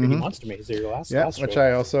 3D Monster Maze. Your last which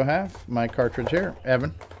I also have my cartridge here,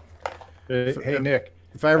 Evan. Hey Nick,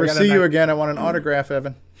 if I ever see you again, I want an autograph,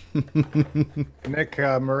 Evan. Nick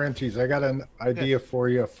Marentes, I got an idea for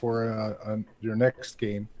you for your next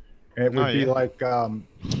game. And it would be like,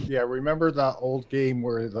 remember the old game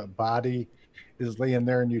where the body is laying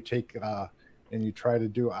there and you take and you try to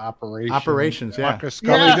do operations. Operations, yeah. This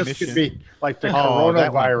could be like the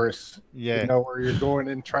coronavirus. Yeah. You know, where you're going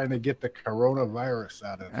in trying to get the coronavirus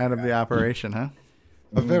out of the operation, huh?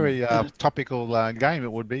 A very topical game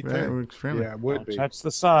it would be, too. Extremely. Yeah, it would be. Touch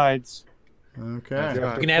the sides. Okay.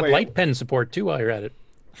 You can add light pen support, too, while you're at it.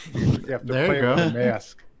 You have to There play you go. with a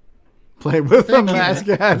mask. Play with the Thank you. mask.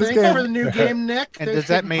 Yeah, this Thanks game. for the new game, Nick. And Thanks does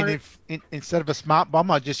for that the mean part- if instead of a smart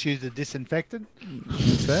bomb, I just use a disinfectant?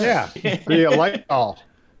 Yeah, be a light ball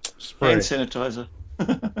spray. Hand sanitizer.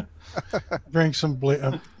 Bring some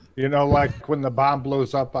You know, like when the bomb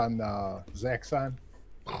blows up on Zaxxon.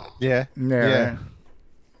 Yeah. Yeah.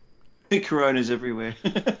 Big coronas everywhere.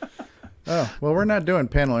 Oh, well, we're not doing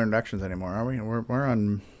panel introductions anymore, are we? We're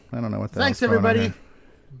on, I don't know what the Thanks, hell's going on everybody.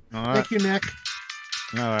 here. All right. Thank you, Nick.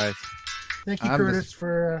 All right. Thank you, I'm Curtis, just-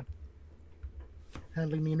 for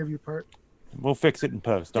handling the interview part. We'll fix it in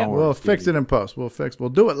post. Don't worry. We'll fix it in post. We'll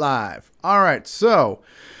do it live. All right, so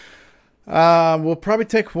we'll probably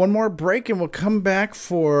take one more break and we'll come back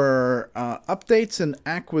for updates and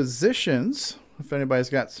acquisitions. If anybody's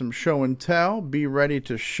got some show and tell, be ready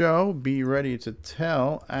to show, be ready to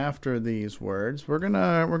tell after these words. We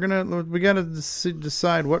got to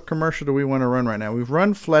decide what commercial do we want to run right now. We've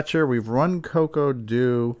run Fletcher, we've run Coco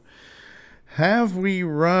Do. Have we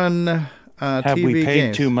run Have TV we paid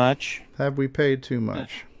games? too much? Have we paid too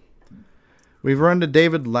much? We've run the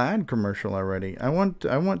David Ladd commercial already. I want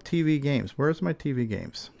TV games. Where's my TV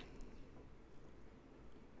games?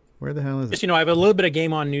 Where the hell is it? Just, I have a little bit of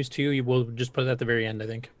game on news too. We'll just put it at the very end, I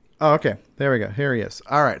think. Oh, okay. There we go. Here he is.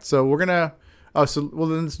 All right. So we're gonna. Oh, so well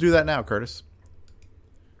then let's do that now, Curtis.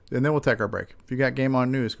 And then we'll take our break. If you got game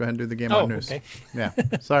on news, go ahead and do the game on news. Okay. Yeah.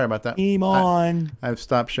 Sorry about that. Game on. I've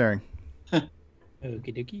stopped sharing. Okie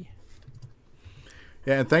dokie.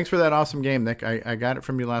 Yeah, and thanks for that awesome game, Nick. I got it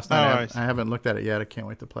from you last night. Nice. I haven't looked at it yet. I can't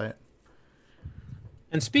wait to play it.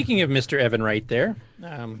 And speaking of Mr. Evan Wright there,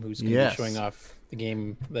 who's going to Yes. be showing off the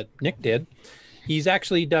game that Nick did, he's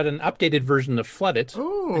actually done an updated version of Flood It.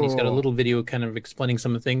 And he's got a Ooh. little video kind of explaining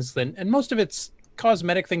some of the things. And most of it's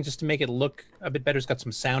cosmetic things just to make it look a bit better. It's got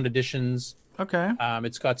some sound additions. Okay.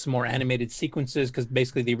 It's got some more animated sequences because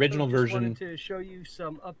basically the original version Wanted to show you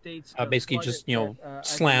some updates. basically of just, Flood It that, I've been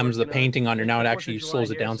slams the working on. painting on there. Now it It's the actually 4th of slows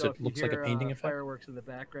July it down here, so it if you looks like a hear, painting effect. Fireworks in the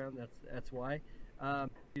background. That's why.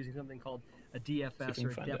 Using something called a DFS can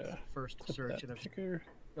or find depth a first clip search, that and picture.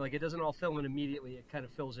 like it doesn't all fill in immediately. It kind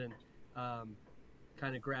of fills in,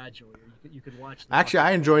 kind of gradually. You can watch. The Actually,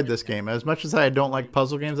 I enjoyed this game as much as I don't like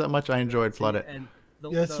puzzle games that much. I enjoyed Flood It. And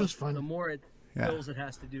this was fun. The more it Yeah. fills it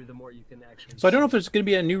has to do, the more you can actually. So I don't know if there's going to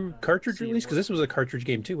be a new cartridge release because this was a cartridge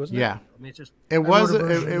game too, wasn't it? Yeah. I mean, it's just It was wrote a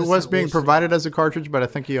version it of this was that being was- provided as a cartridge, but I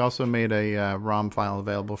think he also made a ROM file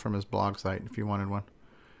available from his blog site if you wanted one.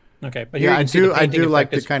 Okay, but here Yeah, you I can see the do. I painting do like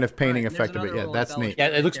effect the is- kind of painting Right, effect of it. there's Yeah, another that's little neat. Yeah,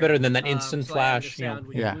 it looks better than that instant so I added flash, the sound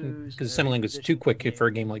with Yeah. blues, because the Cinemaling was too quick for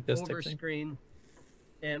a game like this type over thing. screen.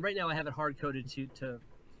 And right now I have it hard coded to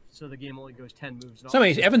so the game only goes 10 moves. So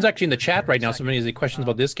anyways, Evan's actually in the chat right now. So many of the questions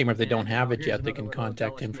about this game, or if they don't have it yet, they can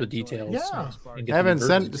contact him for details. Yeah. and get the Evan, new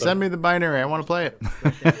send version. send me the binary. I want to play it.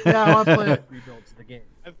 Yeah, I want to play it. Rebuilds the game.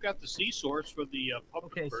 I've got the C source for the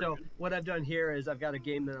public Okay, so what I've done here is I've got a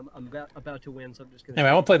game that I'm about to win, so I'm just going to.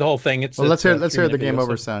 Anyway, I won't play the whole thing. It's Well, let's hear a the 3-minute game video,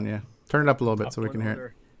 over so- sound. Yeah, turn it up a little bit so we can hear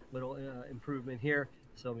it. Little improvement here.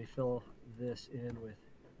 So let me fill this in with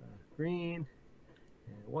green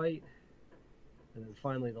and white, and then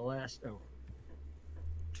finally the last. Oh,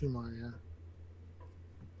 Two more, yeah.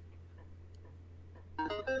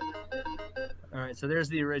 all right. So there's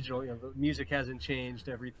the original. The music hasn't changed.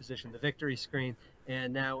 I've repositioned the victory screen,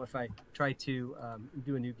 and now if I try to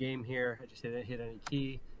do a new game here, I just hit any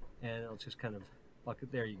key, and it'll just kind of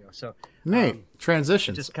bucket. There you go. So Neat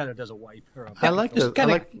transitions. It just kind of does a wipe. Or a I like bucket. the- I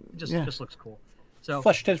like- Just yeah. just looks cool. So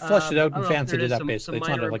Fleshed it out I don't and know, fancied there it is up. some Basically, it's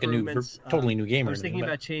minor not like a new, improvements. totally new game I or was anything. thinking but-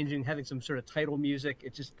 about changing, having some sort of title music.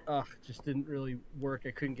 It just didn't really work.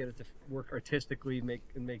 I couldn't get it to work artistically, make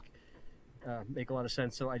a lot of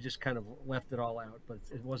sense. So I just kind of left it all out. But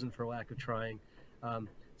it wasn't for lack of trying.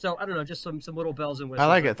 So I don't know, just some little bells and whistles. I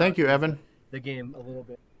like it. Thank you, Evan. The game a little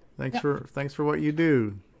bit. Thanks for what you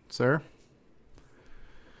do, sir.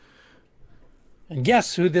 And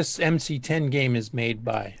guess who this MC10 game is made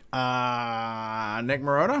by? Nick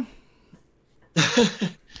Marotta?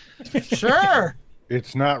 Sure.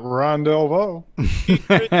 It's not Ron Delvaux.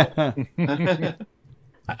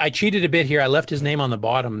 I cheated a bit here. I left his name on the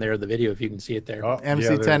bottom there of the video, if you can see it there.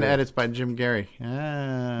 MC10 edits by Jim Gary.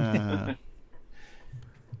 Ah.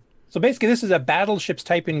 So basically, this is a battleships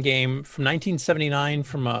type-in game from 1979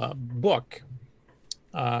 from a book,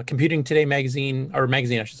 Computing Today magazine, or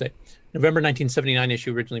magazine, I should say. November 1979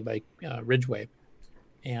 issue, originally by Ridgeway,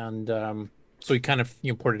 and so he kind of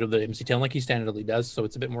ported it to the MC10 like he standardly does. So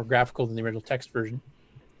it's a bit more graphical than the original text version.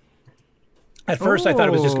 At first, I thought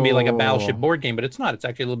it was just going to be like a Battleship board game, but it's not. It's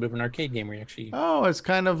actually a little bit of an arcade game where you actually... Oh, it's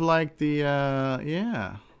kind of like the,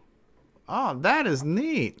 yeah. Oh, that is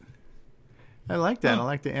neat. I like that. I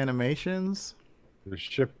like the animations. The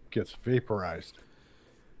ship gets vaporized.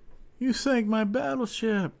 You sank my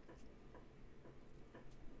battleship.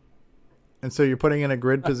 And so you're putting in a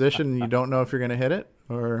grid position and you don't know if you're going to hit it?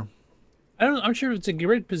 Or... I'm sure if it's a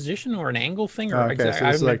grid position or an angle thing. Or okay, so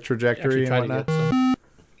this is like trajectory and whatnot?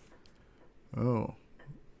 Oh.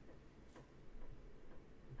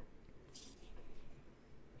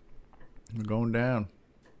 We're going down.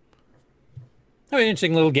 Oh, an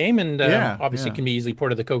interesting little game, and obviously can be easily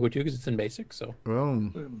ported to the Coco too because it's in BASIC. So.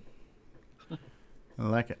 Boom. I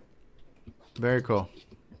like it. Very cool.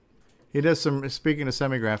 He does some. Speaking of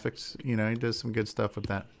semi-graphics, he does some good stuff with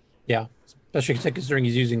that. Yeah, especially considering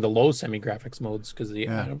he's using the low semi-graphics modes because I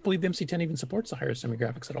don't believe the MC10 even supports the higher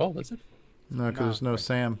semi-graphics at all, does it? No, because there's no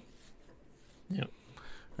SAM. Yeah.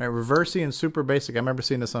 All right, Reversi and Super Basic. I remember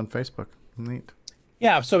seeing this on Facebook. Neat.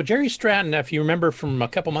 Yeah, so Jerry Stratton, if you remember from a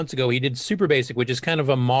couple months ago, he did Super Basic, which is kind of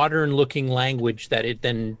a modern-looking language that it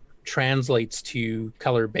then translates to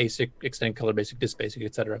Color Basic, Extended Color Basic, Disk Basic,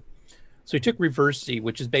 etc. So he took Reversi,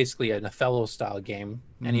 which is basically an Othello-style game,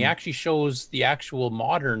 and he actually shows the actual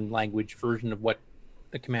modern language version of what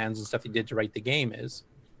the commands and stuff he did to write the game is.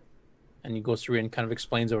 And he goes through and kind of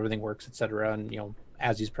explains how everything works, etc. And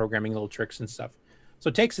as he's programming little tricks and stuff. So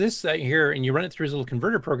it takes this here and you run it through his little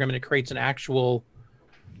converter program and it creates an actual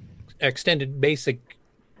extended basic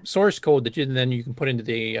source code that then you can put into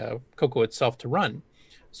the Coco itself to run.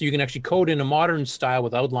 So you can actually code in a modern style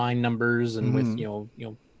with outline numbers and with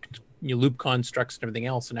loop constructs and everything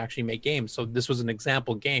else and actually make games. So this was an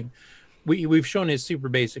example game. We've shown his Super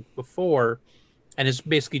Basic before, and it's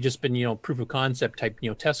basically just been proof of concept type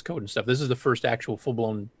test code and stuff. This is the first actual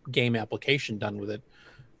full-blown game application done with it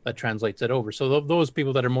that translates it over. So those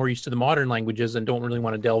people that are more used to the modern languages and don't really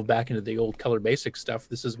want to delve back into the old Color Basic stuff,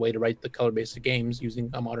 this is a way to write the Color Basic games using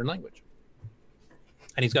a modern language.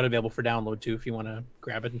 And he's got it available for download too if you want to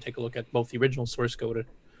grab it and take a look at both the original source code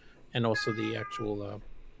and also the actual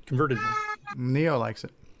converted one. Neo likes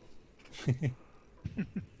it.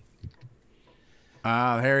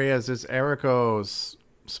 Here he is. It's Erico's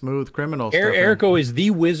Smooth Criminal stuff. Erico is the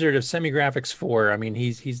wizard of Semi-Graphics 4. I mean,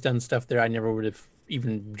 he's done stuff there I never would have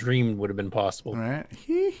even dreamed would have been possible. All right.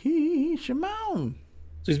 Shimon.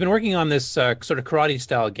 So he's been working on this sort of karate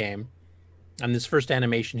style game. And this first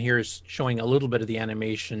animation here is showing a little bit of the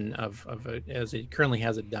animation of it as it currently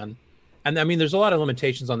has it done. And I mean, there's a lot of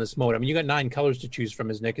limitations on this mode. I mean, you got 9 colors to choose from,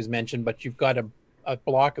 as Nick has mentioned, but you've got a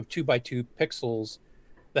block of 2x2 pixels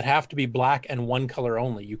that have to be black and one color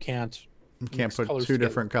only. You can't put two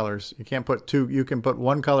different colors. You can't put two. You can put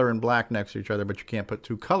one color in black next to each other, but you can't put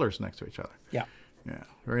two colors next to each other. Yeah. Yeah.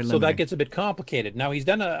 Very limiting. So that gets a bit complicated. Now he's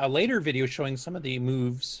done a later video showing some of the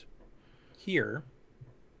moves here,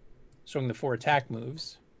 showing the 4 attack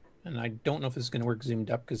moves. And I don't know if this is going to work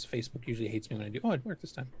zoomed up because Facebook usually hates me when I do. Oh, it worked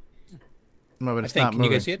this time. No, but it's not moving. Can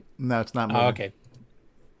you guys see it? No, it's not moving. Oh, okay.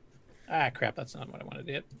 Ah, crap. That's not what I wanted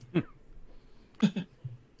to hit.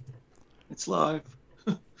 It's live.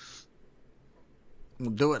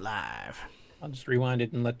 We'll do it live. I'll just rewind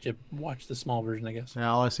it and let you watch the small version, I guess.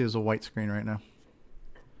 Yeah, all I see is a white screen right now.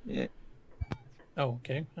 Yeah. Oh,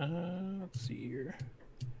 okay. Let's see here.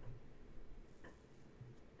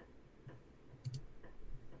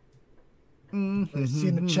 I see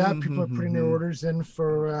in the chat people are putting their orders in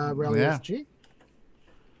for Rally SG.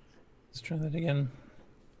 Let's try that again.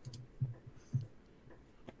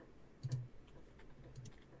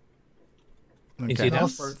 Okay.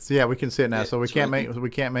 So, yeah, we can see it now. So we can't make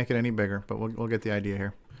it any bigger, but we'll get the idea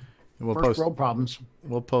here. And we'll First world problems.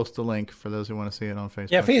 We'll post the link for those who want to see it on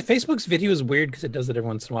Facebook. Yeah, Facebook's video is weird because it does it every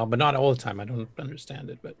once in a while, but not all the time. I don't understand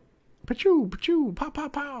it, but. Pachoo, pow, pow,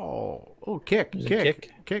 pow. Oh, kick.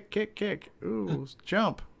 Ooh,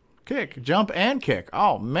 jump. Kick, jump, and kick.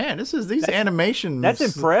 Oh man, these animations. That's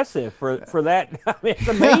impressive for that. I mean, it's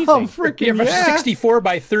amazing. Hell, freaking yeah. 64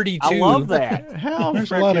 by 32. I love that. Hell,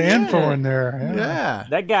 there's a lot of info in there. Yeah.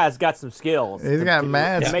 That guy's got some skills. He's got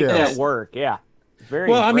mad skills. Make that work. Yeah. Very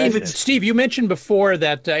well, impressive. I mean, Steve, you mentioned before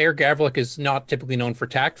that Eric Gavlik is not typically known for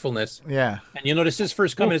tactfulness. Yeah. And you notice his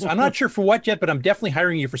first comment is, I'm not sure for what yet, but I'm definitely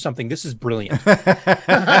hiring you for something. This is brilliant.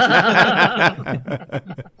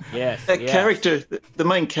 Yes. That character, the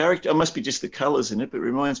main character, it must be just the colors in it, but it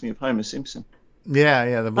reminds me of Homer Simpson.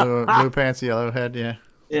 Yeah, the blue pants, yellow head, yeah.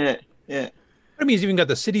 Yeah. I mean, he's even got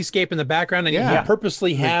the cityscape in the background, and Yeah. he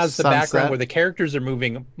purposely Like has the sunset. background where the characters are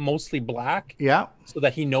moving mostly black. Yeah. So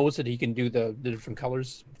that he knows that he can do the different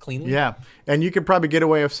colors cleanly. Yeah, and you could probably get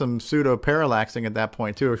away with some pseudo parallaxing at that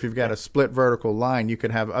point too. If you've got a split vertical line, you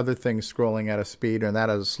could have other things scrolling at a speed and that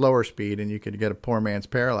at a slower speed, and you could get a poor man's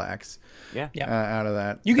parallax. Yeah. Out of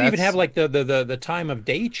that. You can even That's- have like the time of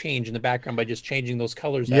day change in the background by just changing those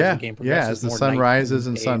colors as yeah, the game progresses. yeah, as the more sun night rises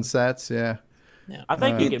and day. sunsets. Yeah. I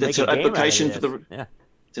think you can It's make an a game application out of for this. the. Yeah.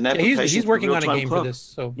 It's an Yeah, application. he's for working on a real-time game for clock. this,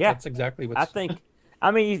 so Yeah. that's exactly what's. I think.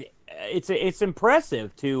 I mean, it's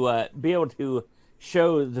impressive to be able to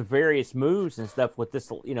show the various moves and stuff with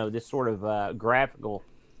this, this sort of graphical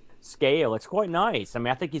scale. It's quite nice. I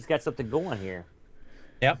mean, I think he's got something going here.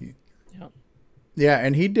 Yep. Yeah,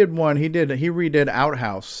 and he redid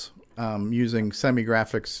Outhouse using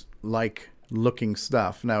semi-graphics like looking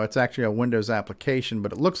stuff. Now it's actually a Windows application,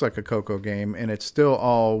 but it looks like a Coco game, and it still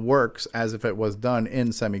all works as if it was done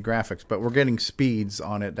in semi-graphics. But we're getting speeds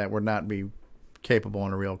on it that would not be capable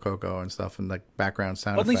in a real Coco and stuff, and like background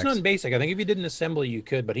sound Well, at least effects. not in BASIC. I think if you did an assembly, you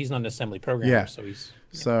could, but he's not an assembly programmer, Yeah. so he's.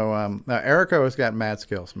 So now Erico has got mad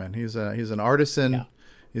skills, man. He's an artisan.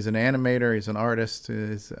 He's an animator. He's an artist.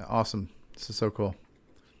 He's awesome. This is so cool.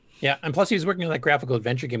 Yeah, and plus he was working on that graphical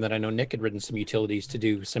adventure game that I know Nick had written some utilities to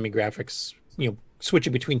do semi-graphics,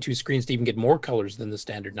 switching between two screens to even get more colors than the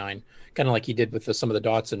standard 9, kind of like he did with some of the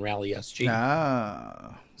dots in Rally SG.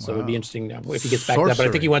 So it'd be interesting if he gets back to that, but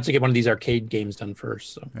I think he wants to get one of these arcade games done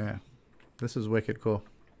first. So yeah, this is wicked cool.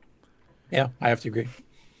 Yeah, I have to agree.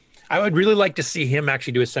 I would really like to see him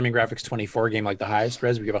actually do a semi-graphics 24 game like the highest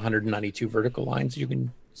res, where you have 192 vertical lines you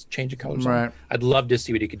can change the colors on. Right. I'd love to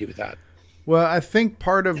see what he could do with that. Well, I think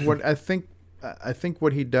part of what I think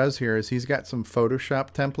what he does here is he's got some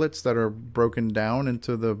Photoshop templates that are broken down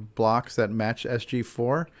into the blocks that match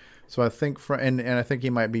SG4. So I think and I think he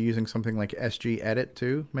might be using something like SG Edit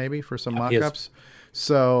too, maybe for some mockups.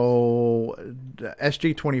 So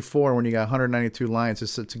SG24, when you got 192 lines,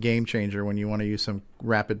 it's a game changer when you want to use some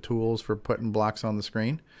rapid tools for putting blocks on the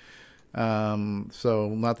screen. So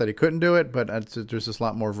not that he couldn't do it, but there's just a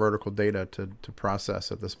lot more vertical data to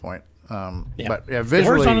process at this point. But yeah, the visually,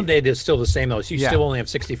 horizontal data is still the same though. So you Yeah. still only have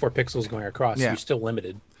 64 pixels going across. So Yeah. you're still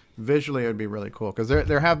limited. visually it would be really cool because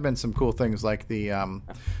there have been some cool things like the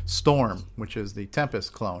Storm, which is the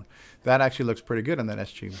Tempest clone. That actually looks pretty good in that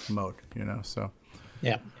SG mode, so.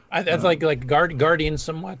 Yeah, that's like Guardian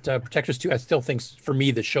somewhat. Protectors 2, I still think, for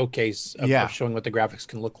me, the showcase of showing what the graphics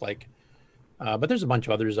can look like. But there's a bunch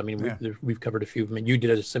of others. I mean, we've covered a few. I mean, you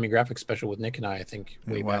did a semi-graphics special with Nick and I think,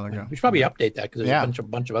 way while back. ago. We should probably update that because there's a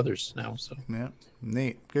bunch of others now. So yeah,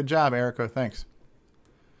 neat. Good job, Erico. Thanks.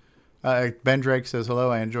 Ben Drake says, hello,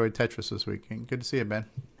 I enjoyed Tetris this weekend. Good to see you, Ben.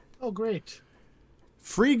 Oh, great.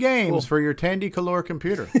 Free games for your Tandy Color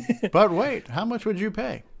computer. But wait, how much would you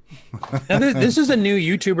pay? now, this is a new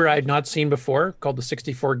YouTuber I had not seen before called the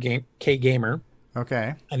 64K Gamer.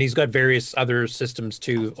 Okay. And he's got various other systems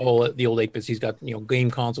too. All the old 8-bits. He's got game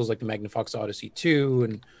consoles like the Magnafox Odyssey 2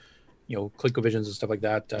 and ColecoVisions and stuff like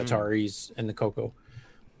that, Ataris and the Coco.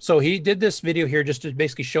 So he did this video here just to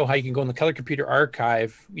basically show how you can go in the Color Computer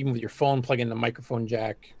Archive, even with your phone, plug in the microphone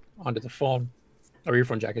jack onto the phone, or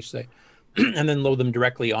earphone jack, I should say, and then load them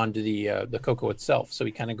directly onto the Coco itself. So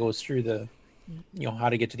he kind of goes through the, how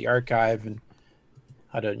to get to the archive and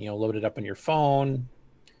how to, load it up on your phone.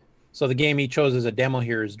 So the game he chose as a demo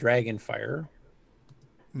here is Dragonfire.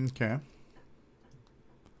 Okay.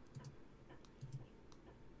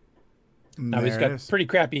 Now he's got pretty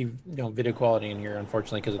crappy, video quality in here,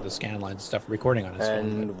 unfortunately, because of the scan lines and stuff recording on his phone.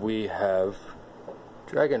 And we have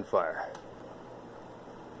Dragonfire.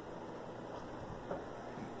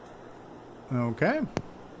 Okay.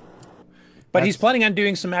 But he's planning on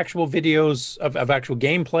doing some actual videos of actual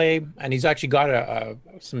gameplay, and he's actually got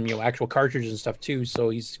some actual cartridges and stuff too. So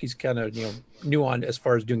he's kind of new on as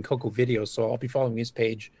far as doing Coco videos. So I'll be following his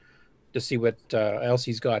page to see what else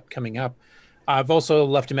he's got coming up. I've also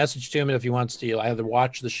left a message to him if he wants to either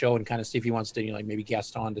watch the show and kind of see if he wants to maybe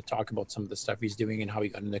guest on to talk about some of the stuff he's doing and how he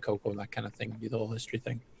got into Coco and that kind of thing, do the whole history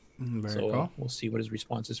thing. Very so cool. We'll see what his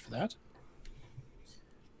response is for that.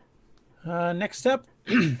 Next up.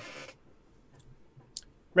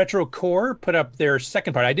 Retro Core put up their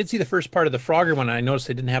second part. I did see the first part of the Frogger one, and I noticed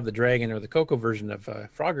they didn't have the Dragon or the Coco version of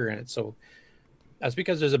Frogger in it. So that's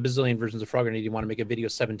because there's a bazillion versions of Frogger, and you want to make a video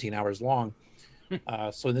 17 hours long.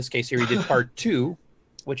 So in this case here, he did part 2,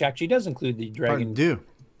 which actually does include the Dragon. Part 2.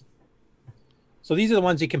 So these are the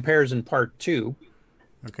ones he compares in part 2.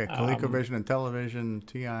 Okay, ColecoVision and Television,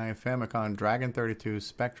 TI, Famicom, Dragon 32,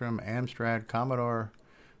 Spectrum, Amstrad, Commodore,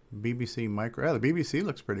 BBC Micro. Yeah, the BBC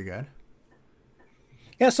looks pretty good.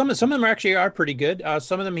 Yeah, some of them actually are pretty good.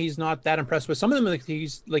 Some of them he's not that impressed with. Some of them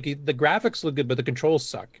he's like the graphics look good, but the controls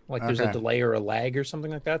suck. Like there's a delay or a lag or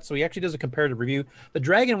something like that. So he actually does a comparative review. The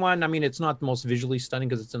Dragon one, I mean, it's not the most visually stunning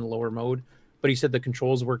because it's in a lower mode, but he said the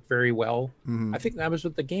controls work very well. I think that was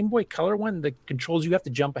with the Game Boy Color one. The controls, you have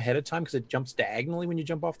to jump ahead of time because it jumps diagonally when you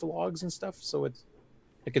jump off the logs and stuff. So it's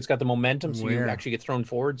like it's got the momentum, so you actually get thrown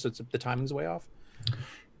forward. So the timing's way off.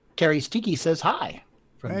 Terry Steaky says hi.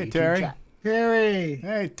 From Hey, YouTube Terry. chat. Terry.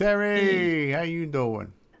 Hey, Terry. How you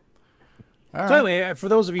doing? All So right. anyway, for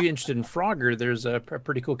those of you interested in Frogger, there's a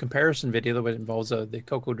pretty cool comparison video that involves the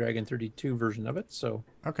Coco Dragon 32 version of it. So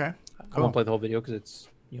Okay, I cool. won't play the whole video because it's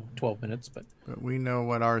 12 minutes, but we know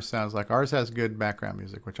what ours sounds like. Ours has good background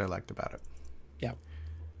music, which I liked about it. yeah,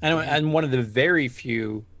 and one of the very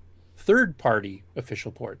few third-party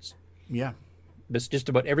official ports. Yeah. But just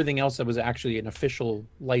about everything else that was actually an official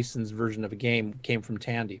licensed version of a game came from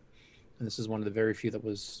Tandy, and this is one of the very few that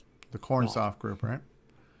was the Cornsoft group, right?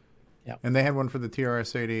 Yeah. And they had one for the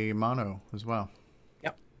TRS-80 Mono as well.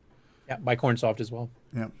 Yep. Yeah, by Cornsoft as well.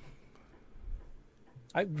 Yep.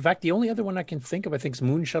 In fact, the only other one I can think of, I think, is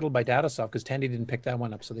Moon Shuttle by Datasoft, because Tandy didn't pick that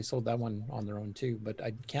one up, so they sold that one on their own too. But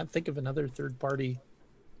I can't think of another third-party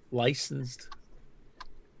licensed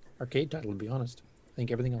arcade title, to be honest. I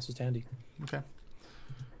think everything else is Tandy. Okay.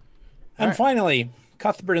 And right. finally,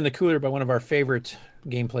 Cuthbert in the Cooler by one of our favorite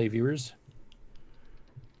gameplay viewers.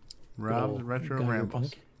 Rob's Little Retro Gunner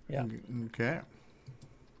Rambles. Punk. Yeah. Okay.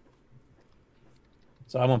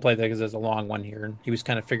 So I won't play that because there's a long one here. And he was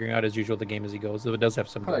kind of figuring out, as usual, the game as he goes. Though it does have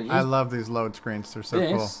some. I love these load screens. They're so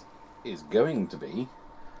cool. This is going to be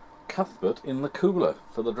Cuthbert in the Cooler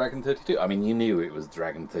for the Dragon 32. I mean, you knew it was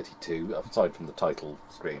Dragon 32, aside from the title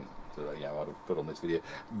screen. So, yeah, I'd have put on this video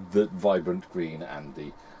the vibrant green and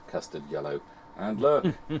the custard yellow. And look,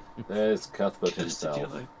 there's Cuthbert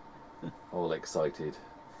himself, all excited.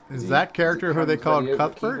 Is that character who they called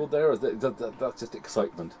Cuthbert? There, or is that's just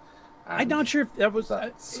excitement. I'm not sure if that was.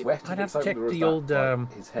 Sweat I'd and have to check excitement, or is the that, old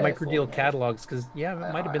like, his hair microdeal falling out? catalogs because it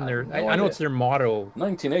might have been their. no I know idea. it's their motto.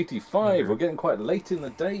 1985. We're getting quite late in the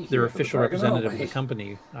day. Here Their for the official Dragon, representative aren't of we? the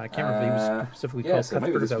company. I can't remember if he was specifically yeah, called so maybe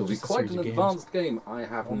Cuthbert. this That will was be just a quite series an of games. advanced game. I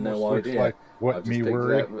have no looks idea. like What I've Me just picked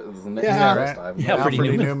Worry. it out as the next Yeah, list. right. I haven't Yeah, got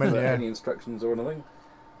Freddie Newman, yeah. any instructions or anything.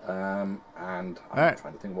 And I'm right.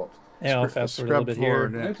 trying to think what. Yeah, I'll fast forward a little bit here.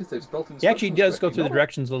 forward, yeah. Notice they've spelled He actually does go through the correctly.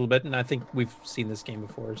 directions a little bit, and I think we've seen this game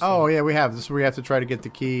before. So. Oh yeah, we have. This is where you have to try to get the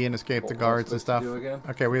key and escape the What guards am I and stuff. supposed to do again?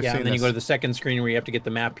 Okay, we've Yeah, seen and then this. you go to the second screen where you have to get the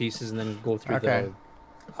map pieces and then go through Okay.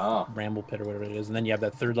 the ramble pit or whatever it is, and then you have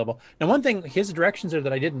that third level. Now, one thing, his directions there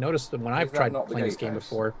that I didn't notice when I've that tried not the playing this game gatehouse?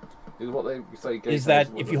 before Is what they say. is that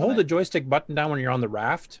if you hold the joystick button down when you're on the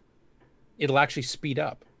raft, it'll actually speed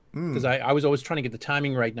up. Because I was always trying to get the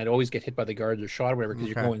timing right, and I'd always get hit by the guards or shot or whatever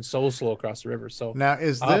because Okay. you're going so slow across the river. So Now,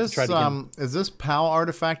 is I'll have to this try it again. is this PAL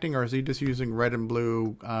artifacting, or is he just using red and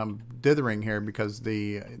blue dithering here because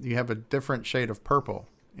you have a different shade of purple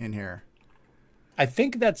in here? I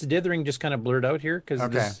think that's dithering just kind of blurred out here because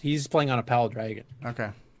Okay. he's playing on a PAL Dragon. Okay,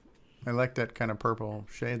 I like that kind of purple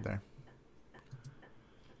shade there.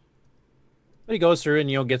 But he goes through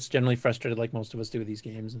and gets generally frustrated like most of us do with these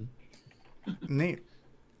games. And Neat.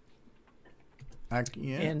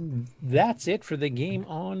 Yeah. And that's it for the Game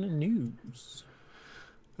On News.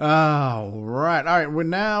 All right. Well,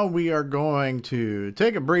 now we are going to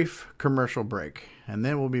take a brief commercial break, and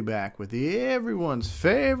then we'll be back with everyone's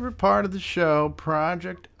favorite part of the show,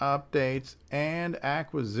 project updates and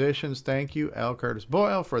acquisitions. Thank you, L. Curtis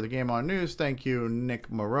Boyle, for the Game On News. Thank you, Nick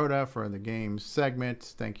Marotta, for the game segment.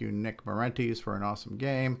 Thank you, Nick Marentes, for an awesome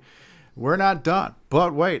game. We're not done,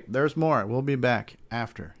 but wait, there's more. We'll be back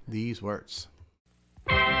after these words.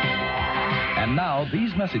 And now,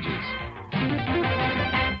 these messages.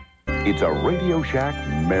 It's a Radio Shack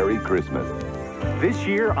Merry Christmas. This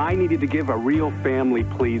year, I needed to give a real family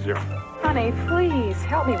pleaser. Honey, please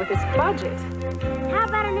help me with this budget. How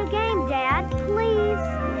about a new game, Dad? Please.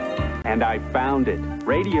 And I found it.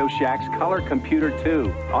 Radio Shack's Color Computer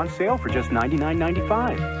 2. On sale for just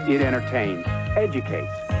 $99.95. It entertains,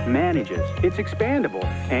 educates, manages. It's expandable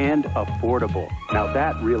and affordable. Now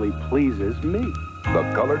that really pleases me.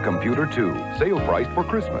 The Color Computer 2. Sale price for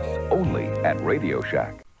Christmas. Only at Radio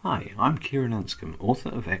Shack. Hi, I'm Kieran Anscombe, author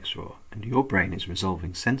of XRAW, and your brain is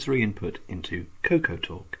resolving sensory input into Coco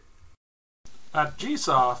Talk. At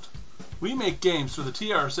Gsoft, we make games for the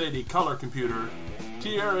TRS-80 Color Computer,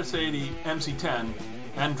 TRS-80 MC10,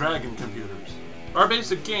 and Dragon computers. Our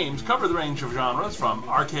basic games cover the range of genres from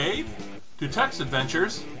arcade, to text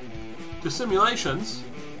adventures, to simulations,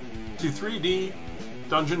 to 3D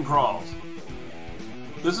dungeon crawls.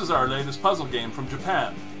 This is our latest puzzle game from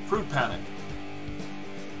Japan, Fruit Panic.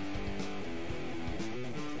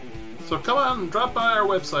 So come on and drop by our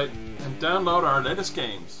website and download our latest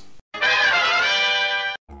games.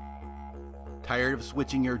 Tired of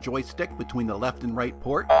switching your joystick between the left and right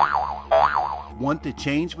port? Want to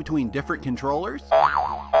change between different controllers?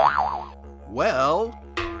 Well,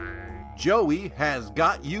 Joey has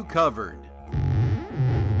got you covered.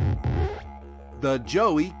 The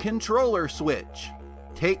Joey Controller Switch.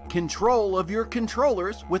 Take control of your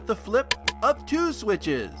controllers with the flip of 2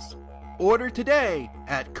 switches. Order today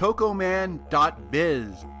at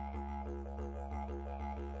cocoman.biz.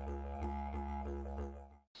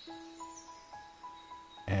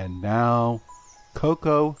 And now,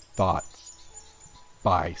 Coco Thoughts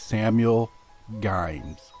by Samuel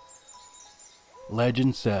Gymes.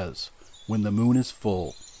 Legend says, when the moon is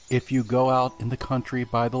full, if you go out in the country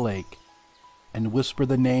by the lake and whisper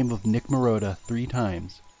the name of Nick Marotta 3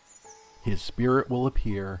 times, his spirit will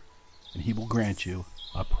appear and he will grant you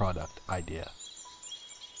a product idea.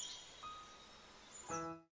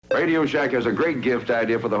 Radio Shack has a great gift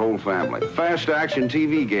idea for the whole family. Fast action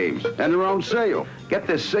TV games, and they're on sale. Get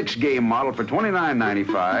this 6-game model for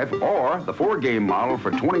 $29.95 or the 4-game model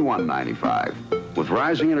for $21.95. With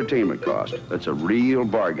rising entertainment costs, that's a real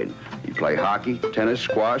bargain. You play hockey, tennis,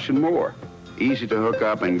 squash, and more. Easy to hook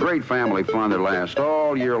up and great family fun that lasts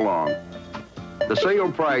all year long. The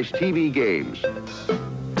sale price TV games.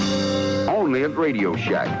 Only at Radio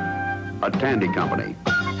Shack, a Tandy company.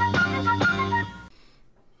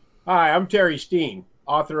 Hi, I'm Terry Steen,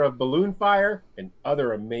 author of Balloon Fire and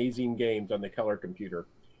other amazing games on the color computer.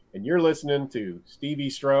 And you're listening to Stevie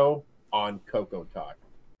Stroh on Coco Talk.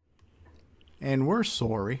 And we're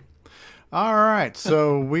sorry. All right,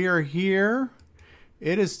 so we are here.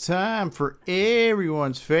 It is time for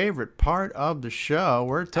everyone's favorite part of the show.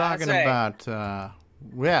 We're talking about,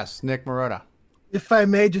 yes, Nick Marotta. If I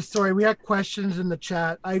may, just sorry, we had questions in the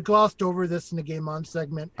chat. I glossed over this in the Game On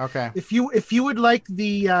segment. Okay. If you would like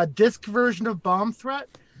the disc version of Bomb Threat,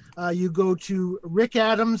 you go to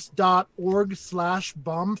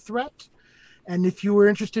rickadams.org/bomb threat. And if you were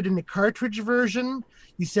interested in the cartridge version,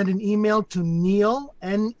 you send an email to Neil,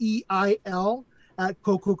 Neil, at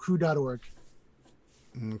cococrew.org.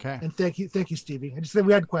 Okay. And thank you, Stevie. I just said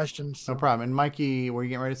we had questions. So. No problem. And Mikey, were you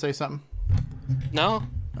getting ready to say something? No.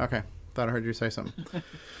 Okay. Thought I heard you say something.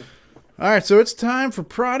 All right, so it's time for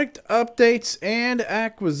product updates and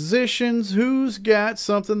acquisitions. Who's got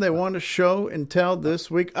something they want to show and tell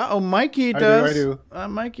this week? Mikey does. I do.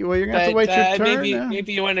 Mikey, well, you're going to have to wait your turn now.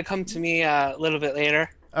 Maybe you want to come to me a little bit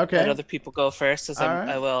later. Okay. Let other people go first, as All right.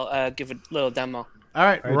 I will give a little demo. All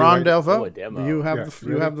right, Ron Delvo, you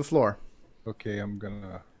have the floor. Okay, I'm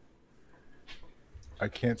gonna. I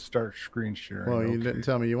can't start screen sharing. Well, you didn't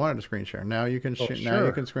tell me you wanted to screen share. Now you can. Now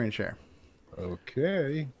you can screen share.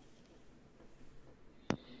 Okay.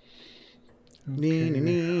 We're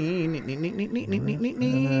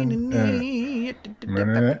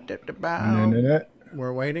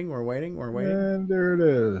waiting. And there it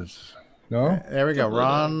is. No? There we go.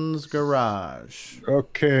 Ron's Garage.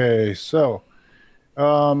 Okay, so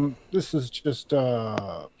this is just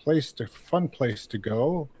a fun place to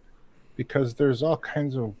go because there's all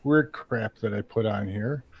kinds of weird crap that I put on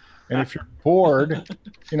here. And if you're bored,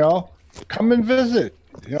 come and visit.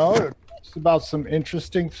 It's about some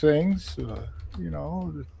interesting things.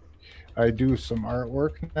 I do some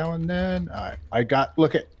artwork now and then. I got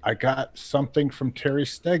something from Terry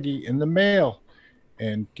Steggy in the mail,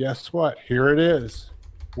 and guess what? Here it is,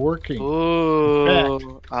 working.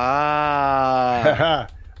 Ooh, I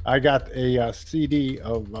got a CD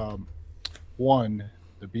of the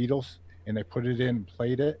Beatles, and I put it in and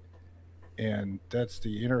played it, and that's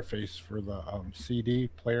the interface for the CD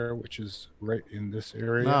player, which is right in this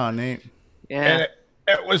area. Oh, neat. Yeah. And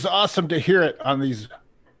it was awesome to hear it on these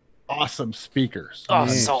awesome speakers. Oh,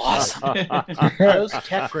 so awesome. Those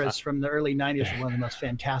Tetras from the early 90s were one of the most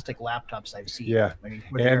fantastic laptops I've seen. Yeah.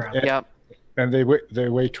 And they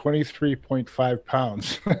weigh 23.5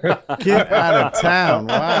 pounds. Get out of town.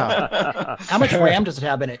 Wow. How much RAM does it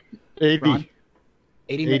have in it? 80. Ron?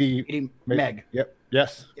 80 meg. Yep.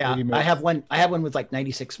 Yes. Yeah. 80 meg. I have one with like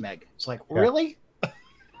 96 meg. It's like, really?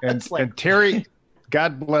 And Terry,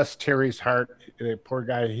 God bless Terry's heart. The poor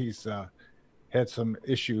guy, he's had some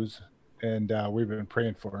issues, and we've been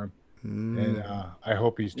praying for him. And I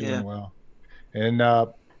hope he's doing well. And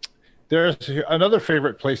there's another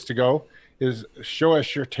favorite place to go is Show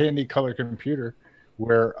Us Your Tandy Color Computer,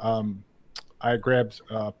 where I grabbed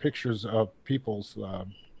pictures of people's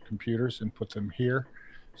computers and put them here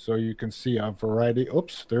so you can see a variety.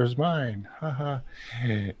 Oops, there's mine.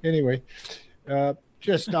 Anyway,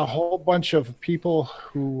 just a whole bunch of people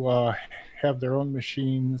who have their own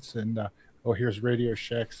machines, and Oh, here's Radio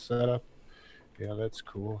Shack setup. Yeah, that's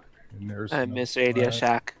cool. And there's I miss Radio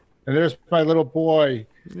Shack. And there's my little boy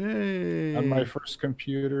Yay. on my first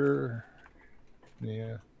computer.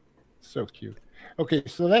 Yeah, so cute. Okay,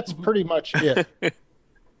 so that's pretty much it. The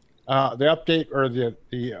update or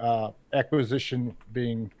the acquisition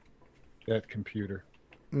being that computer.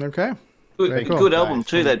 Okay. Good, Very cool. good album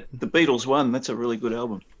too. That the Beatles one. That's a really good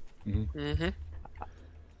album. Mm-hmm.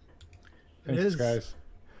 Thanks, guys.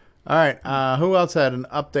 All right. Who else had an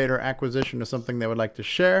update or acquisition or something they would like to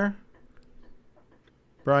share?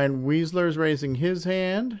 Brian Weasler's raising his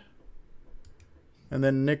hand. And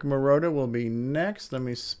then Nick Marotta will be next. Let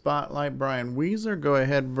me spotlight Brian Weasler. Go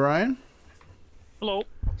ahead, Brian. Hello.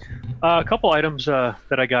 A couple items that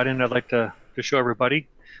I got in I'd like to show everybody.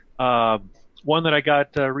 One that I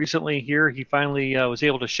got recently here, he finally was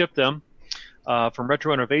able to ship them from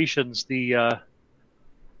Retro Innovations, the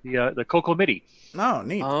Coco MIDI. Oh,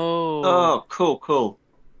 neat. Oh, cool.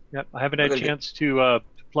 Yep, I haven't had a chance to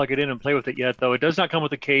plug it in and play with it yet, though. It does not come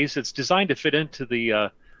with a case. It's designed to fit into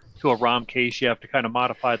the to a ROM case. You have to kind of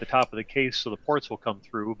modify the top of the case so the ports will come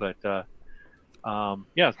through. But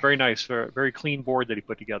yeah, it's very nice. Very clean board that he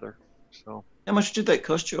put together. So. How much did that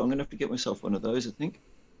cost you? I'm gonna have to get myself one of those, I think.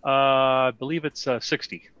 I believe it's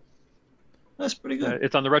 60. That's pretty good.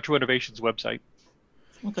 It's on the Retro Innovations website.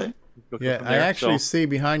 Okay. Yeah, I actually see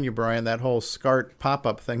behind you, Brian, that whole SCART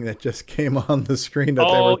pop-up thing that just came on the screen that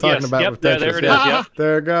they were talking about with Tetris. There it is. Yep.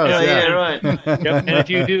 There it goes. Yeah, right. Yep.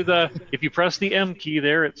 And if you press the M key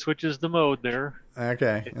there, it switches the mode there.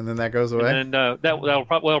 Okay, and then that goes away. And then that'll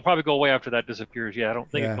probably go away after that disappears. Yeah, I don't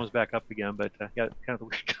think it comes back up again, but yeah, kind of the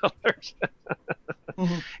weird colors.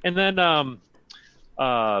 And then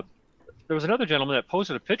there was another gentleman that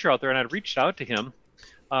posted a picture out there, and I'd reached out to him.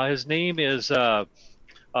 His name is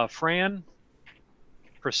Fran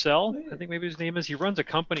Purcell, I think maybe his name is. He runs a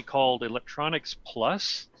company called Electronics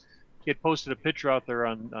Plus. He had posted a picture out there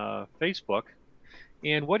on Facebook,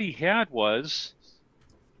 and what he had was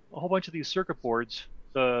a whole bunch of these circuit boards,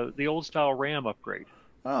 the old style RAM upgrade.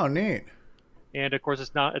 Oh, neat. And of course,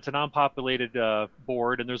 it's a non-populated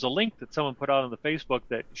board, and there's a link that someone put out on the Facebook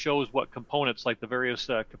that shows what components, like the various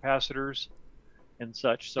capacitors and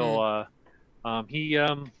such. So he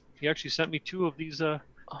actually sent me two of these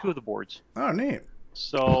two of the boards. Oh, neat.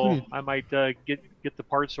 So I might get the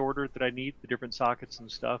parts ordered that I need, the different sockets and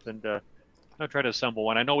stuff, and I'll try to assemble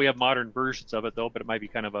one. I know we have modern versions of it though, but it might be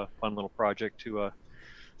kind of a fun little project to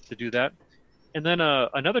do that. And then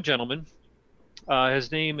another gentleman,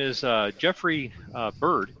 his name is Jeffrey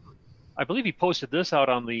Bird. I believe he posted this out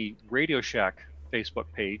on the Radio Shack Facebook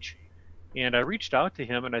page, and I reached out to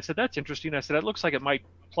him and I said, "That's interesting." I said, "It looks like it might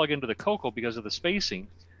plug into the Coco because of the spacing."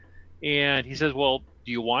 And he says, "Well,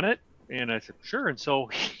 do you want it?" And I said, "Sure." And so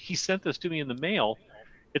he sent this to me in the mail.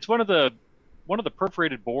 It's one of the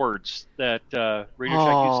perforated boards that Radio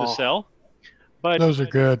Shack used to sell. But those are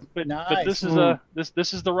good. But Nice. this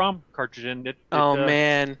is the ROM cartridge, and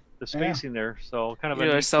Man, the spacing there. So kind of you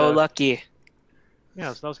a are neat, so lucky.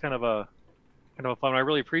 Yeah, so that was kind of a fun. I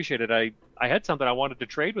really appreciate it. I had something I wanted to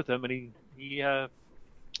trade with him, and he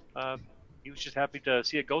was just happy to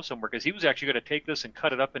see it go somewhere because he was actually going to take this and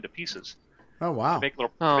cut it up into pieces. Oh, wow. To make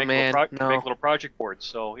little, no. make little project boards.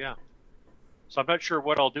 So yeah. So I'm not sure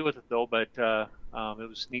what I'll do with it though, but it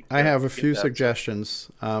was neat. I have a get few that. suggestions.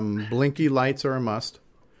 Blinky lights are a must.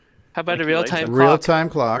 How about a real-time clock? Real-time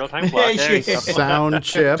clock. Real-time clock. There you go. Sound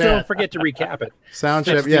chip. Don't forget to recap it. Sound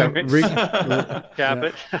chip. Yeah. Cap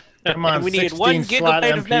it. Come on, We need 1 slot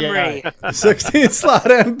gigabyte of memory. 16 slot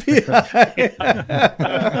MPI.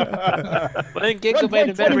 1 gigabyte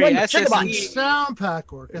of memory. SSD. Sound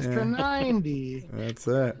Pack Orchestra 90. That's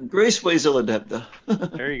it. Grease Weasel adapter.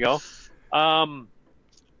 There you go. A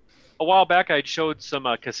while back, I showed some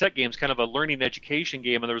cassette games, kind of a learning education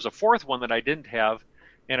game, and there was a fourth one that I didn't have,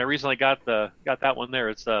 and I recently got that one there.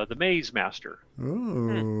 It's the Maze Master.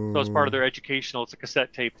 Ooh. So it's part of their educational. It's a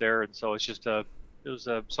cassette tape there, and so it's just so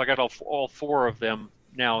I got all four of them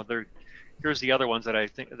now. Here's the other ones that I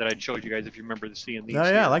showed you guys if you remember seeing these. Oh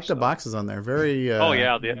yeah, I like the boxes on there. Very.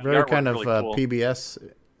 The very kind of really cool. PBS.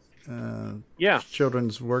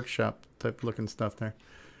 Children's workshop type looking stuff there.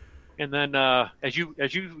 And then as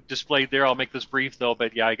you displayed there, I'll make this brief though.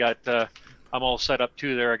 But yeah, I got I'm all set up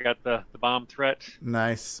too there. I got the Bomb Threat.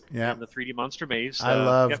 Nice. Yeah. And the 3D Monster Maze. I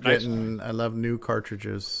love I love new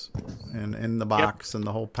cartridges and in the box and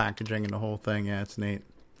the whole packaging and the whole thing. Yeah, it's neat.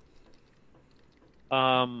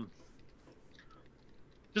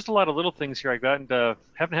 Just a lot of little things here I got, and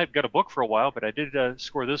haven't got a book for a while, but I did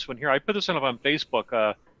score this one here. I put this one up on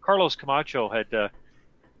Facebook. Carlos Camacho had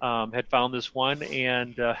found this one,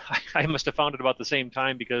 and I must have found it about the same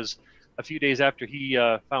time because a few days after he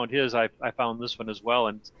found his, I found this one as well,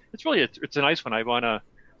 and it's really it's a nice one. I want to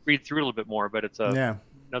read through it a little bit more, but it's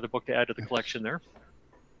another book to add to the collection there.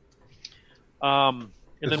 And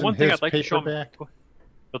then one thing I'd like to show them.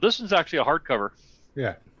 So this one's actually a hardcover.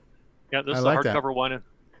 Yeah. Yeah, this is a hardcover one.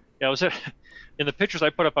 Yeah, it was in the pictures I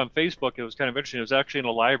put up on Facebook. It was kind of interesting. It was actually in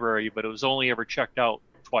a library, but it was only ever checked out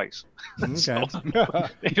twice. Okay. So,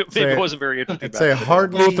 maybe it wasn't very interesting. It's a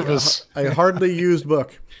hardly used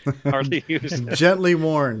book. Hardly used. Gently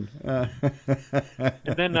worn. And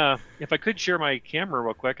then, if I could share my camera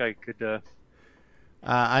real quick, I could.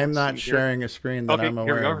 I'm not sharing a screen that I'm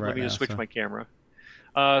aware of right now. Let me just switch my camera.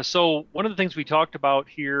 So one of the things we talked about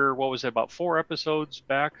here, what was it, about 4 episodes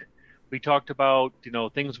back? We talked about,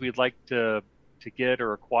 things we'd like to get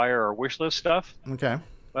or acquire, or wish list stuff. Okay.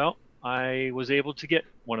 Well, I was able to get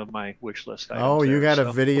one of my wish list items. Oh, you got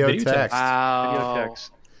a video text. Wow. Video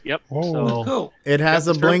text. Yep. Oh, so cool. It has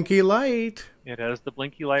a blinky light. It has the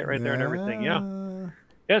blinky light right there and everything. Yeah.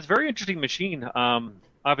 Yeah, it's a very interesting machine.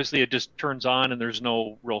 Obviously, it just turns on, and there's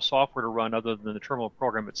no real software to run other than the terminal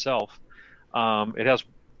program itself. It has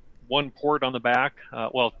one port on the back.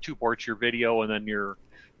 2 ports: your video and then your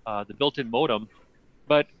the built-in modem.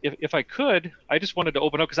 But if I could, I just wanted to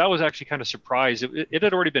open up because I was actually kind of surprised. It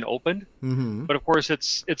had already been opened, but of course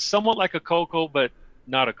it's somewhat like a Coco, but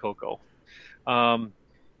not a Coco.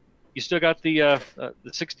 You still got the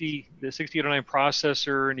 6809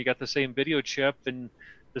 processor, and you got the same video chip and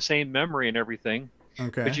the same memory and everything.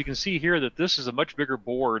 Okay. But you can see here that this is a much bigger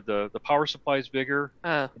board. The power supply is bigger.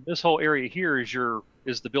 And this whole area here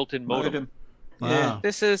is the built-in modem. Wow. Yeah.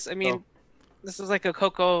 This is like a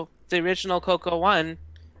Coco, the original Coco 1.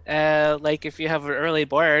 Like if you have an early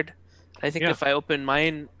board, I think if I open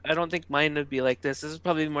mine, I don't think mine would be like this. This is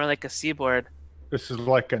probably more like a C board. This is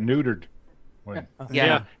like a neutered one.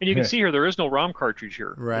 Yeah. And you can see here there is no ROM cartridge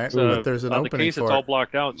here. Right. But there's an on opening the case, for it's it. all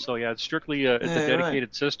blocked out. So yeah, it's strictly it's a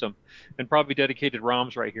dedicated system, and probably dedicated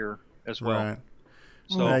ROMs right here as well. Right.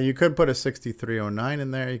 So you could put a 6309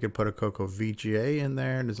 in there. You could put a Coco VGA in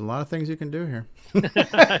there. And there's a lot of things you can do here. Yeah.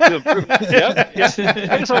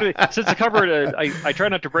 I just wanted to, since the cover, I try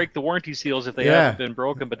not to break the warranty seals if they haven't been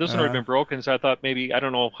broken, but this one had been broken, so I thought maybe, I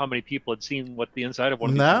don't know how many people had seen what the inside of one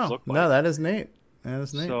of these things looked like. No, that is neat. That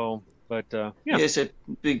is neat. So, but yeah. Yes, a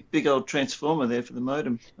big old transformer there for the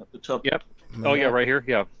modem up the top. Yep. Oh yeah, right here.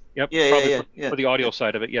 Yeah. Yep. Yeah, for the audio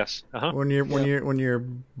side of it, yes. When you're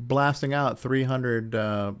blasting out 300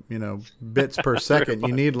 bits per second,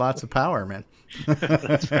 you need lots of power, man.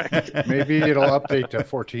 That's right. Maybe it'll update to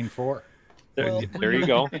 14.4. There you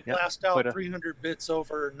go. Blast out 300 bits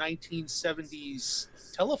over 1970s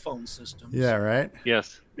telephone systems. Yeah, right.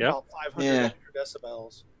 Yes. Yeah. About 500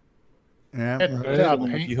 decibels. Yeah.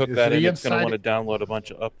 If you hook that in, it's going to want to download a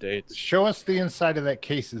bunch of updates. Show us the inside of that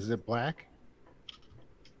case. Is it black?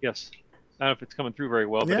 Yes. I don't know if it's coming through very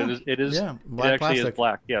well, but it is. Yeah, black it actually is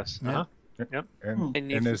black. Yes. Yeah. Yep.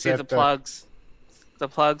 And you can see the plugs for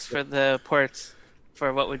the ports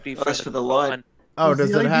for what would be for the light. one. Oh,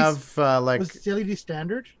 does it have Was the LED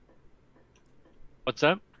standard? What's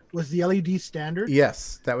that? Was the LED standard?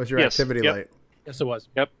 Yes, that was your activity light. Yes, it was.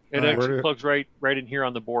 Yep. It actually plugs right in here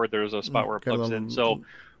on the board. There's a spot where it plugs in. So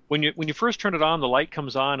when you first turn it on, the light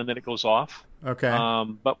comes on and then it goes off. Okay.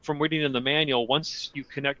 But from reading in the manual, once you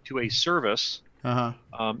connect to a service, the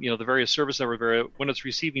various services that were when it's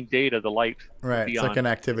receiving data, the light right. It's like an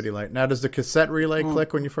activity light. Now, does the cassette relay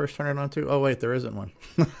click when you first turn it on too? Oh wait, there isn't one.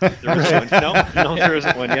 There isn't one. No, there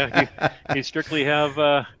isn't one. Yeah, you strictly have.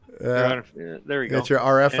 There you go. That's your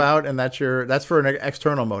RF out, and that's for an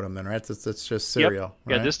external modem, then, right? It's just serial. Yep.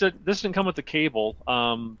 Right? Yeah, this didn't come with the cable.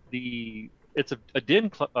 It's a DIN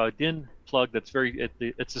plug that's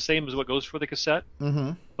it's the same as what goes for the cassette,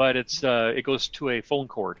 but it goes to a phone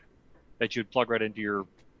cord that you'd plug right into your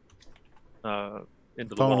into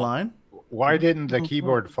the phone wall. line. Why didn't the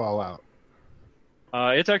keyboard fall out?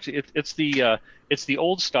 It's actually it's the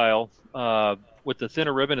old style with the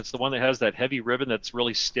thinner ribbon. It's the one that has that heavy ribbon that's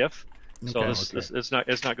really stiff. So it's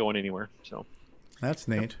not going anywhere. So that's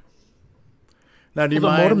neat. Now, do you the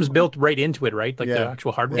mind? modem's built right into it, right? Like the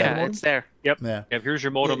actual hardware. Yeah, modem? it's there. Yep. Yeah. Here's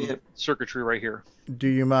your modem circuitry right here. Do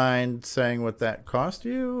you mind saying what that cost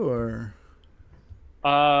you, or?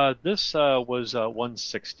 This was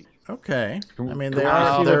 160. Okay. I mean, see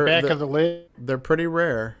the back of the lid. They're pretty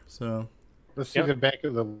rare, so. Let's see the back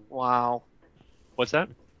of the. Wow. What's that?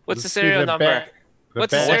 What's the serial number?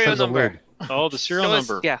 What's the serial number? Oh, the serial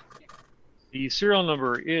number. Yeah. The serial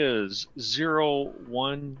number is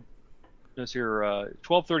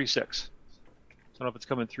 1236. So don't know if it's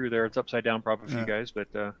coming through there. It's upside down probably for you guys, but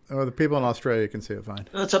oh, the people in Australia can see it fine.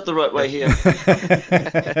 It's up the right way here. I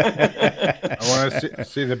want to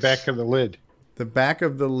see the back of the lid. The back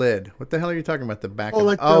of the lid. What the hell are you talking about? The back? Oh, of,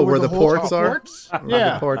 like where the ports are. Ports?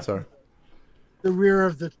 Where the ports are. The rear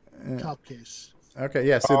of the top case. Okay,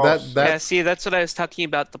 yeah. So that yeah, see, that's what I was talking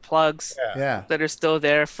about. The plugs. Yeah. That are still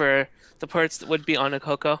there for the ports that would be on a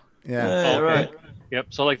Coco. Yeah. Right. Yep.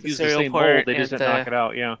 So like use the serial same port mold, they just didn't and, knock it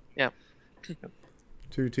out. Yeah. Yeah.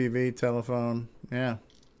 2 TV, telephone. Yeah.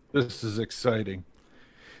 This is exciting.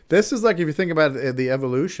 This is like, if you think about the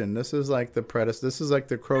evolution, this is like the predecessor. This is like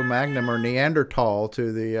the Cro-Magnon or Neanderthal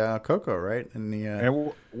to the Coco, right? And the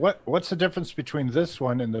and what's the difference between this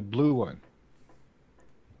one and the blue one?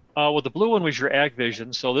 Well, the blue one was your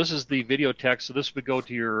AgVision, so this is the Videotex. So this would go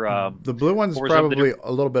to your. The blue one's probably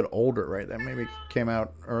a little bit older, right? That maybe came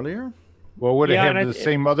out earlier. Well, would it have the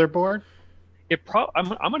same motherboard? I'm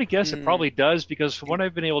going to guess it probably does, because from what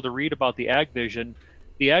I've been able to read about the AgVision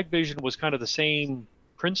was kind of the same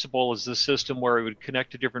principle as this system, where it would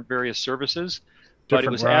connect to different various services, but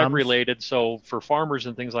it was ag related. So for farmers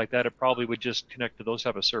and things like that, it probably would just connect to those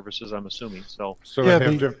type of services, I'm assuming. So yeah,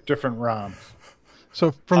 they have different ROMs.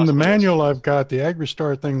 So from the manual I've got, the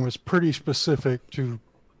AgriStar thing was pretty specific to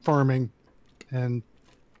farming, and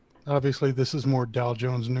obviously this is more Dow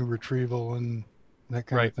Jones new retrieval and that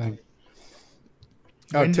kind of thing.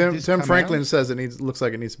 Oh, Tim Franklin says it looks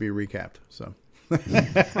like it needs to be recapped. So,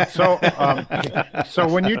 so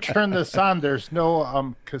when you turn this on, there's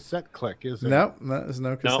no cassette click, is there? No, there's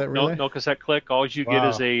no cassette relay. No cassette click. All you get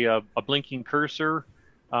is a blinking cursor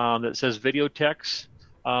that says Videotex.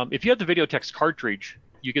 If you have the Videotex cartridge,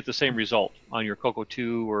 you get the same result on your Coco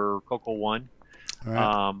 2 or Coco 1,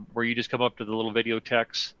 where you just come up to the little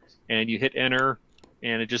Videotex and you hit enter,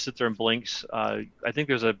 and it just sits there and blinks. I think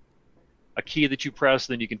there's a key that you press,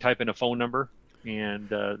 then you can type in a phone number, and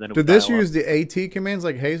then it Did this use the AT commands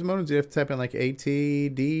like Hayes modems? Do you have to type in like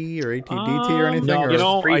ATD or ATDT or anything? No, or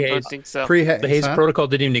I don't think so. The Hayes protocol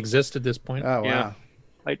didn't even exist at this point. Oh, wow.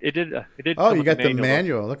 It did. Oh, you got the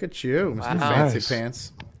manual. Look at you, Mr. Fancy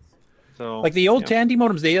Pants. So, like the old Tandy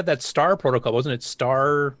modems, they had that star protocol, wasn't it?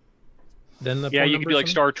 Star. Then the you could do like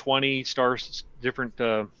star 20, star different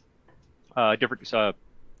star.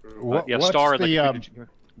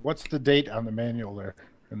 What's the date on the manual there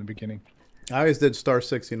in the beginning? I always did star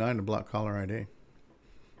 69 to block caller ID. I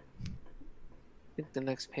think the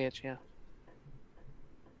next page, yeah.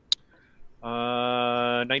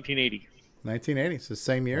 1980. 1980. It's the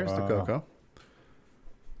same year as the Coco.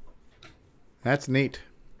 That's neat.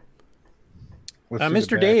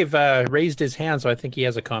 Mr. Dave raised his hand, so I think he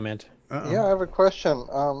has a comment. Yeah, I have a question.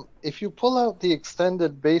 If you pull out the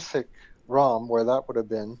extended basic ROM, where that would have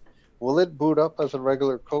been, will it boot up as a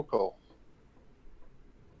regular Coco?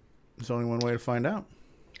 There's only one way to find out.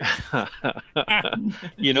 I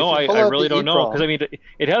really don't know, because I mean,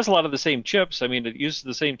 it has a lot of the same chips. I mean, it uses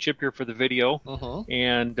the same chip here for the video,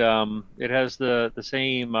 and it has the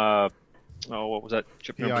same. What was that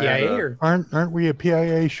chip number? PIA, or aren't we a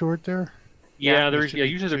PIA short there? Yeah,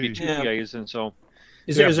 usually there'd be two PIAs, and so.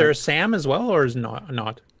 Is there a SAM as well, or is not?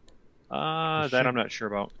 That I'm not sure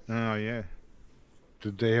about. Oh yeah.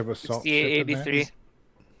 Did they have a salt? 6883.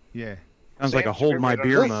 Yeah. Sounds like a hold my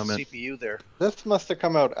beer moment. CPU there. This must have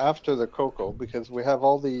come out after the Coco, because we have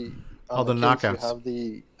all the knockouts. We have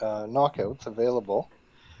the knockouts available,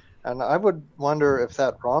 and I would wonder if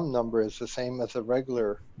that ROM number is the same as a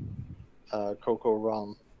regular Coco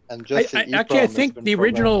ROM. And just I think the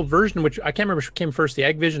original version, which I can't remember which came first, the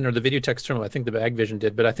AgVision or the Videotex terminal. I think the AgVision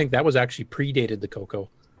did, but I think that was actually predated the Coco.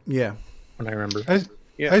 Yeah, when I remember. I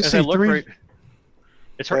see three.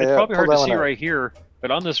 It's probably hard to see right here,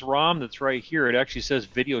 but on this ROM that's right here, it actually says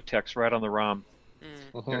Videotex right on the ROM.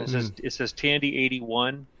 It says Tandy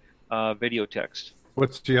 81 Videotex.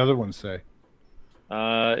 What's the other one say?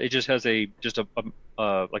 It just has a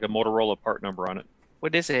like a Motorola part number on it.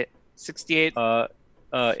 What is it? 68.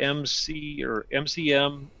 MC or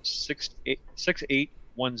MCM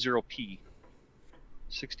 6810P.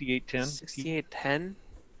 6810. 6810.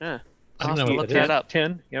 Yeah. I don't know what that is.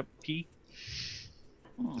 10. Yep. P.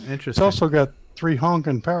 Interesting. It's also got 3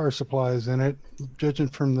 honking power supplies in it, judging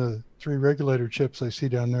from the 3 regulator chips I see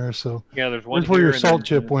down there. So yeah, there's one. Where's where your salt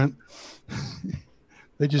chip went?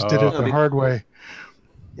 They just did it the hard way.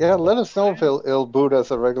 Yeah, let us know if it'll boot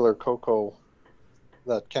as a regular Coco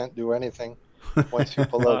that can't do anything. Once you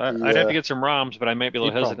pull out I'd have to get some ROMs, but I might be a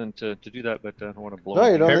little hesitant to do that. But I don't want to blow. No,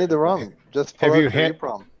 you don't need the ROM. Just pull out the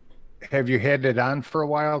EEPROM. Have you had it on for a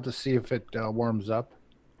while to see if it warms up?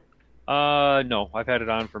 No, I've had it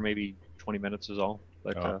on for maybe 20 minutes is all.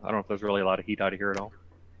 But I don't know if there's really a lot of heat out of here at all.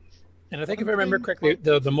 And I think if I remember correctly,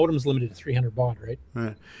 the modem's limited to 300 baud, right?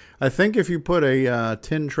 Right. I think if you put a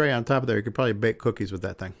tin tray on top of there, you could probably bake cookies with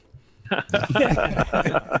that thing.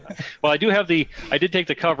 Well, I did take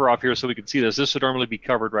the cover off here so we can see this. This would normally be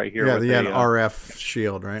covered right here. Yeah, with an RF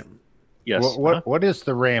shield, right? Yes. What is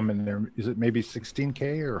the RAM in there? Is it maybe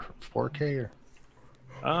 16K or 4K or?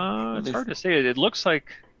 It's hard to say. It looks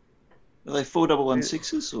like. Are they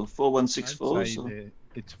 4116s or 4164s? Or?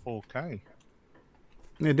 It's 4K.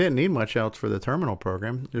 It didn't need much else for the terminal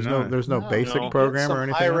program. There's no basic program or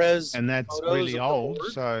anything. High res, and that's really old.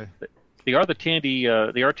 So they are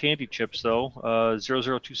Tandy chips though.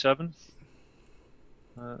 0027.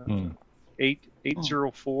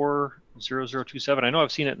 804 0027. I know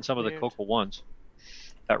I've seen it in some of the Coco ones.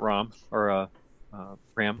 That ROM or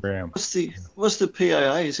RAM. What's the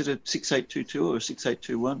PAA? Is it a 6822 or a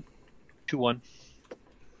 6821? 21.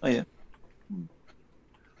 Oh yeah.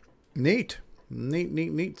 Neat.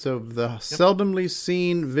 So the seldomly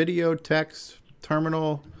seen video text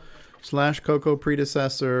terminal / Coco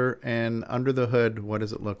predecessor, and under the hood, what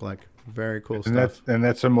does it look like? Very cool stuff.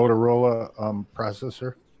 That's a Motorola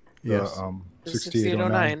processor. Yes.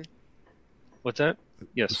 6809. What's that?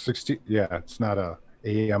 Yes. 60. Yeah, it's not a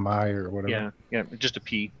AMI or whatever. Yeah, just a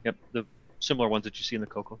P. Yep, the similar ones that you see in the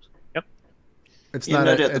Cocos. Yep. It's not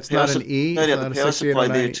an E. No doubt the power supply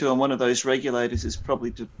there too on one of those regulators is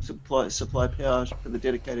probably to supply power for the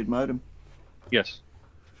dedicated modem. Yes.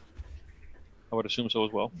 I would assume so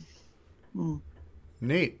as well.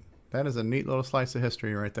 Neat. That is a neat little slice of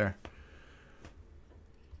history right there.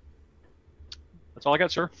 That's all I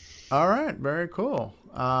got, sir. All right, very cool.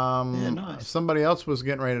 Nice. Somebody else was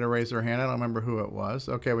getting ready to raise their hand. I don't remember who it was.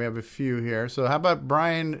 Okay, we have a few here. So how about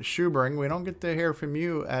Brian Schubring? We don't get to hear from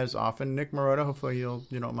you as often. Nick Marotta, hopefully you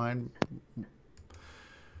don't mind.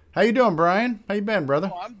 How you doing, Brian? How you been,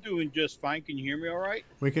 brother? Oh, I'm doing just fine. Can you hear me all right?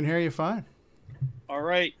 We can hear you fine. All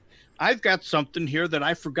right. I've got something here that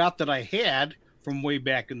I forgot that I had from way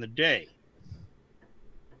back in the day.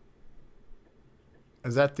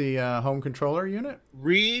 Is that the home controller unit?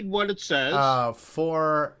 Read what it says.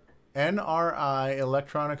 For NRI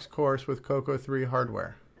electronics course with Coco 3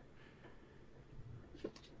 hardware.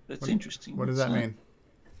 That's interesting. What does that mean?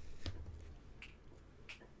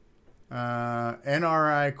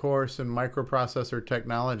 NRI course in microprocessor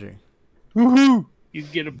technology. Woohoo! You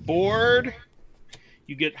get a board.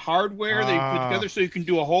 You get hardware that you put together so you can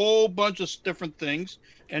do a whole bunch of different things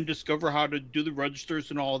and discover how to do the registers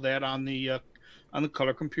and all of that on the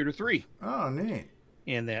Color Computer 3. Oh, neat.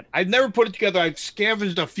 And that. I've never put it together. I've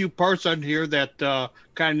scavenged a few parts on here that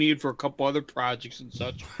kind of need for a couple other projects and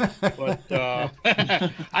such. But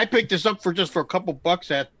I picked this up for a couple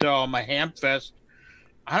bucks at my Hamfest.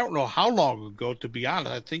 I don't know how long ago, to be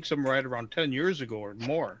honest. I think somewhere right around 10 years ago or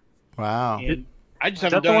more. Wow. And I just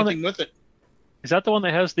haven't done anything with it. Is that the one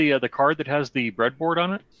that has the card that has the breadboard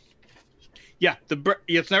on it? Yeah,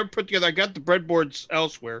 it's never put together. I got the breadboards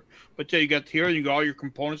elsewhere, but yeah, you got here, you got all your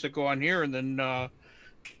components that go on here, and then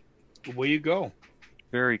away you go.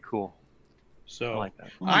 Very cool. So I like that.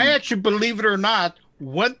 I actually, believe it or not,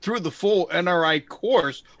 went through the full NRI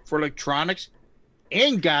course for electronics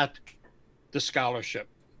and got the scholarship.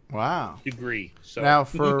 Wow. Degree. So now,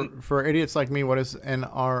 for idiots like me, what does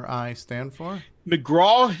NRI stand for?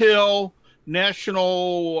 McGraw-Hill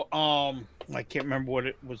National. I can't remember what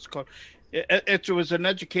it was called. It was an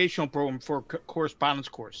educational program for correspondence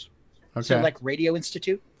course. Okay. So like Radio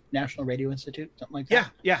Institute, National Radio Institute, something like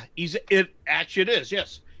that. Yeah. It actually is,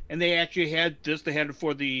 yes. And they actually had this. They had it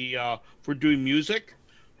for the for doing music,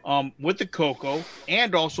 with the Coco,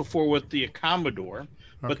 and also with the Commodore.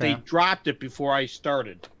 But they dropped it before I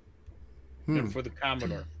started. For the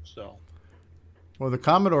Commodore. So. Well, the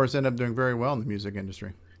Commodores end up doing very well in the music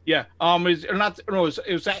industry. Yeah. It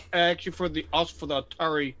was actually for the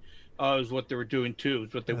Atari. Is what they were doing too.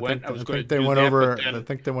 Is what they went. I think they went over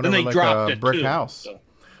like a brick house. So.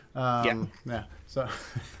 Yeah. So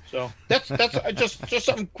that's just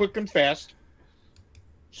something quick and fast.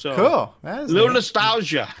 So cool. That is a little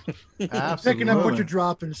nostalgia. Absolutely. Picking up what you're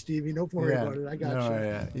dropping, Stevie. Don't worry about it. I got you.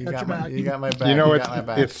 Yeah. You got my back. You know,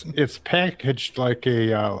 it's packaged like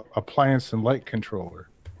a appliance and light controller.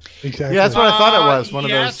 Exactly. Yeah, that's what I thought it was. One of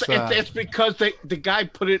those. It's because the guy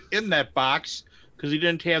put it in that box because he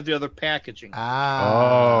didn't have the other packaging.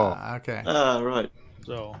 Okay. Right.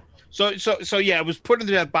 So yeah, it was put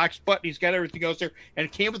into that box, but he's got everything else there, and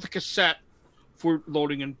it came with a cassette for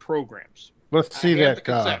loading in programs. Let's see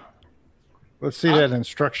that. Let's see that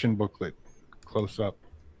instruction booklet close up.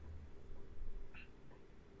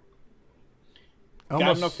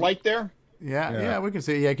 Got enough light there? Yeah, we can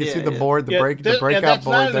see. Yeah, you can see the board, the breakout that's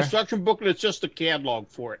board not an there. instruction booklet. It's just a catalog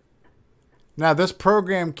for it. Now, this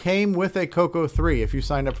program came with a Coco 3 if you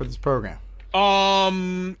signed up for this program.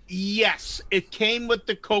 Yes, it came with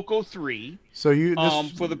the Coco 3. So you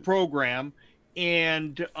for the program,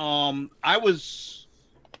 and I was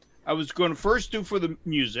going to first do for the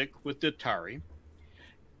music with the Atari.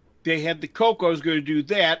 They had the Coco. I was going to do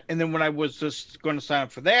that, and then when I was just going to sign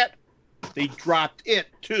up for that, they dropped it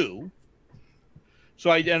too. So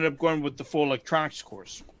I ended up going with the full electronics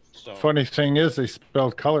course. So funny thing is, they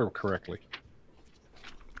spelled color correctly.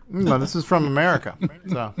 No, this is from America.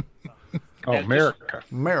 So. Oh, America.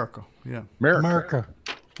 America, yeah. America.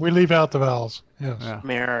 We leave out the vowels. Yes. Yeah.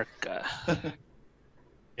 America.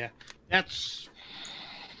 Yeah, that's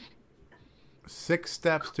 6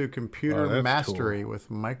 steps to computer mastery with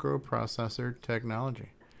microprocessor technology.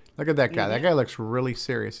 Look at that guy. That guy looks really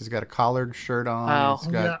serious. He's got a collared shirt on. Wow.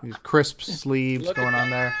 He's got these crisp sleeves going on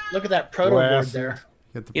there. Look at that proto board there.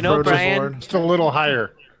 You know, Brian, just a little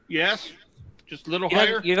higher. Yes, just a little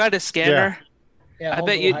higher. You got a scanner? Yeah, I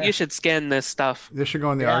bet you should scan this stuff. This should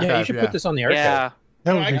go in the archive. Yeah, you should put this on the archive. Yeah.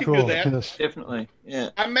 That would I be could cool. do that. Yes. Definitely. Yeah.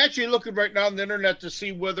 I'm actually looking right now on the internet to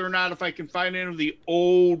see whether or not if I can find any of the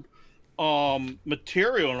old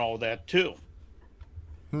material and all that too.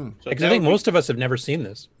 So Because I think most of us have never seen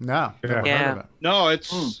this. No. Yeah. Never heard of it. No,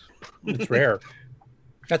 it's It's rare.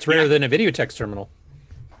 That's rarer than a Videotex terminal.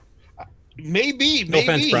 maybe. No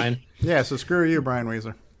offense, Brian. Yeah, so screw you, Brian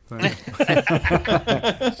Weezer.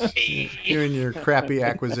 You and your crappy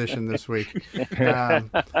acquisition this week.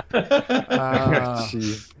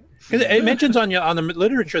 It mentions on the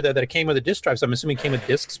literature there that it came with a disk drive, so I'm assuming it came with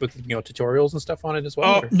discs with tutorials and stuff on it as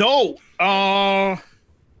well. No.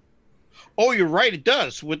 Oh, you're right. It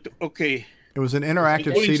does. It was an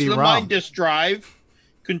interactive Slimline CD-ROM. disk drive,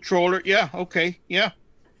 controller. Yeah. Okay. Yeah.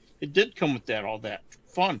 It did come with that. All that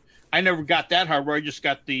fun. I never got that hardware. I just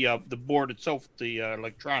got the board itself, the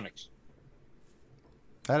electronics.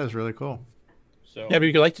 That is really cool. So Yeah, but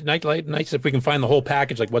you could nice if we can find the whole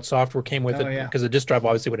package, like what software came with it, because the disk drive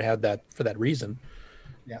obviously would have had that for that reason.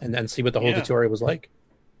 Yeah. And then see what the whole tutorial was like.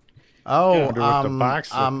 Oh, wonder what the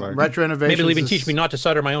box looked like. Retro Innovations. Maybe even teach me not to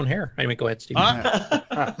solder my own hair. Anyway, go ahead, Steve.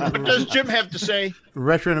 what does Jim have to say?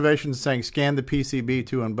 Retro Innovations is saying scan the PCB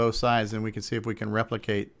too on both sides, and we can see if we can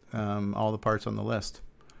replicate all the parts on the list.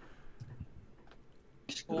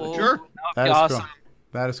 Sure. That is awesome. cool.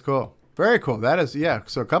 That is cool. Very cool. That is, yeah.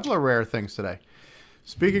 So a couple of rare things today.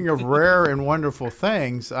 Speaking of rare and wonderful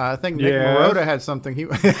things, I think Nick Marotta had something he.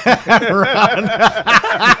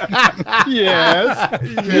 Yes.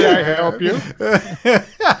 May I help you?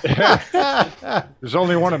 There's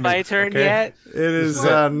only one of me. My turn yet? It is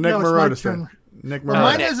Nick Marotta's turn. Nick Well,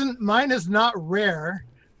 Marotta. mine is not rare,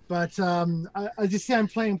 but as you see, I'm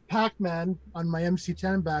playing Pac-Man on my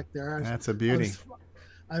MC10 back there. That's a beauty.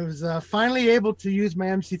 I was finally able to use my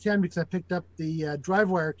MC10 because I picked up the drive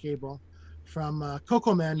wire cable from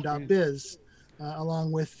cocoman.biz,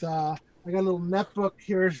 along with I got a little netbook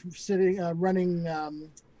here sitting running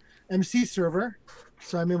MC server,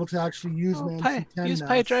 so I'm able to actually use my MC10 use now.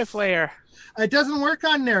 PyDriveWire. It doesn't work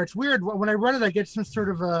on there. It's weird. When I run it, I get some sort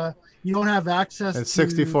of you don't have access. It's to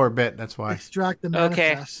 64-bit. That's why. Extract the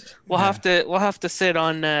Okay, manifest. we'll have to sit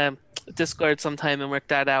on Discord sometime and work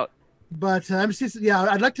that out. But MC,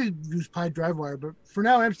 I'd like to use PyDriveWire, but for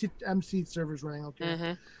now, MC server's running okay.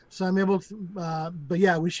 Mm-hmm. So I'm able to. But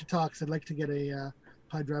yeah, we should talk. So I'd like to get a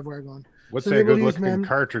PyDriveWire going. What's so that good looking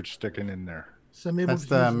cartridge sticking in there? So I'm able That's to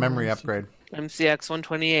the use memory upgrade. MCX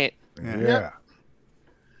 128. Yeah. Yep.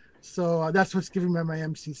 So that's what's giving me my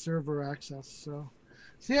MC server access. So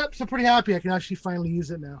pretty happy. I can actually finally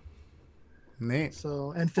use it now. Neat.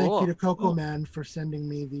 So, and thank you to Coco Man for sending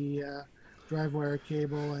me the DriveWire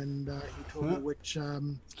cable, and he told me which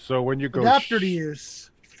so when you go adapter to use.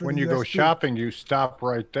 When you go shopping, you stop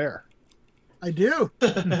right there. I do.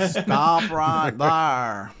 Stop right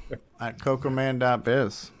there at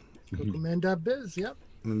cocoman.biz. Cocoman.biz, yep.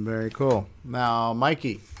 Very cool. Now,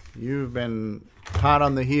 Mikey, you've been hot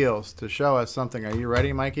on the heels to show us something. Are you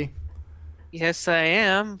ready, Mikey? Yes, I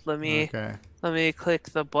am. Let me click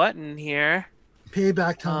the button here.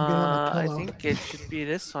 Payback time. Get on the I pillow. think it should be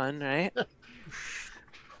this one, right?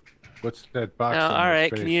 What's that box? All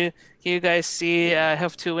right. Can you guys see? I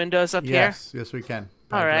have two windows up here. Yes, we can.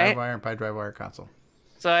 All right. PyDriveWire and PyDriveWire console.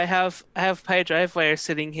 So I have PyDriveWire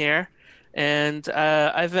sitting here, and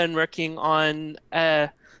I've been working on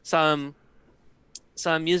some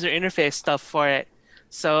user interface stuff for it.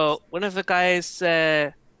 So one of the guys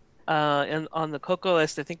on the Coco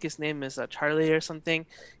list, I think his name is Charlie or something.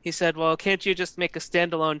 He said, "Well, can't you just make a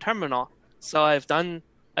standalone terminal?" So I've done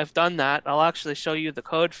that. I'll actually show you the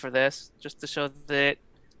code for this, just to show that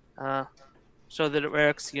show that it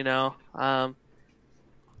works.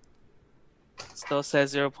 Still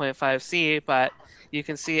says 0.5C, but you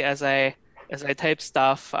can see as I type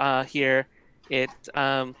stuff here, it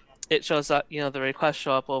shows up. The requests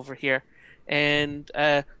show up over here, and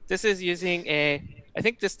this is using I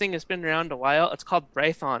think this thing has been around a while. It's called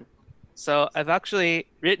Brython. So I've actually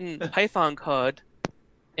written Python code,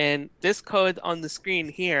 and this code on the screen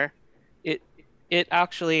here, it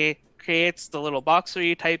actually creates the little box where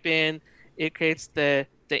you type in. It creates the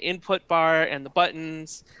input bar and the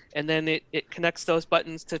buttons, and then it connects those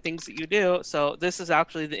buttons to things that you do. So this is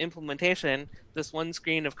actually the implementation. This one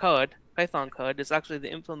screen of code, Python code, is actually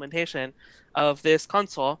the implementation of this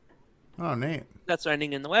console. Oh, neat. That's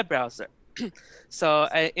running in the web browser. So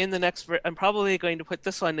I'm probably going to put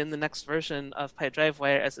this one in the next version of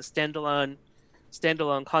PyDriveWire as a standalone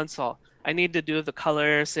console. I need to do the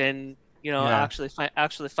colors and actually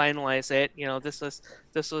finalize it.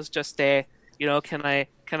 This was just a can I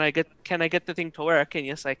get the thing to work? And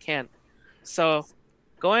yes, I can. So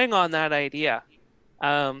going on that idea,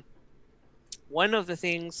 one of the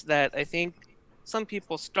things that I think some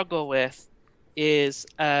people struggle with is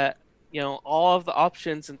all of the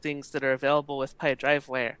options and things that are available with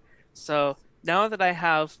PyDriveWire. So now that I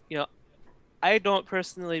have, I don't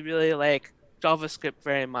personally really like JavaScript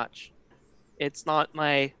very much. It's not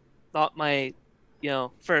my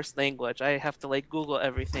first language. I have to Google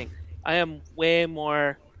everything. I am way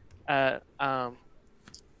more I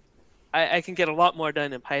can get a lot more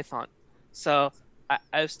done in Python. So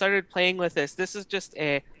I've started playing with this. This is just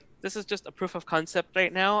a proof of concept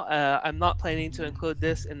right now. I'm not planning to include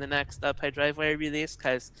this in the next PyDriveWire release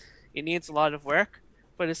because it needs a lot of work.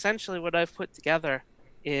 But essentially what I've put together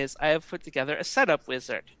is I have put together a setup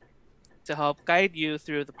wizard to help guide you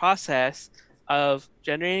through the process of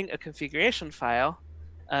generating a configuration file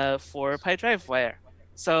for PyDriveWire.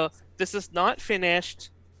 So this is not finished.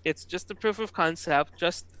 It's just a proof of concept,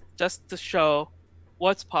 just to show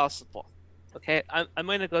what's possible. Okay, I'm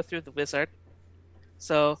going to go through the wizard.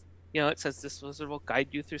 So, it says this wizard will guide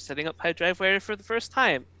you through setting up PyDriveWire for the first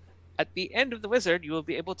time. At the end of the wizard, you will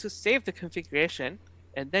be able to save the configuration,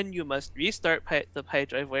 and then you must restart the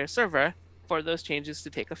PyDriveWire server for those changes to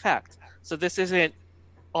take effect. So this isn't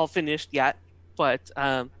all finished yet, but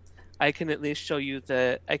I can at least show you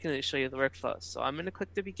the workflow. So I'm going to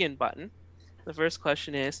click the begin button. The first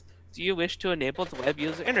question is, do you wish to enable the web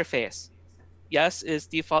user interface? Yes is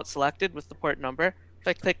default selected with the port number. If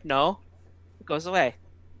I click no, it goes away.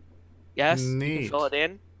 Yes, you can fill it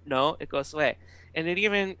in. No, it goes away. And it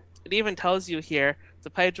even tells you here the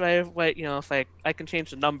PyDrive. If I can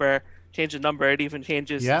change the number, it even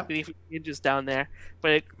changes. Yep. It even changes down there.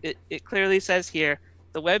 But it clearly says here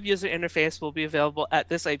the web user interface will be available at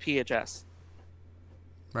this IP address.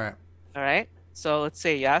 Right. All right. So let's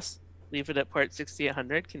say yes. Leave it at port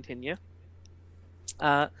 6800. Continue.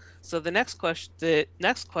 So the next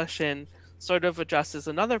question sort of addresses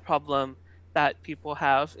another problem that people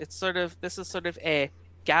have. This is sort of a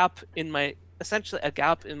gap in my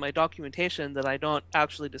documentation that I don't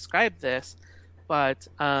actually describe this, but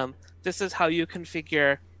this is how you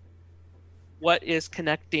configure what is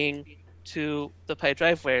connecting to the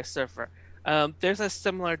PyDriveWire server. There's a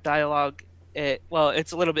similar dialog.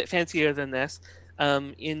 It's a little bit fancier than this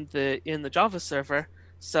in the Java server.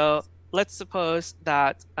 So let's suppose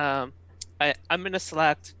that I'm going to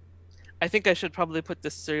select. I think I should probably put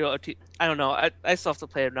this serial. I don't know. I still have to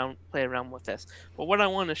play around with this. But what I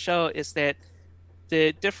want to show is that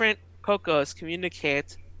the different Cocos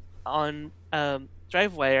communicate on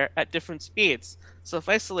DriveWire at different speeds. So if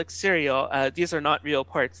I select serial, these are not real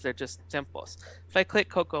ports. They're just samples. If I click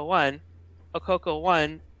Coco 1, a Coco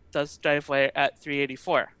 1 does DriveWire at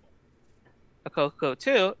 384. A Coco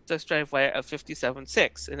 2 does DriveWire at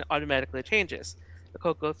 57.6, and it automatically changes. The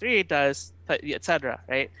Coco 3 does, etc.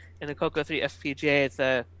 Right? And the Coco 3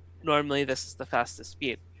 FPGA, normally this is the fastest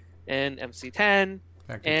speed. And MC10,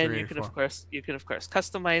 and you can of course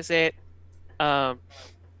customize it.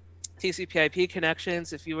 TCP/IP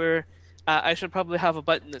connections. If you were, I should probably have a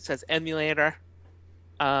button that says emulator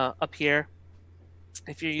up here.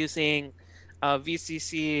 If you're using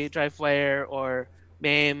VCC DriveWire or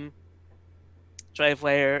MAME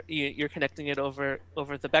DriveWire, you're connecting it over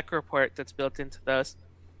the Becker port that's built into those.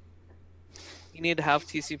 You need to have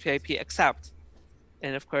TCP/IP accept,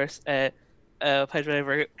 and of course,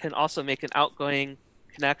 PyDriver can also make an outgoing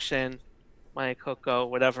connection. My Coco,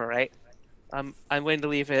 whatever, right? I'm going to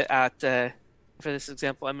leave it at, for this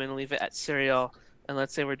example, I'm going to leave it at serial, and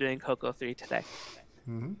let's say we're doing Coco 3 today.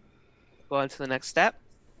 Mm-hmm. Go on to the next step.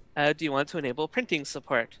 Do you want to enable printing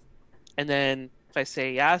support? And then if I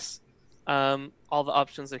say yes, all the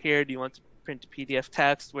options are here. Do you want print a PDF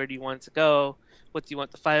text, where do you want it to go, what do you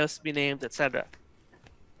want the files to be named, etc.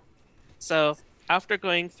 So after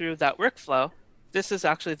going through that workflow, this is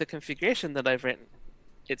actually the configuration that I've written.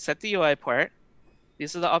 It set the UI port.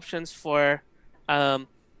 These are the options for, I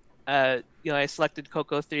selected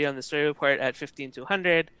Coco 3 on the serial port at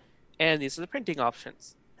 15200, and these are the printing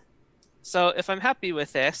options. So if I'm happy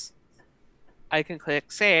with this, I can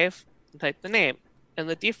click Save and type the name. And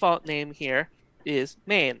the default name here is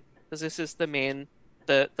main, because this is the main,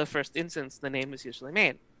 the first instance, the name is usually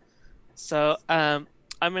main. So I'm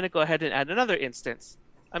going to go ahead and add another instance.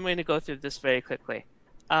 I'm going to go through this very quickly.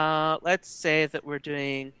 Let's say that we're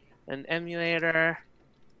doing an emulator,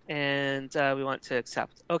 and we want to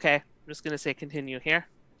accept. Okay, I'm just going to say continue here.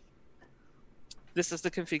 This is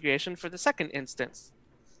the configuration for the second instance.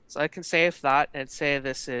 So I can save that and say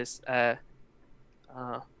this is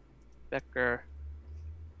Becker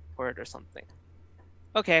port or something.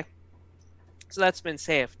 Okay, so that's been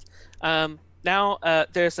saved. Now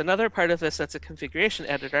there's another part of this that's a configuration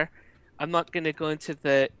editor. I'm not going to go into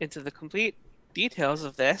the complete details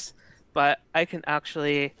of this, but I can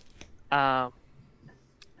actually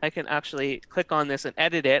click on this and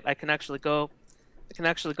edit it. I can actually go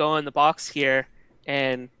in the box here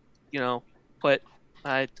and put.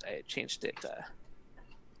 I changed it.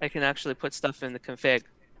 I can actually put stuff in the config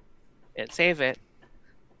and save it,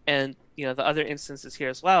 and the other instances here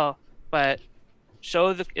as well. But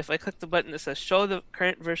if I click the button that says show the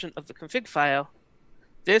current version of the config file,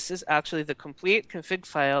 this is actually the complete config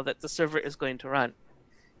file that the server is going to run.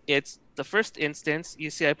 It's the first instance. You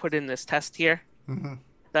see I put in this test here. Mm-hmm.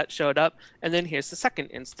 That showed up, and then here's the second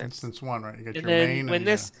instance. Instance 1, right? You got And your then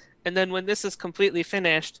main. when this is completely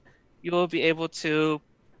finished, you will be able to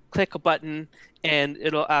click a button, and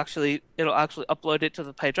it'll actually upload it to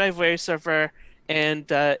the PyDriveWare server, and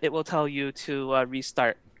it will tell you to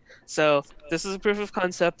restart. So this is a proof of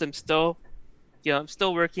concept. I'm still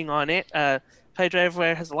working on it.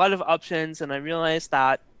 PyDriveWare has a lot of options, and I realize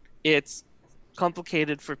that it's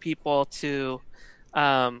complicated for people to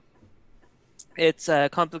get it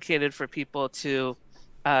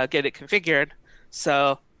configured.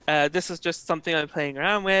 So this is just something I'm playing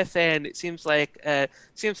around with, and it seems like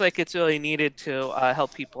it's really needed to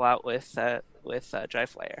help people out with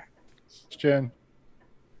DriveWire. Jen.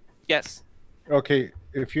 Yes. Okay,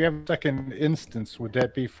 if you have a second instance, would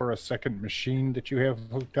that be for a second machine that you have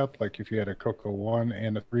hooked up? Like if you had a Coco 1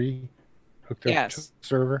 and a 3 hooked up to the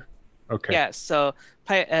server? Okay. Yeah, so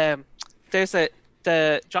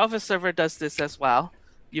the Java server does this as well.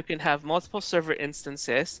 You can have multiple server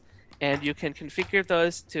instances, and you can configure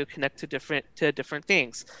those to connect to different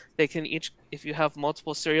things. They can each, if you have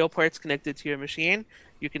multiple serial ports connected to your machine,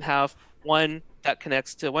 you can have one that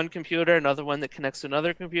connects to one computer, another one that connects to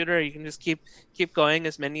another computer. You can just keep going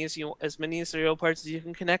as many serial ports as you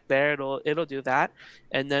can connect there. It'll do that,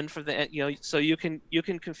 and then for the so you can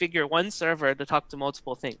configure one server to talk to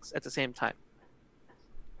multiple things at the same time.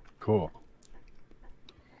 Cool.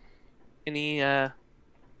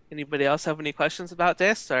 Anybody else have any questions about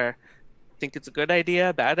this, or think it's a good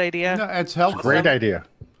idea, bad idea? No, it's helpful. Great idea.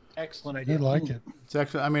 Excellent idea. I like it. It's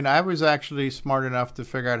actually, I was actually smart enough to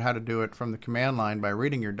figure out how to do it from the command line by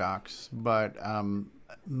reading your docs, but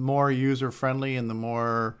more user friendly, and the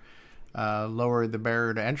more lower the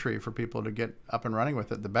barrier to entry for people to get up and running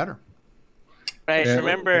with it, the better. Right.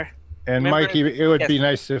 Remember, Mikey, it would be yes.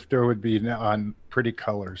 nice if there would be on pretty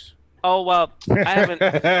colors. Oh, well, I haven't.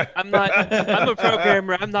 I'm a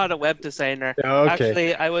programmer. I'm not a web designer. Okay.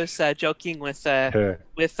 Actually, I was joking with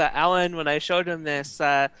Alan when I showed him this.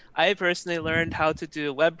 I personally learned how to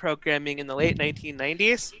do web programming in the late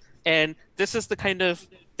 1990s, and this is the kind of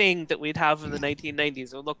thing that we'd have in the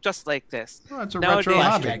 1990s. It would look just like this. Well, it's a Nowadays, retro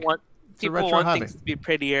hobby. people want things to be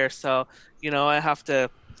prettier, so I have to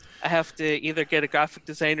either get a graphic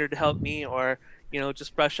designer to help me, or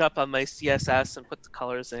just brush up on my CSS and put the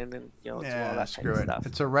colors in, and do all that screw kind it. of stuff.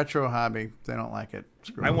 It's a retro hobby. They don't like it.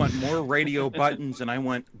 Screw I it. want more radio buttons, and I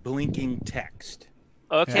want blinking text.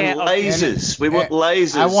 Okay. And lasers. We want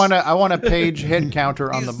lasers. I want a page hit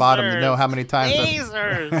counter on the bottom to know how many times.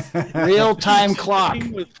 Lasers. Real-time clock.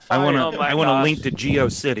 I want Oh my a gosh. link to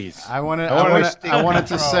GeoCities. I want it to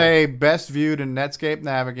control. say best viewed in Netscape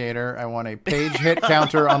Navigator. I want a page hit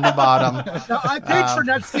counter on the bottom. Now, I paid for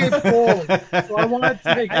Netscape Gold, so I wanted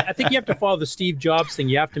to make. I think you have to follow the Steve Jobs thing.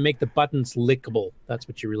 You have to make the buttons lickable. That's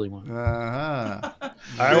what you really want. Uh-huh.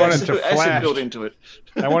 I want it to Acid flash. built into it.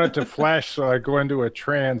 I want it to flash so I go into a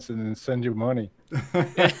trance and then send you money.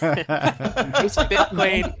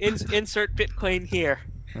 Bitcoin. Insert Bitcoin here.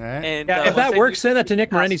 Right? And Yeah, if that once I works, do- send that to Nick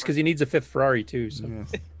Morendi's because he needs a fifth Ferrari too. So.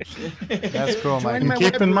 That's cool, Mike. Join my And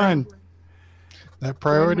keep in library. mind, That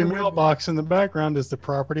priority mailbox in the background is the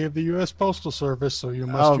property of the U.S. Postal Service, so you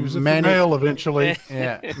must use it for mail eventually.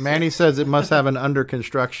 Yeah, Manny says it must have an under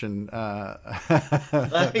construction. With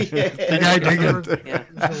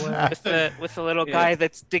the little guy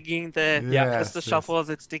that's digging the shovel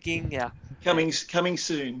that's digging. Yeah. Coming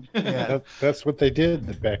soon. Yeah, that's what they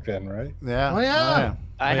did back then, right? Yeah. Oh yeah.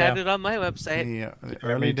 I had it on my website. Yeah, the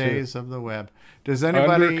early days of the web. Does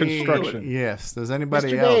anybody? Under construction. Yes. Does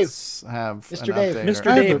anybody Mr. Dave. else have Mr. an Dave. update?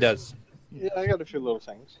 Mr. Dave does. Yeah, I got a few little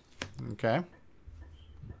things. Okay.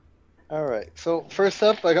 All right. So first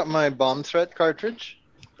up, I got my bomb threat cartridge.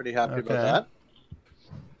 Pretty happy about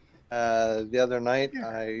that. The other night,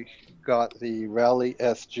 I got the Rally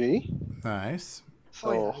SG. Nice.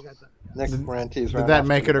 So I got that. Nick Morantes Did that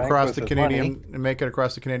make it across the Canadian? Make it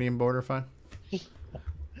across the Canadian border fine?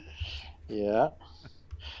 Yeah.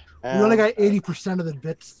 You only got 80% of the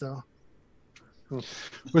bits though.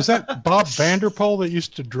 Was that Bob Vanderpool that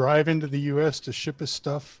used to drive into the U.S. to ship his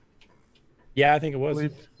stuff? Yeah, I think it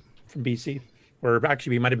was from BC, or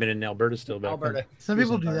actually, he might have been in Alberta still. Back Alberta. then. Some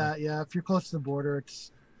people do that. Yeah, if you're close to the border,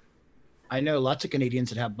 it's. I know lots of Canadians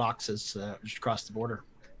that have boxes just across the border.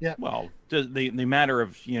 Yeah. Well, the matter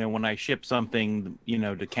of when I ship something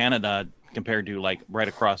to Canada compared to like right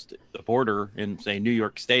across the border in say New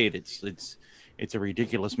York State, it's a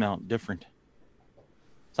ridiculous amount different.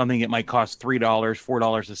 Something that might cost $3,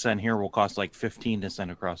 $4 a cent here will cost like 15 to send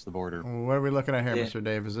across the border. What are we looking at here, Mr.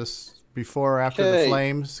 Dave? Is this before or after the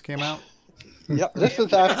Flames came out? Yep, this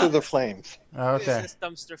is after the Flames. Okay. This is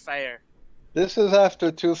dumpster fire. This is after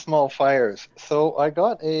two small fires. So I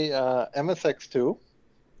got a MSX2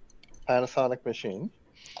 Panasonic machine,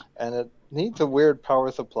 and it needs a weird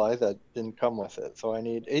power supply that didn't come with it. So I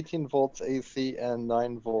need 18 volts AC and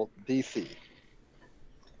 9 volt DC.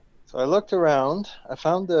 So I looked around. I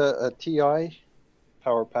found a TI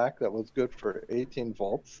power pack that was good for 18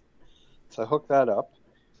 volts. So I hooked that up.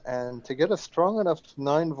 And to get a strong enough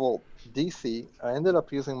 9 volt DC, I ended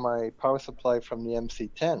up using my power supply from the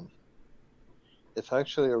MC10. It's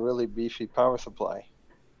actually a really beefy power supply,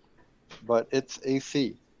 but it's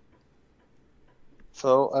AC.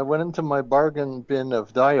 So I went into my bargain bin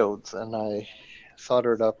of diodes and I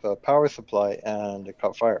soldered up a power supply and it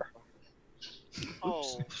caught fire.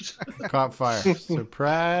 Oh. Caught fire.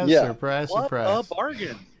 Surprise, Yeah. surprise, What surprise. a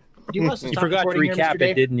bargain! You must have You stopped forgot to recording here, Mr. recap it,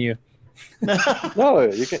 Dave. didn't you? No,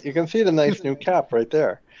 you can see the nice new cap right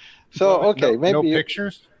there. So okay, no maybe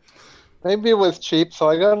pictures. maybe it was cheap. So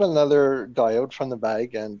I got another diode from the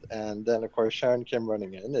bag, and then of course Sharon came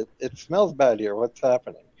running in. It smells bad here. What's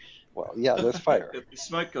happening? Well, yeah, there's fire. The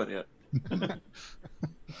smoke got out.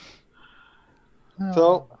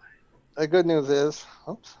 So the good news is,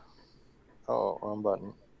 oops. Oh, wrong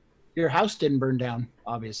button. Your house didn't burn down,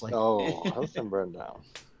 obviously. Oh, house didn't burn down.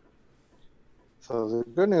 So the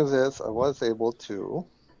good news is I was able to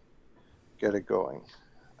get it going.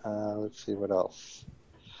 Let's see what else.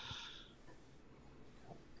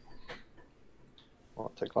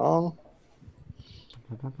 Won't take long.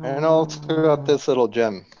 And also got this little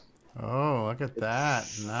gem. Oh, look at that.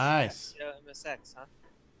 Nice. Yeah, MSX, huh?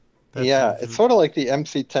 Yeah, it's sort of like the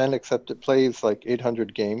MC10, except it plays like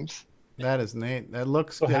 800 games. That is neat. That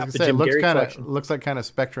looks. So Like I half the say, it Jim looks Gary kind of collection. looks like kind of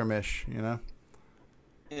Spectrum-ish, Yeah,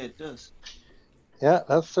 it does. Yeah,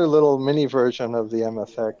 that's their little mini version of the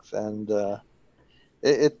MSX, and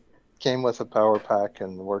it came with a power pack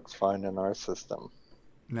and works fine in our system.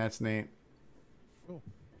 That's neat.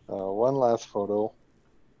 One last photo.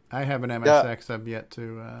 I have an MSX I've yet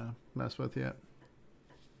to mess with yet.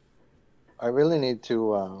 I really need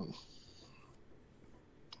to.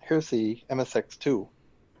 Here's the MSX2.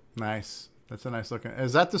 Nice. That's a nice looking.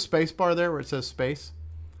 Is that the space bar there where it says space?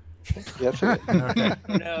 Yes, it is. Okay.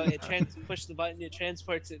 No, push the button, it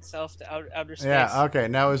transports itself to outer space. Yeah. Okay.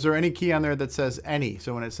 Now, is there any key on there that says any?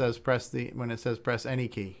 So when it says press any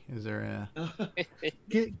key, is there a?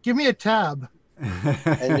 Give me a tab.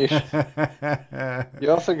 And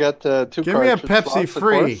you also get two. Give me a cartridge Pepsi slots, of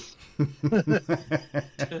free. course.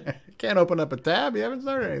 Can't open up a tab. You haven't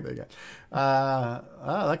started anything yet.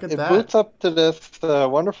 Look at It that. boots up to this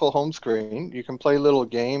wonderful home screen. You can play little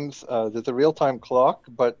games. There's a real-time clock,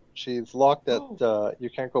 but she's locked at you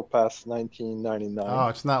can't go past 1999. Oh,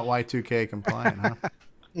 it's not Y2K compliant, huh?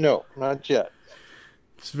 No, not yet.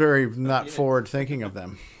 It's very not forward thinking of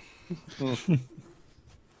them.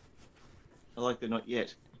 I like the not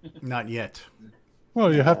yet. Not yet.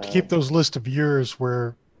 Well, you have to keep those list of years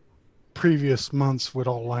where previous months would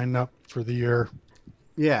all line up for the year.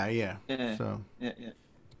 Yeah. Yeah. So. Yeah.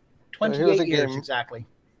 28 years exactly.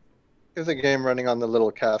 Here's a game running on the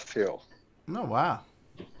little Casio. Oh wow.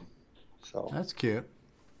 So that's cute.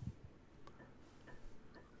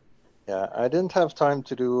 Yeah, I didn't have time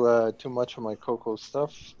to do too much of my Coco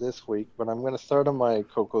stuff this week, but I'm going to start on my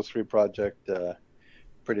Coco 3 project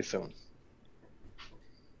pretty soon.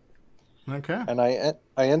 Okay. And I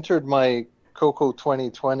entered my Coco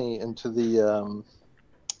 2020 into the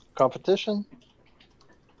competition.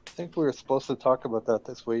 I think we were supposed to talk about that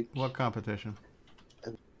this week. What competition?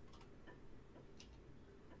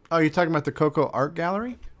 Oh, you're talking about the Coco Art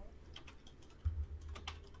Gallery?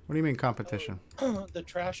 What do you mean competition? The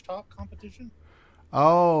trash talk competition?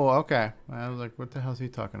 Oh, okay. I was like, what the hell is he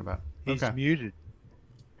talking about? He's okay. muted.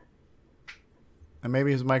 And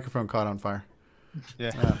maybe his microphone caught on fire.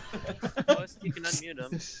 Yeah. Oh, you can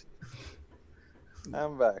unmute him.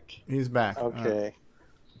 I'm back. He's back. Okay.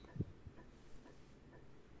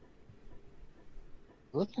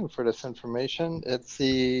 Looking for this information. It's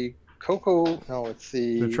the Coco. No, it's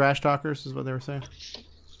The Trash Talkers is what they were saying.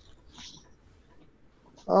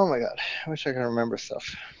 Oh my god! I wish I could remember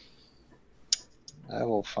stuff. I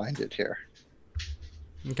will find it here.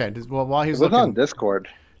 Okay. Well, while he's looking on Discord.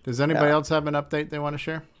 Does anybody else have an update they want to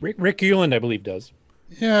share? Rick Euland, I believe, does.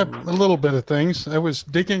 Yeah, a little bit of things. I was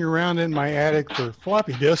digging around in my attic for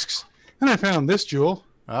floppy disks, and I found this jewel.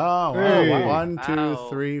 Oh, Hey. wow. 1, 2,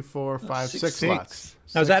 3, 4, 5, 6 slots.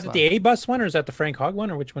 Now, is that 6 the A-Bus one, or is that the Frank Hogg one,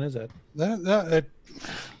 or which one is that?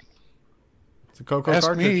 It's a Coco Ask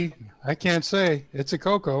cartridge. me. I can't say. It's a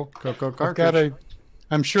Coco. Coco I've cartridge. got a.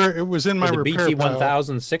 I'm sure it was in my Or the repair BT pile.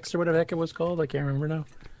 1006 or whatever the heck it was called? I can't remember now.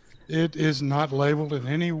 It is not labeled in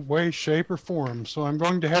any way, shape, or form, so I'm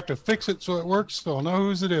going to have to fix it so it works, so I'll know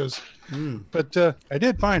whose it is. But I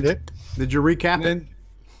did find it. Did you recap it?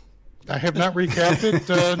 I have not recapped it.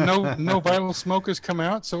 No vital smoke has come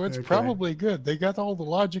out, so it's probably good. They got all the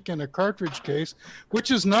logic in a cartridge case, which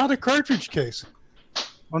is not a cartridge case.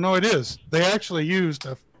 Oh no, it is. They actually used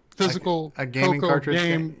a physical a gaming Coco cartridge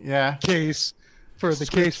game case for the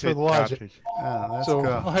case for the logic. Oh, that's So cool.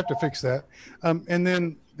 I'll have to fix that. And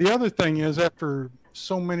then the other thing is, after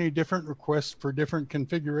so many different requests for different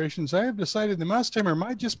configurations, I have decided the mouse timer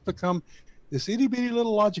might just become this itty bitty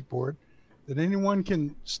little logic board that anyone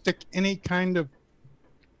can stick any kind of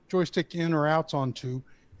joystick in or outs onto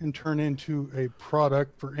and turn into a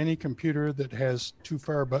product for any computer that has 2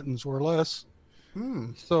 fire buttons or less.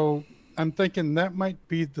 So I'm thinking that might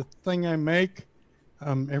be the thing I make.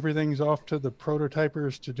 Everything's off to the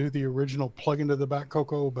prototypers to do the original plug into the back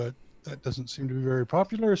Coco, but that doesn't seem to be very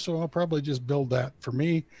popular, so I'll probably just build that for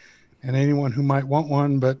me and anyone who might want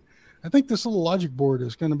one. But I think this little logic board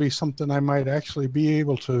is going to be something I might actually be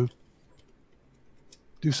able to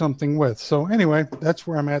do something with. So anyway, that's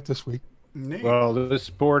where I'm at this week. Well, does this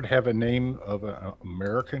board have a name of an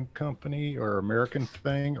American company or American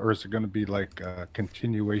thing, or is it going to be like a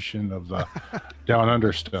continuation of the Down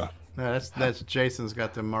Under stuff? No, that's Jason's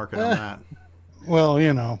got the market on that. Well,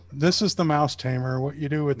 you know, this is the mouse tamer. What you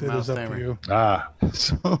do with it Mouse is up tamer. to you. Ah.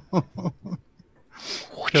 So,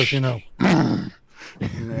 because, you know.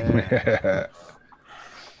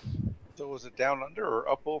 So was it down under or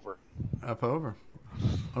up over? Up over.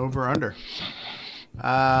 Over under.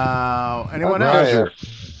 Anyone Okay.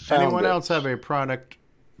 else? Found Anyone it. else have a project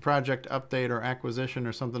update or acquisition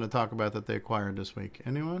or something to talk about that they acquired this week?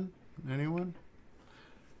 Anyone?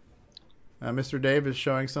 Mr. Dave is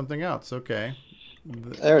showing something else. Okay.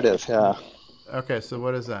 There it is. Yeah. Okay, so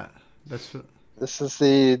what is that? This is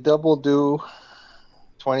the Double Do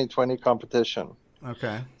 2020 competition.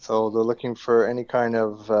 Okay. So they're looking for any kind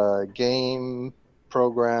of game,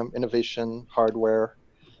 program, innovation, hardware.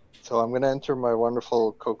 So I'm going to enter my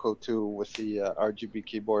wonderful Coco 2 with the RGB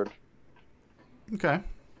keyboard. Okay.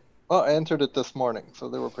 Well, I entered it this morning, so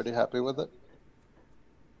they were pretty happy with it.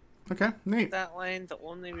 Okay, neat. That line, the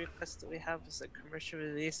only request that we have is that commercial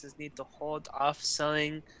releases need to hold off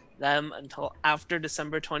selling them until after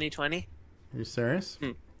December 2020. Are you serious?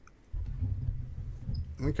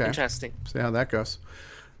 Okay. Interesting. See how that goes.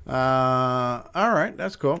 All right,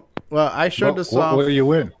 that's cool. Well, I showed this What off. will you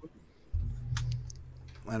win?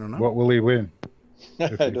 I don't know. What will he win?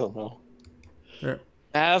 I don't know.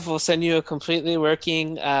 Av will send you a completely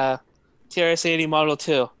working TRS-80 Model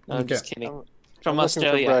 2. No, I'm just Okay. kidding. From I'm looking for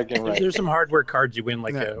Australia. bragging rights. There's some hardware cards you win,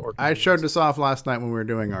 like Yeah. or I showed this off last night when we were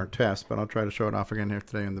doing our test, but I'll try to show it off again here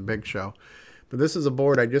today in the big show. But this is a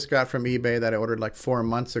board I just got from eBay that I ordered like 4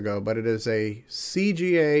 months ago, but it is a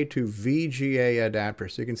CGA to VGA adapter.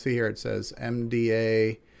 So you can see here it says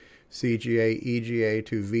MDA, CGA, EGA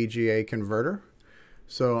to VGA converter.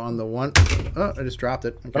 So on the one, oh, I just dropped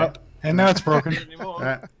it. Okay. Oh, and now it's broken.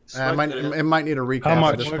 It might need a recap How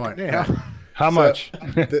much? at this point. Yeah. How much?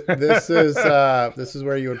 This is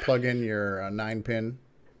where you would plug in your 9-pin,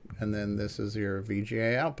 and then this is your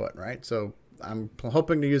VGA output, right? So I'm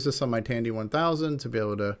hoping to use this on my Tandy 1000 to be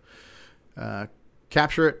able to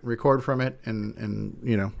capture it, record from it,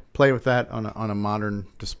 and play with that on a modern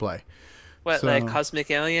display. What, like Cosmic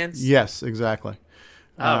Aliens? Yes, exactly.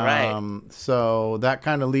 Oh, right. So that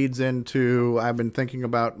kind of leads into, I've been thinking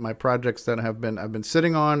about my projects that I've been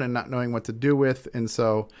sitting on and not knowing what to do with. And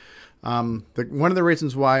so one of the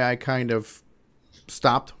reasons why I kind of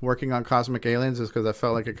stopped working on Cosmic Aliens is because I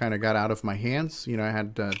felt like it kind of got out of my hands. I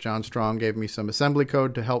had John Strong gave me some assembly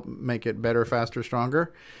code to help make it better, faster,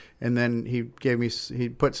 stronger. And then he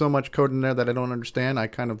put so much code in there that I don't understand. I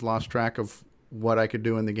kind of lost track of what I could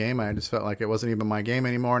do in the game. I just felt like it wasn't even my game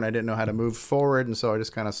anymore, and I didn't know how to move forward, and so I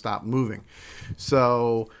just kind of stopped moving.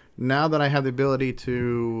 So now that I have the ability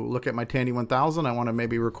to look at my Tandy 1000, I want to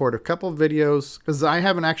maybe record a couple of videos, because I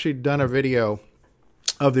haven't actually done a video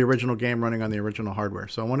of the original game running on the original hardware.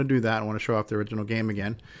 So I want to do that. I want to show off the original game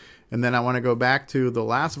again. And then I want to go back to the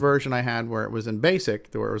last version I had where it was in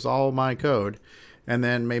BASIC, where it was all my code, and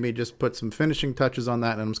then maybe just put some finishing touches on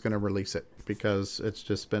that, and I'm just going to release it because it's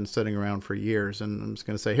just been sitting around for years. And I'm just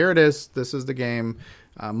going to say, here it is. This is the game.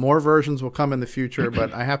 More versions will come in the future,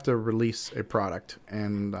 but I have to release a product.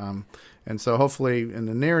 And so hopefully in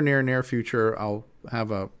the near future, I'll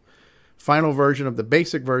have a final version of the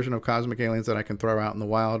basic version of Cosmic Aliens that I can throw out in the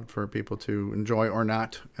wild for people to enjoy or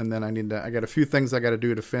not. And then I got a few things I got to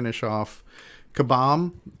do to finish off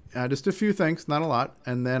Kabam. Just a few things, not a lot.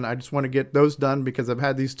 And then I just want to get those done because I've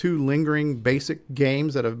had these two lingering basic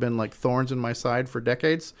games that have been like thorns in my side for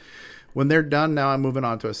decades. When they're done, now I'm moving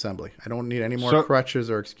on to assembly. I don't need any more crutches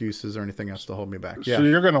or excuses or anything else to hold me back. So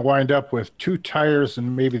you're going to wind up with 2 tires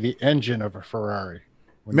and maybe the engine of a Ferrari.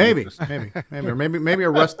 Maybe a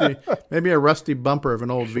rusty bumper of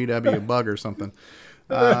an old VW Bug or something.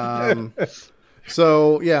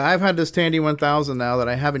 So yeah, I've had this Tandy 1000 now that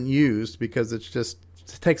I haven't used because it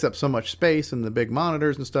takes up so much space and the big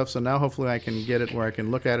monitors and stuff. So now hopefully I can get it where I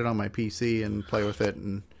can look at it on my PC and play with it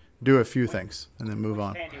and do a few things and then move on.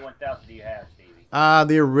 What Tandy 1000 do you have,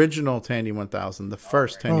 Stevie? The original Tandy 1000, the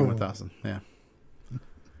first Tandy 1000. Yeah,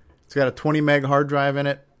 it's got a 20 meg hard drive in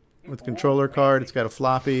it with controller card. It's got a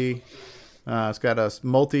floppy. It's got a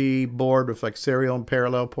multi-board with like serial and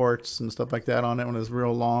parallel ports and stuff like that on it. One of those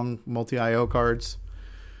real long multi-IO cards.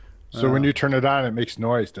 So when you turn it on, it makes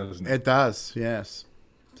noise, doesn't it? It does, yes.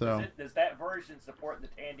 So does that version support the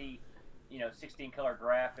Tandy, 16 color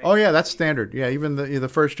graphics? Oh yeah, that's standard. Yeah, even the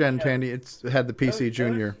first gen Tandy, it had the PC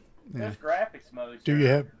Junior. Those graphics modes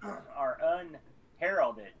are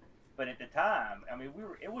unheralded, but at the time, I mean,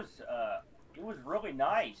 it was really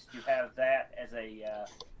nice to have that as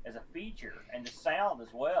a feature and the sound as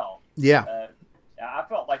well. Yeah. I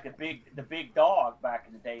felt like the big dog back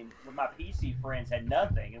in the day when my PC friends had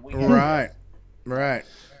nothing, and we had right.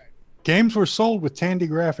 Games were sold with Tandy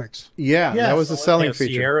graphics. Yeah, that was the selling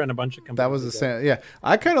feature. Sierra and a bunch of companies. That was the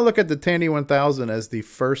I kind of look at the Tandy 1000 as the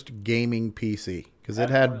first gaming PC because it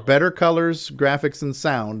had better colors, graphics, and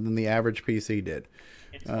sound than the average PC did.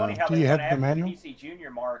 It's funny how they went after the PC Junior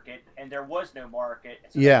market, and there was no market,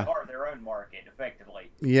 so they carved their own market effectively.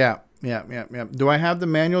 Yeah. Do I have the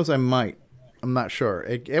manuals? I might. I'm not sure.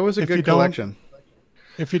 It was a good collection.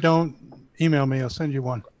 If you don't, email me. I'll send you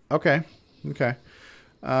one. Okay.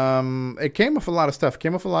 It came with a lot of stuff. It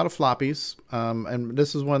came with a lot of floppies. And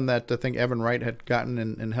this is one that I think Evan Wright had gotten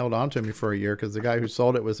and held on to me for a year because the guy who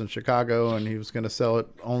sold it was in Chicago and he was going to sell it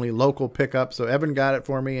only local pickup. So Evan got it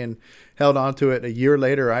for me and held on to it. A year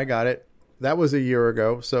later, I got it. That was a year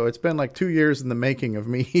ago. So it's been like 2 years in the making of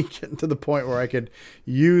me getting to the point where I could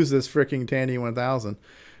use this freaking Tandy 1000.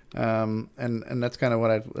 And that's kind of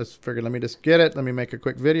what I figured. Let me just get it. Let me make a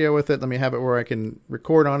quick video with it. Let me have it where I can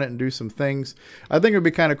record on it and do some things. I think it would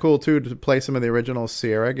be kind of cool too to play some of the original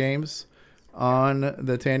Sierra games on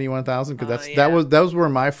the Tandy 1000 because those were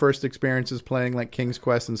my first experiences playing like King's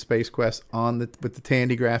Quest and Space Quest with the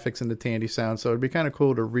Tandy graphics and the Tandy sound. So it'd be kind of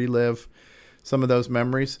cool to relive some of those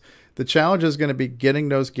memories. The challenge is going to be getting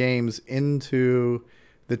those games into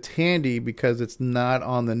the Tandy because it's not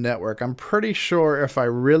on the network. I'm pretty sure if I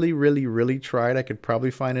really, really, really tried, I could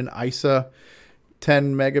probably find an ISA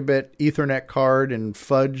 10 megabit Ethernet card and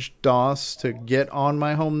fudge DOS to get on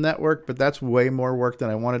my home network, but that's way more work than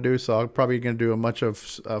I want to do. So I'm probably going to do a bunch of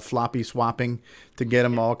floppy swapping to get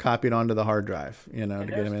them all copied onto the hard drive, to get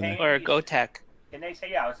them in there. Or GoTech. And they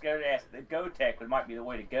say, I was going to ask, the GoTech might be the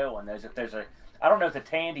way to go on those. If there's I don't know if the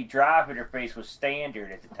Tandy drive interface was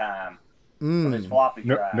standard at the time. For this floppy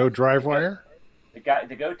drive. No drive wire? The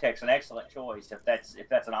GoTech's an excellent choice if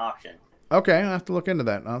that's an option. Okay, I'll have to look into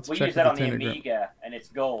that. We use that on the Amiga, and it's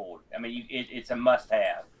gold. I mean, it's a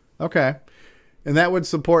must-have. Okay. And that would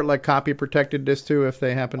support like copy protected discs too, if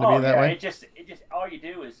they happen to be that way. It just all you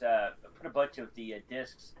do is put a bunch of the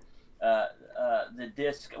discs. The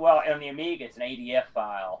disc, well, on the Amiga, it's an ADF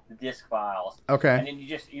file, the disc files. Okay. And then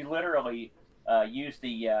you literally use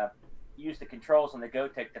the controls on the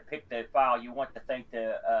Gotek to pick the file you want to think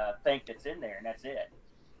that's in there, and that's it.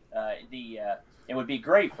 It would be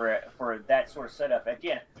great for that sort of setup.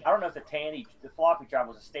 Again, I don't know if the floppy drive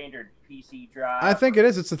was a standard PC drive. I think it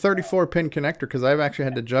is. It's a 34-pin connector because I've actually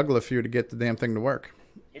had to juggle a few to get the damn thing to work.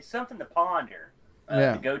 It's something to ponder.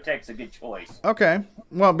 Yeah. The Gotek's a good choice. Okay.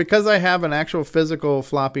 Well, because I have an actual physical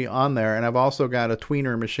floppy on there, and I've also got a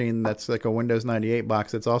tweener machine that's like a Windows 98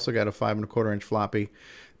 box that's also got a 5 1/4 inch floppy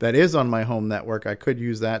that is on my home network. I could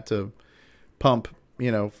use that to pump,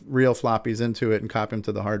 real floppies into it and copy them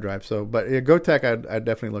to the hard drive. So, but Gotek, I'd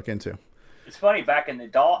definitely look into. It's funny, back in the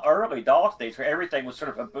early DOS days where everything was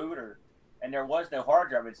sort of a booter and there was no hard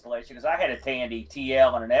drive installation, because I had a Tandy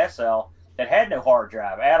TL and an SL that had no hard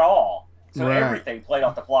drive at all. So everything played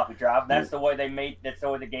off the floppy drive. And that's the way that's the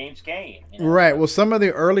way the games came. Right. Well, some of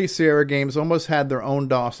the early Sierra games almost had their own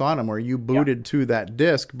DOS on them where you booted to that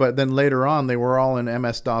disk, but then later on they were all in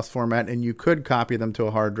MS-DOS format and you could copy them to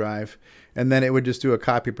a hard drive. And then it would just do a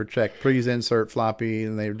copy protect. Please insert floppy,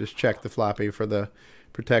 and they would just check the floppy for the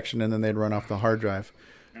protection, and then they'd run off the hard drive.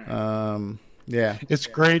 Yeah. It's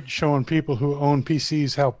great showing people who own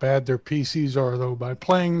PCs how bad their PCs are, though, by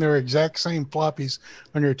playing their exact same floppies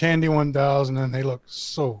on your Tandy 1000, and they look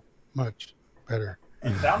so much better.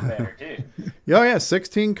 And sound better, too. Oh, yeah.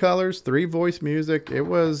 16 colors, 3 voice music. It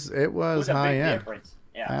was high end. Difference.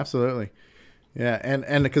 Yeah. Absolutely. Yeah,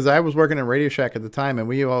 and because I was working at Radio Shack at the time, and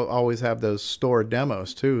we always have those store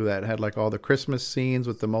demos, too, that had like all the Christmas scenes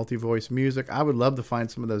with the multi-voice music. I would love to find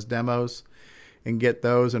some of those demos and get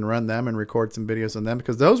those and run them and record some videos on them,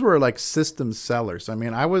 because those were like system sellers. I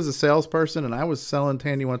mean, I was a salesperson, and I was selling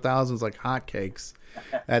Tandy 1000s like hotcakes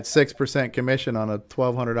at 6% commission on a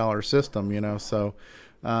 $1,200 system, so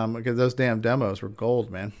because those damn demos were gold,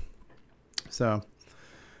 man. So...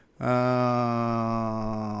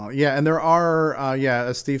 yeah, and there are,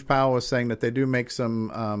 as Steve Powell was saying, that they do make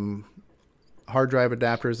some hard drive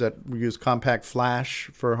adapters that use compact flash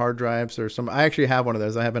for hard drives, or some. I actually have one of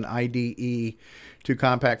those. I have an IDE to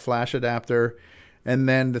compact flash adapter. And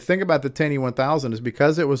then the thing about the Tandy 1000 is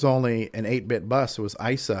because it was only an 8-bit bus, it was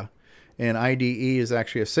ISA, and IDE is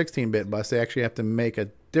actually a 16-bit bus. They actually have to make a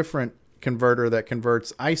different converter that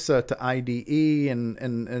converts ISA to IDE, and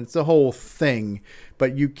it's a whole thing.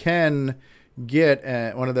 But you can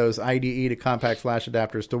get one of those IDE to compact flash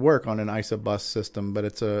adapters to work on an ISA bus system, but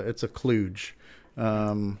it's a kludge.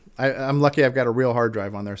 I'm lucky I've got a real hard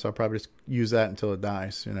drive on there, so I'll probably just use that until it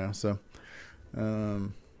dies, So,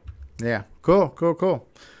 yeah, cool.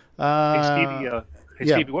 Hey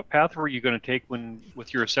Stevie, what path were you going to take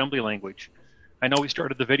with your assembly language? I know we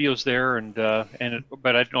started the videos there,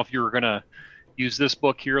 but I don't know if you were going to use this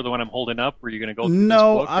book here, the one I'm holding up. Were you going to go through this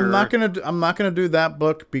book? I'm not going to do that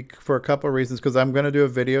book for a couple of reasons, because I'm going to do a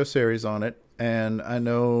video series on it, and I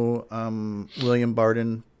know William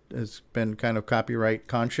Barden has been kind of copyright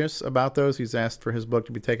conscious about those. He's asked for his book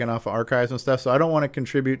to be taken off of archives and stuff, so I don't want to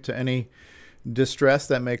contribute to any distress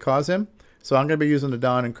that may cause him. So I'm going to be using the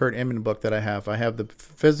Don and Kurt Inman book that I have. I have the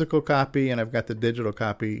physical copy and I've got the digital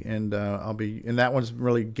copy, and and that one's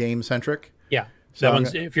really game centric. Yeah. So that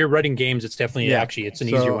one's, if you're writing games, it's definitely it's an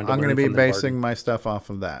easier one to learn. I'm going to be basing my stuff off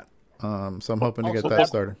of that. So I'm hoping to get that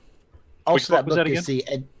started. Also, that book is the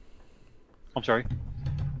I'm sorry.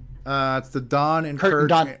 It's the Don and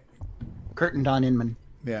Kurt and Don Inman.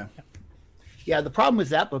 Yeah. Yeah, the problem with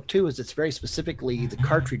that book too is it's very specifically the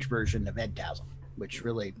cartridge version of EdTASM, which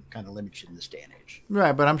really kind of limits you in this day and age.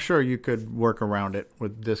 Right, but I'm sure you could work around it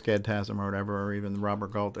with Disk EdTASM or whatever, or even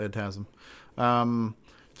Robert Galt EdTASM.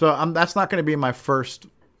 So that's not going to be my first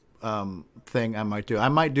thing I might do. I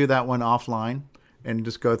might do that one offline and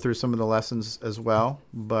just go through some of the lessons as well,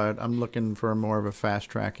 but I'm looking for more of a fast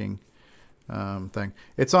tracking thing.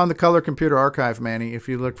 It's on the Color Computer Archive, Manny. If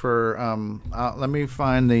you look for, let me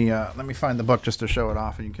find the book just to show it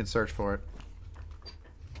off, and you can search for it.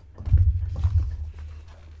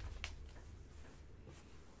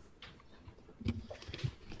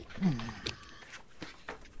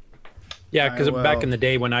 Yeah, because back in the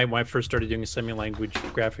day when I first started doing assembly language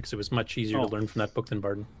graphics, it was much easier to learn from that book than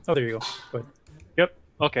Barden. Oh, there you go. But yep.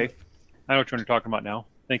 Okay. I know what you're talking about now.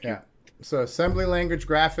 Thank you. Yeah. So assembly language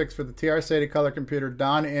graphics for the TR-SATA Color Computer,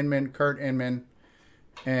 Don Inman, Kurt Inman,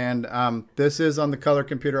 and this is on the Color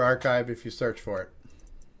Computer Archive if you search for it.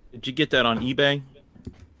 Did you get that on eBay?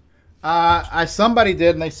 Somebody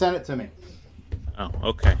did, and they sent it to me. Oh,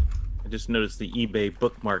 okay. just noticed the eBay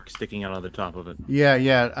bookmark sticking out on the top of it. Yeah.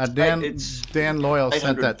 Dan Loyal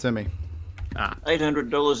sent that to me.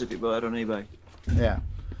 $800 if you buy it on eBay. Yeah.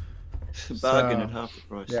 Bargain at half the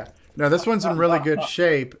price. Yeah. No, this one's in really good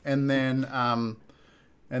shape. And then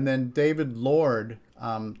David Lord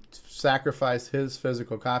sacrificed his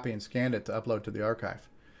physical copy and scanned it to upload to the archive.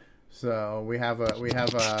 So we have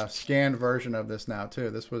a scanned version of this now too.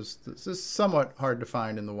 This is somewhat hard to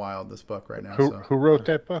find in the wild, this book right now. Who wrote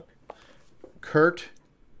that book? Kurt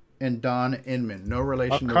and Don Inman. No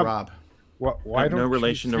relation to Rob. Why don't no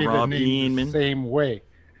relation to Rob Inman? Same way.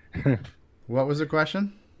 What was the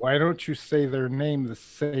question? Why don't you say their name the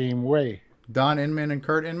same way? Don Inman and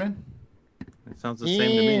Kurt Inman? It sounds the same to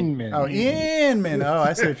me. Inman. Oh, Inman. Oh,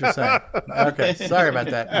 I see what you're saying. Okay, sorry about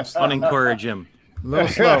that. I'll encourage him. A little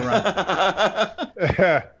slow, Ron.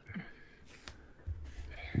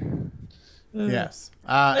 Yes.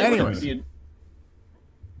 Anyways.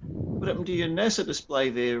 What happened to your NASA display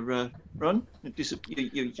there, Ron? Your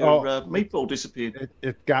meatball disappeared.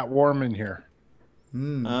 It got warm in here.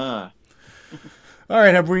 Ah. All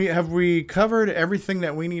right. Have we covered everything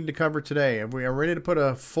that we need to cover today? Are we ready to put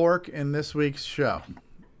a fork in this week's show?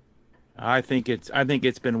 I think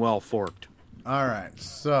it's been well forked. All right,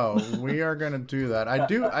 so we are going to do that.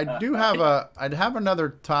 I'd have another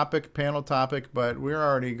panel topic, but we're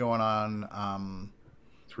already going on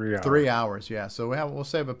 3 hours. 3 hours, yeah. So we'll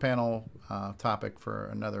save a panel topic for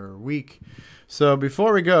another week. So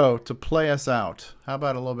before we go, to play us out, how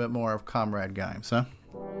about a little bit more of Comrade Gimes, huh?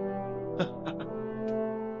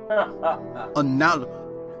 And now,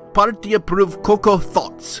 party-approved Cocoa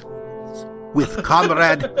Thoughts with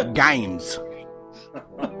Comrade Gimes.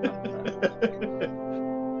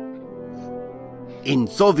 In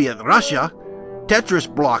Soviet Russia, Tetris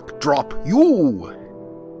block drop you.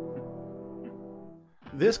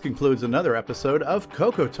 This concludes another episode of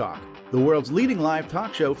Cocoa Talk, the world's leading live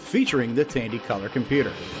talk show featuring the Tandy Color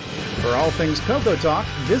Computer. For all things Cocoa Talk,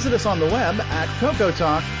 visit us on the web at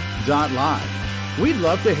cocotalk.live. We'd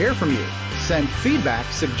love to hear from you. Send feedback,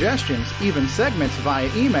 suggestions, even segments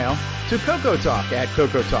via email to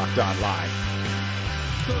cocotalk@cocotalk.live.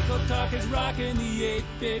 Cocoa Talk is rocking the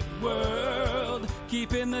 8-bit world,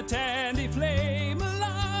 keeping the Tandy flame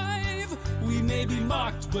alive. We may be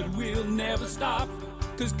mocked, but we'll never stop,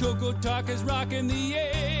 'cause Cocoa Talk is rocking the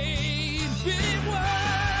 8-bit world.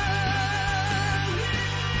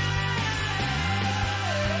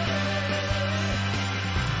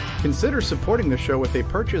 Consider supporting the show with a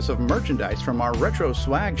purchase of merchandise from our retro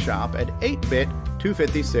swag shop at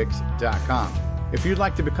 8bit256.com. If you'd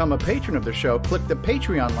like to become a patron of the show, click the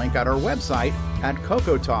Patreon link at our website at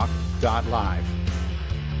cocotalk.live.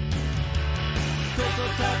 Cocoa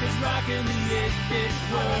Talk is rocking the 8-bit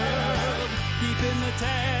world, keeping the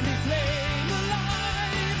Tandy flame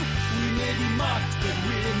alive. We may be mocked, but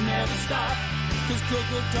we'll never stop, 'cause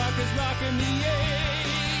Cocoa Talk is rocking the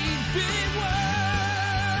 8-bit world.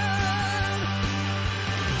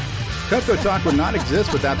 Cocoa Talk would not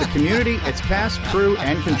exist without the community, its cast, crew,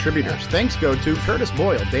 and contributors. Thanks go to Curtis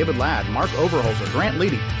Boyle, David Ladd, Mark Overholzer, Grant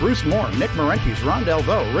Leedy, Bruce Moore, Nick Marentes, Ron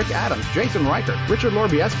Delvaux, Rick Adams, Jason Reichert, Richard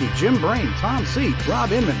Lorbieski, Jim Brain, Tom C.,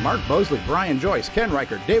 Rob Inman, Mark Bosley, Brian Joyce, Ken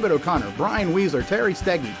Reichert, David O'Connor, Brian Weasler, Terry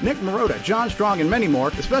Steggy, Nick Marotta, John Strong, and many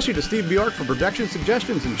more, especially to Steve Bjork for production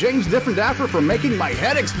suggestions and James Diffendaffer for making my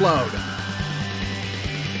head explode.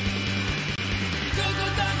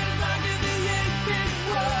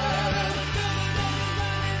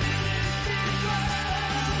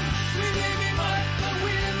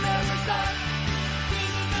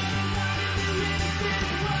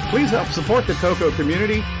 Please help support the Cocoa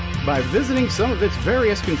community by visiting some of its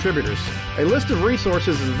various contributors. A list of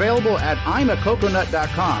resources is available at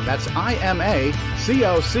imacoconut.com. That's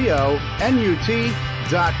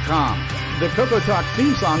imacoconut.com. The Cocoa Talk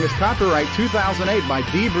theme song is copyright 2008 by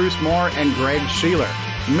D. Bruce Moore and Greg Sheeler.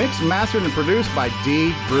 Mixed, mastered, and produced by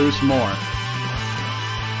D. Bruce Moore.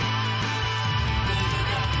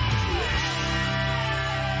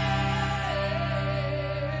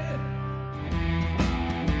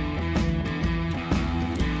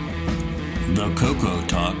 The Cocoa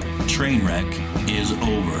Talk train wreck is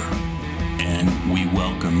over, and we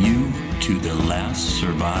welcome you to the last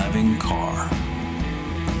surviving car.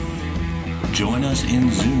 Join us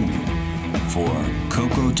in Zoom for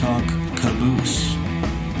Cocoa Talk Caboose,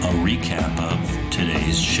 a recap of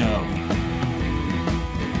today's show.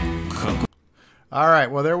 All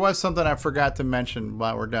right, well, there was something I forgot to mention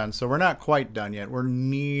while we're done, so we're not quite done yet. We're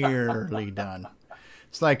nearly done.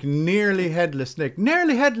 It's like nearly headless Nick.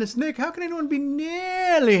 Nearly headless Nick. How can anyone be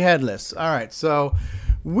nearly headless? All right, so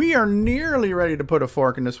We are nearly ready to put a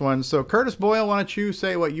fork in this one. So, Curtis Boyle, why don't you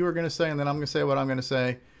say what you were going to say, and then I'm going to say what I'm going to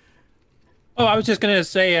say. Oh, I was just going to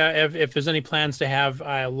say if there's any plans to have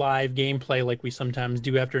live gameplay like we sometimes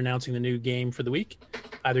do after announcing the new game for the week,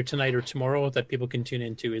 either tonight or tomorrow, that people can tune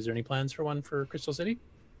into. Is there any plans for one for Crystal City?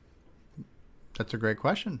 That's a great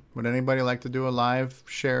question. Would anybody like to do a live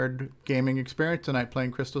shared gaming experience tonight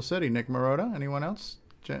playing Crystal City? Nick Marotta? Anyone else?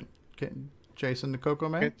 Jason the Coco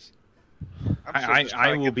Man?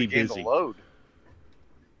 I will be busy. Load.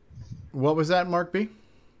 What was that, Mark B?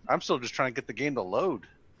 I'm still just trying to get the game to load.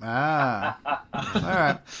 Ah. All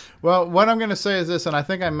right. Well, what I'm going to say is this, and I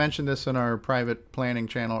think I mentioned this in our private planning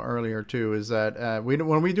channel earlier too, is that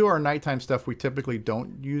when we do our nighttime stuff, we typically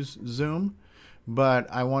don't use Zoom.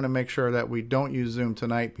 But I want to make sure that we don't use Zoom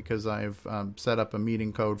tonight because I've set up a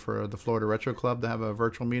meeting code for the Florida Retro Club to have a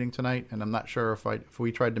virtual meeting tonight. And I'm not sure if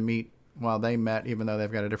we tried to meet while they met, even though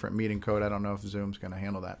they've got a different meeting code, I don't know if Zoom's going to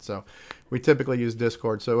handle that. So we typically use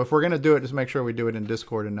Discord. So if we're going to do it, just make sure we do it in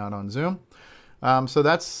Discord and not on Zoom. So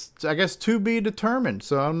that's, I guess, to be determined.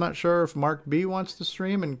 So I'm not sure if Mark B wants to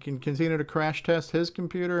stream and can continue to crash test his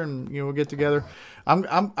computer, and we'll get together.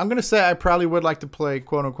 I'm going to say I probably would like to play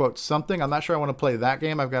quote unquote something. I'm not sure I want to play that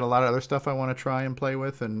game. I've got a lot of other stuff I want to try and play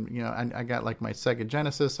with, and I got like my Sega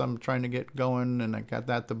Genesis I'm trying to get going, and I got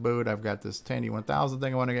that to boot. I've got this Tandy 1000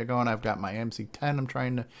 thing I want to get going. I've got my MC10 I'm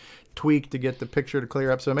trying to tweak to get the picture to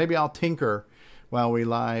clear up. So maybe I'll tinker while we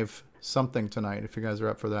live something tonight if you guys are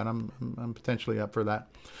up for that. I'm potentially up for that.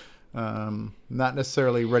 Not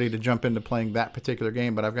necessarily ready to jump into playing that particular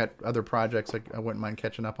game, but I've got other projects I wouldn't mind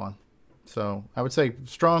catching up on. So I would say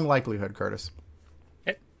strong likelihood, Curtis.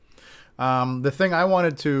 Okay. The thing I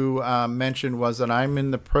wanted to mention was that I'm in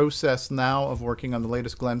the process now of working on the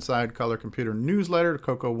latest Glenside Color Computer newsletter,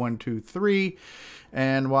 Coco 123.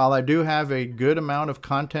 And while I do have a good amount of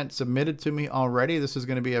content submitted to me already, this is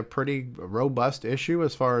going to be a pretty robust issue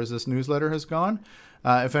as far as this newsletter has gone.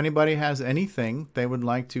 If anybody has anything they would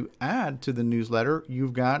like to add to the newsletter,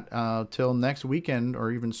 you've got till next weekend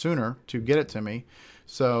or even sooner to get it to me.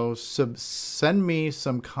 So send me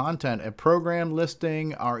some content, a program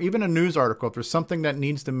listing, or even a news article. If there's something that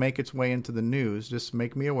needs to make its way into the news, just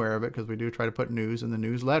make me aware of it, because we do try to put news in the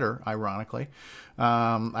newsletter, ironically.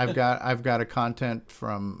 I've got a content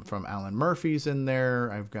from Alan Murphy's in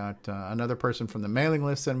there. I've got another person from the mailing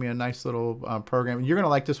list send me a nice little program. You're going to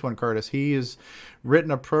like this one, Curtis. He has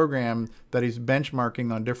written a program that he's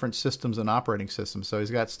benchmarking on different systems and operating systems. So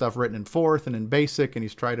he's got stuff written in Forth and in BASIC, and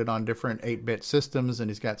he's tried it on different 8-bit systems, and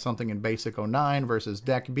he's got something in BASIC 09 versus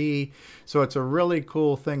DEC B. So it's a really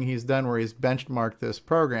cool thing he's done where he's benchmarked this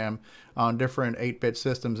program on different 8-bit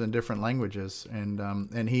systems and different languages.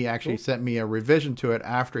 And he actually sent me a revision to it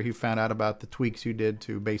after he found out about the tweaks you did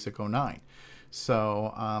to BASIC 09.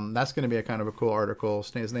 So that's going to be a kind of a cool article.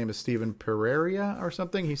 His name is Stephen Pereira or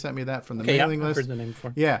something. He sent me that from the mailing list. I've heard the name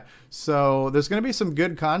before. Yeah. So there's going to be some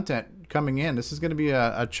good content coming in. This is going to be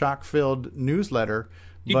a chock-filled newsletter.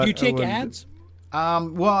 Do you take ads?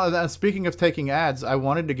 Well, speaking of taking ads, I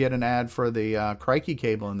wanted to get an ad for the Crikey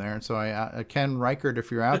cable in there. And so Ken Reichert,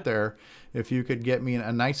 if you're out there, if you could get me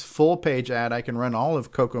a nice full-page ad, I can run all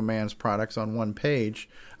of Coco Man's products on one page.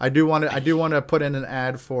 I do want to put in an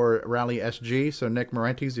ad for Rally SG. So Nick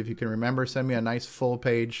Marentes, if you can remember, send me a nice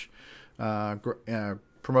full-page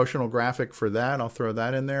promotional graphic for that. I'll throw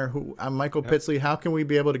that in there. I'm Michael Pitsley. How can we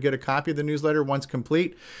be able to get a copy of the newsletter once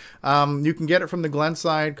complete? You can get it from the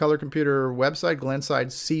Glenside Color Computer website,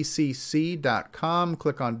 glensideccc.com.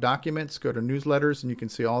 Click on Documents, go to Newsletters, and you can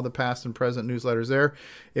see all the past and present newsletters there.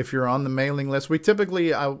 If you're on the mailing list, we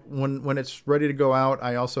typically, when it's ready to go out,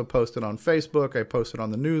 I also post it on Facebook. I post it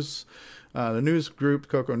on the news group,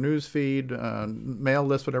 Coco News Feed, mail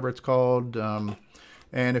list, whatever it's called.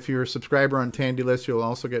 And if you're a subscriber on Tandy List, you'll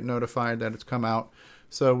also get notified that it's come out.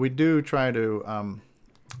 So we do try to. I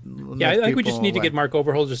think we just need to get Mark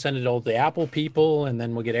Overholz to send it to all the Apple people, and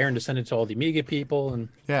then we'll get Aaron to send it to all the Amiga people. And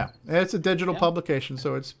it's a digital publication,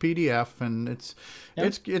 so it's PDF, and it's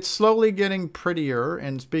slowly getting prettier.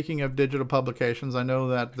 And speaking of digital publications, I know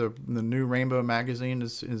that the new Rainbow magazine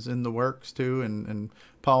is in the works too, and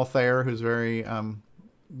Paul Thayer, who's very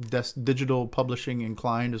digital publishing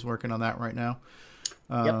inclined, is working on that right now.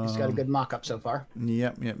 Yep, he's got a good mock-up so far.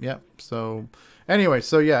 Yep. So anyway,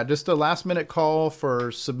 just a last-minute call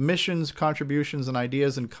for submissions, contributions, and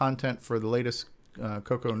ideas and content for the latest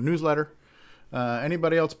Coco newsletter.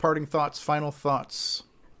 Anybody else parting thoughts, final thoughts?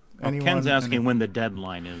 Ken's asking when the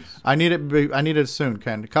deadline is. I need it soon,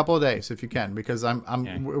 Ken. A couple of days if you can, because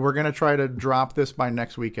we're going to try to drop this by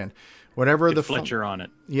next weekend. Whatever the Fletcher on it.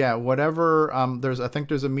 Yeah, whatever. I think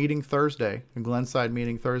there's a meeting Thursday, a Glenside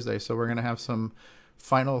meeting Thursday, so we're going to have some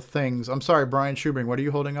final things. I'm sorry, Brian Schubring, what are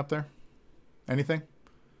you holding up there? Anything?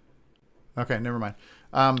 Okay, never mind.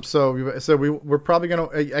 So we're probably gonna.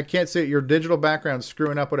 I can't see it. Your digital background's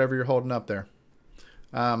screwing up whatever you're holding up there.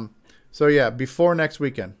 So yeah, before next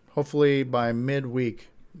weekend, hopefully by midweek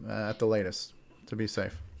at the latest, to be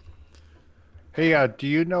safe. Hey, do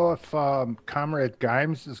you know if Comrade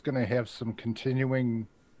Gimes is going to have some continuing?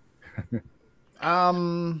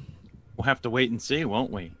 We'll have to wait and see,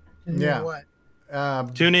 won't we? Yeah.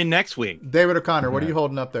 What? Tune in next week. David O'Connor, what are you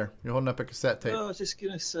holding up there? You're holding up a cassette tape. I was just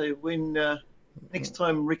going to say, when next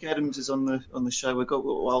time Rick Adams is on the show,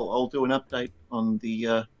 I'll do an update on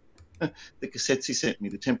the cassettes he sent me,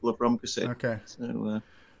 the Temple of Rom cassette. Okay. So.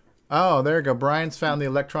 Oh, there you go. Brian's found the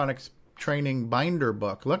electronics training binder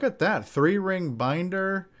book. Look at that 3-ring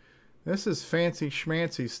binder. This is fancy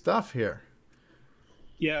schmancy stuff here.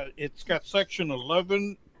 Yeah, it's got section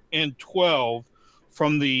 11 and 12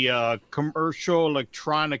 from the commercial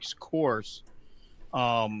electronics course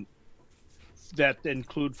that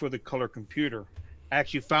include for the color computer. I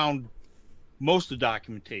actually found most of the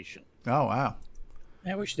documentation. Oh, wow.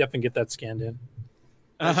 Yeah, we should definitely get that scanned in.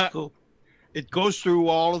 That's cool. It goes through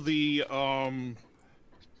all of the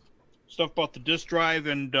stuff about the disk drive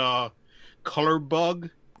and Color Bug.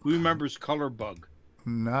 Who remembers Color Bug?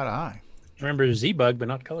 Not I. I remember ZBug, but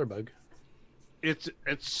not Color Bug. It's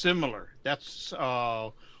similar. That's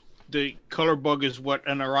the Color Bug is what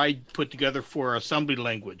NRI put together for assembly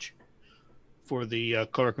language for the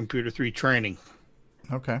Color Computer 3 training.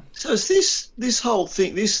 Okay. So is this whole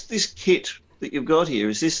thing, this kit that you've got here,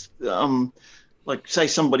 is this like, say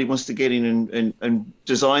somebody wants to get in and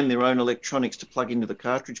design their own electronics to plug into the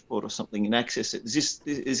cartridge port or something and access it?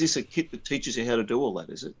 Is this a kit that teaches you how to do all that,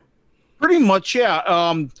 is it? Pretty much,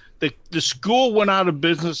 yeah. The school went out of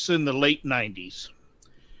business in the late 90s.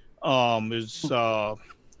 Is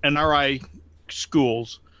NRI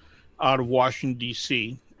schools out of Washington,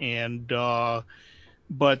 D.C. And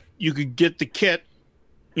but you could get the kit,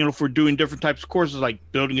 for doing different types of courses like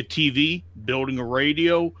building a TV, building a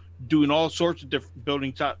radio, doing all sorts of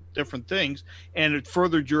different things, and it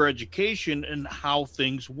furthered your education in how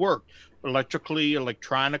things work electrically,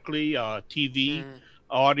 electronically, TV,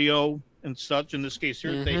 audio, and such. In this case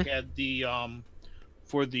here, they had the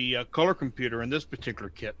for the color computer in this particular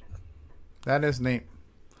kit. That is neat.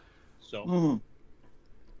 So.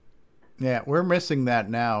 Yeah, we're missing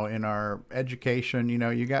that now in our education.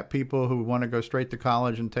 You got people who want to go straight to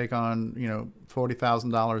college and take on,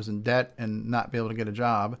 $40,000 in debt and not be able to get a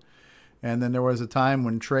job. And then there was a time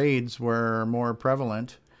when trades were more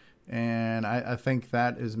prevalent. And I think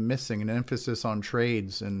that is missing, an emphasis on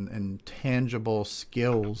trades and tangible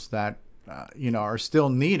skills that, are still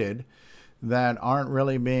needed, that aren't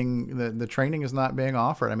really being, the training is not being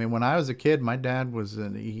offered. I mean, when I was a kid, my dad was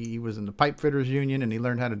in the pipe fitters union, and he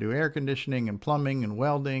learned how to do air conditioning and plumbing and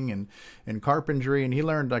welding and carpentry, and he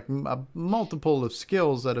learned like a multiple of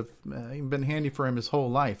skills that have been handy for him his whole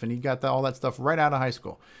life, and he got all that stuff right out of high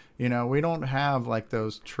school. We don't have like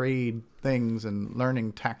those trade things and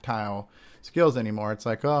learning tactile skills anymore. It's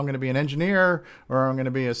like, I'm going to be an engineer, or I'm going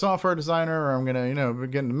to be a software designer, or I'm going to,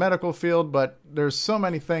 get in the medical field. But there's so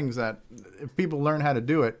many things that if people learn how to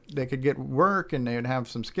do it, they could get work and they would have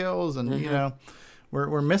some skills. And,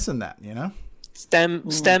 we're missing that,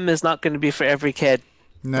 STEM is not going to be for every kid.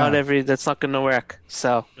 No. That's not going to work.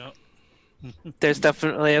 So there's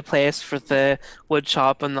definitely a place for the wood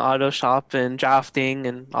shop and the auto shop and drafting,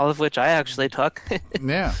 and all of which I actually took.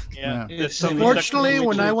 Yeah. Unfortunately,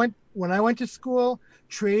 when I went to school,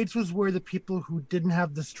 trades was where the people who didn't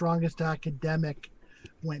have the strongest academic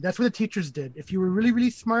went. That's what the teachers did. If you were really, really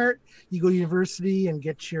smart, you go to university and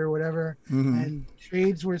get your whatever. And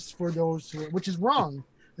trades was for those which is wrong.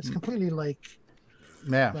 It's completely like.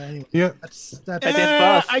 Yeah. Anyway, yeah. That's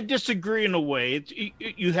I disagree in a way.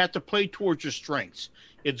 You have to play towards your strengths.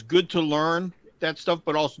 It's good to learn that stuff,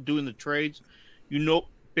 but also doing the trades.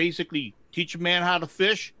 Basically teach a man how to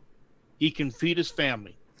fish, he can feed his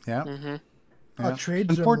family. Yeah.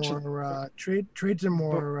 Trades are more. Trades are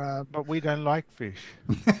more. But we don't like fish.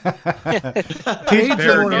 Trades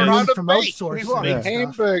are more from outsourcing. We like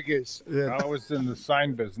hamburgers. Yeah. I was in the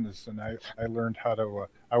sign business, and I learned how to.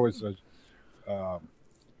 I was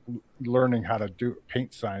learning how to do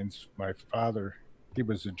paint signs. My father, he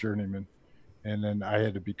was a journeyman, and then I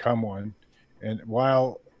had to become one. And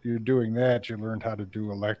while you're doing that, you learned how to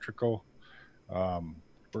do electrical,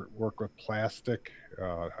 work with plastic.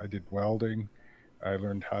 I did welding. I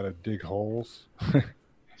learned how to dig holes.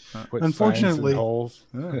 Put Unfortunately, signs in holes.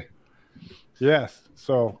 Yes.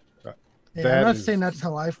 So Yeah, I'm not saying that's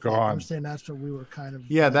how I feel. I'm saying that's what we were kind of.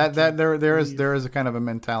 Yeah, there is a kind of a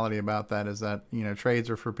mentality about that, is that, you know, trades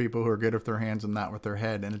are for people who are good with their hands and not with their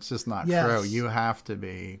head, and it's just not true. You have to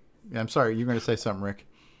be. I'm sorry, you're going to say something, Rick.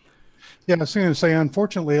 Yeah, I was going to say,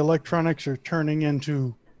 unfortunately, electronics are turning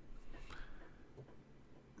into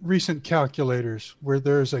recent calculators where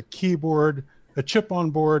there's a keyboard, a chip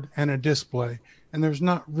on board, and a display, and there's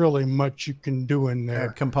not really much you can do in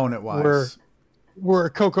there. Component-wise. Where a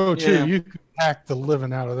Coco 2, you could hack the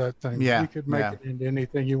living out of that thing. Yeah, you could make it into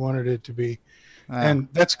anything you wanted it to be. And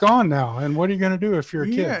that's gone now. And what are you going to do if you're a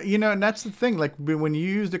kid? Yeah, you know, and that's the thing. Like, when you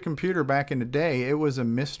used a computer back in the day, it was a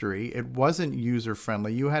mystery. It wasn't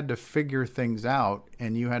user-friendly. You had to figure things out,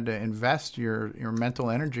 and you had to invest your mental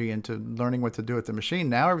energy into learning what to do with the machine.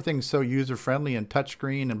 Now everything's so user-friendly and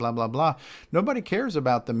touchscreen and blah, blah, blah. Nobody cares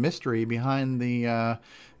about the mystery behind the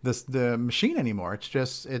machine anymore. It's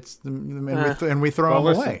just and we throw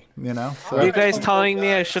them away, you know. So. Are you guys telling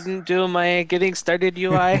me I shouldn't do my getting started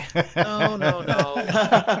UI? No.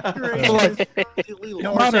 That's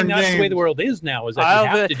the way the world is now. Is that you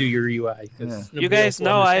have to do your UI? You guys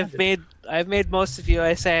know I've made most of you.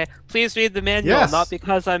 I say, please read the manual, not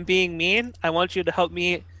because I'm being mean. I want you to help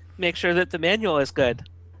me make sure that the manual is good.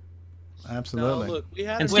 Absolutely. No, look, we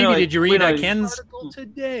had Stevie, did you read Ken's article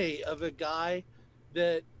today of a guy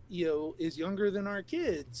that, you know, is younger than our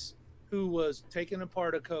kids, who was taking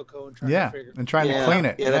apart a Coco and trying to figure to clean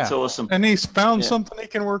it. Yeah, that's awesome. And he's found something he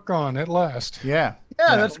can work on at last. Yeah,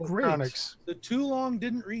 that's great. The too long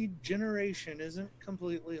didn't read generation isn't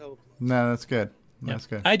completely hopeless. No, that's good. That's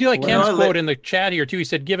good. I do like Ken's quote in the chat here too. He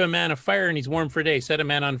said, "Give a man a fire and he's warm for a day. Set a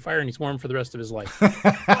man on fire and he's warm for the rest of his life."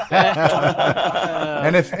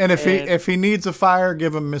 And if he needs a fire,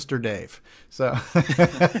 give him Mr. Dave. So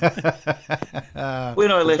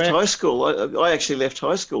when I left high school, I actually left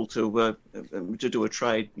high school to do a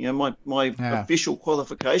trade. You know, my official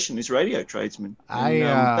qualification is radio tradesman. And,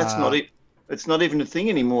 that's not it. It's not even a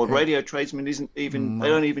thing anymore. Radio tradesman isn't even. They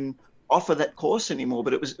don't even offer that course anymore.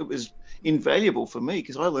 But it was invaluable for me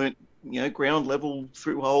because I learned, you know, ground level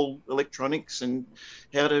through hole electronics and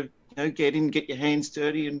how to, you know, get your hands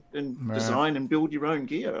dirty and design and build your own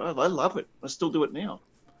gear. I love it. I still do it now.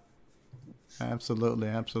 Absolutely.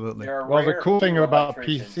 Well, the cool thing about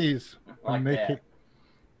PCs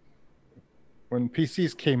when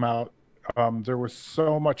PCs came out, there was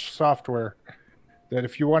so much software that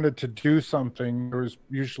if you wanted to do something, there was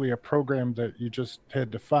usually a program that you just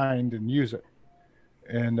had to find and use it.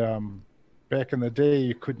 And back in the day,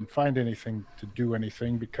 you couldn't find anything to do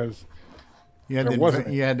anything because you had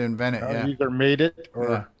to invent it. You either made it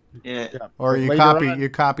or or you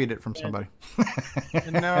copied it from somebody.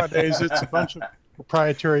 And nowadays, it's a bunch of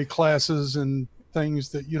proprietary classes and things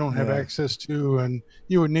that you don't have access to, and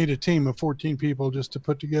you would need a team of 14 people just to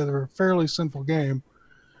put together a fairly simple game.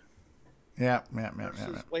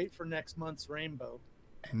 Wait for next month's Rainbow.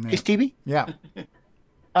 Hey, Stevie? Yeah.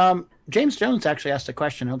 James Jones actually asked a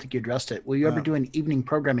question. I don't think you addressed it. Will you ever do an evening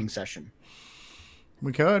programming session?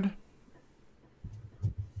 We could.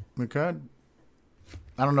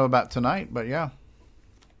 I don't know about tonight, but yeah.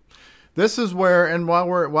 This is where, and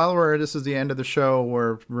this is the end of the show,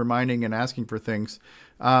 we're reminding and asking for things.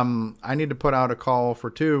 I need to put out a call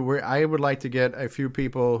for two. I would like to get a few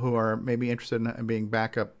people who are maybe interested in being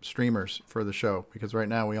backup streamers for the show, because right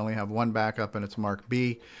now we only have one backup and it's Mark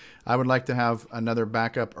B. I would like to have another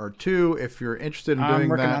backup or two. If you're interested in doing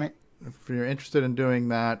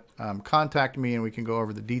that, contact me and we can go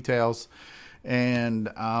over the details. And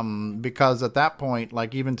because at that point,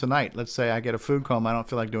 like even tonight, let's say I get a food coma, I don't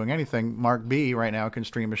feel like doing anything, Mark B right now can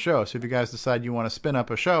stream a show. So if you guys decide you want to spin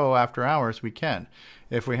up a show after hours, we can.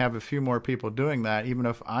 If we have a few more people doing that, even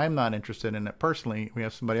if I'm not interested in it personally, we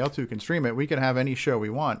have somebody else who can stream it. We can have any show we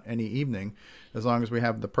want any evening, as long as we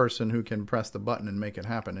have the person who can press the button and make it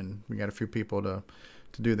happen. And we got a few people to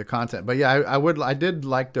do the content. But yeah, I did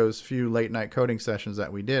like those few late night coding sessions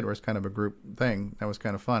that we did, where it's kind of a group thing. That was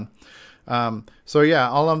kind of fun. So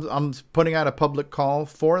yeah, I'm putting out a public call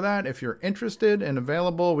for that. If you're interested and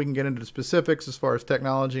available, we can get into the specifics as far as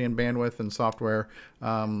technology and bandwidth and software.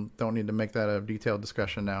 Don't need to make that a detailed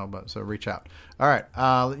discussion now, but so reach out. All right.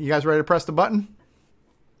 You guys ready to press the button?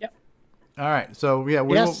 Yep. All right. So yeah,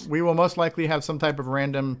 we will most likely have some type of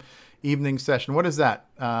random evening session. What is that,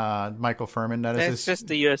 Michael Furman? It's just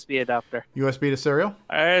the USB adapter. USB to serial?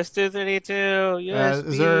 RS-232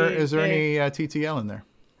 USB. Is there any TTL in there?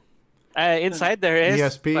 Inside there is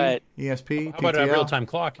ESP, but... ESP, How about a real-time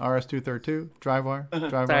clock? RS-232, DriveWire,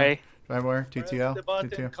 TTL. The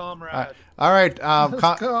button, comrade. All right,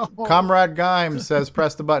 Comrade Gimes says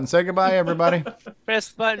press the button. Say goodbye, everybody. Press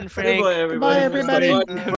the button, Frank. Goodbye, everybody. Bye, everybody.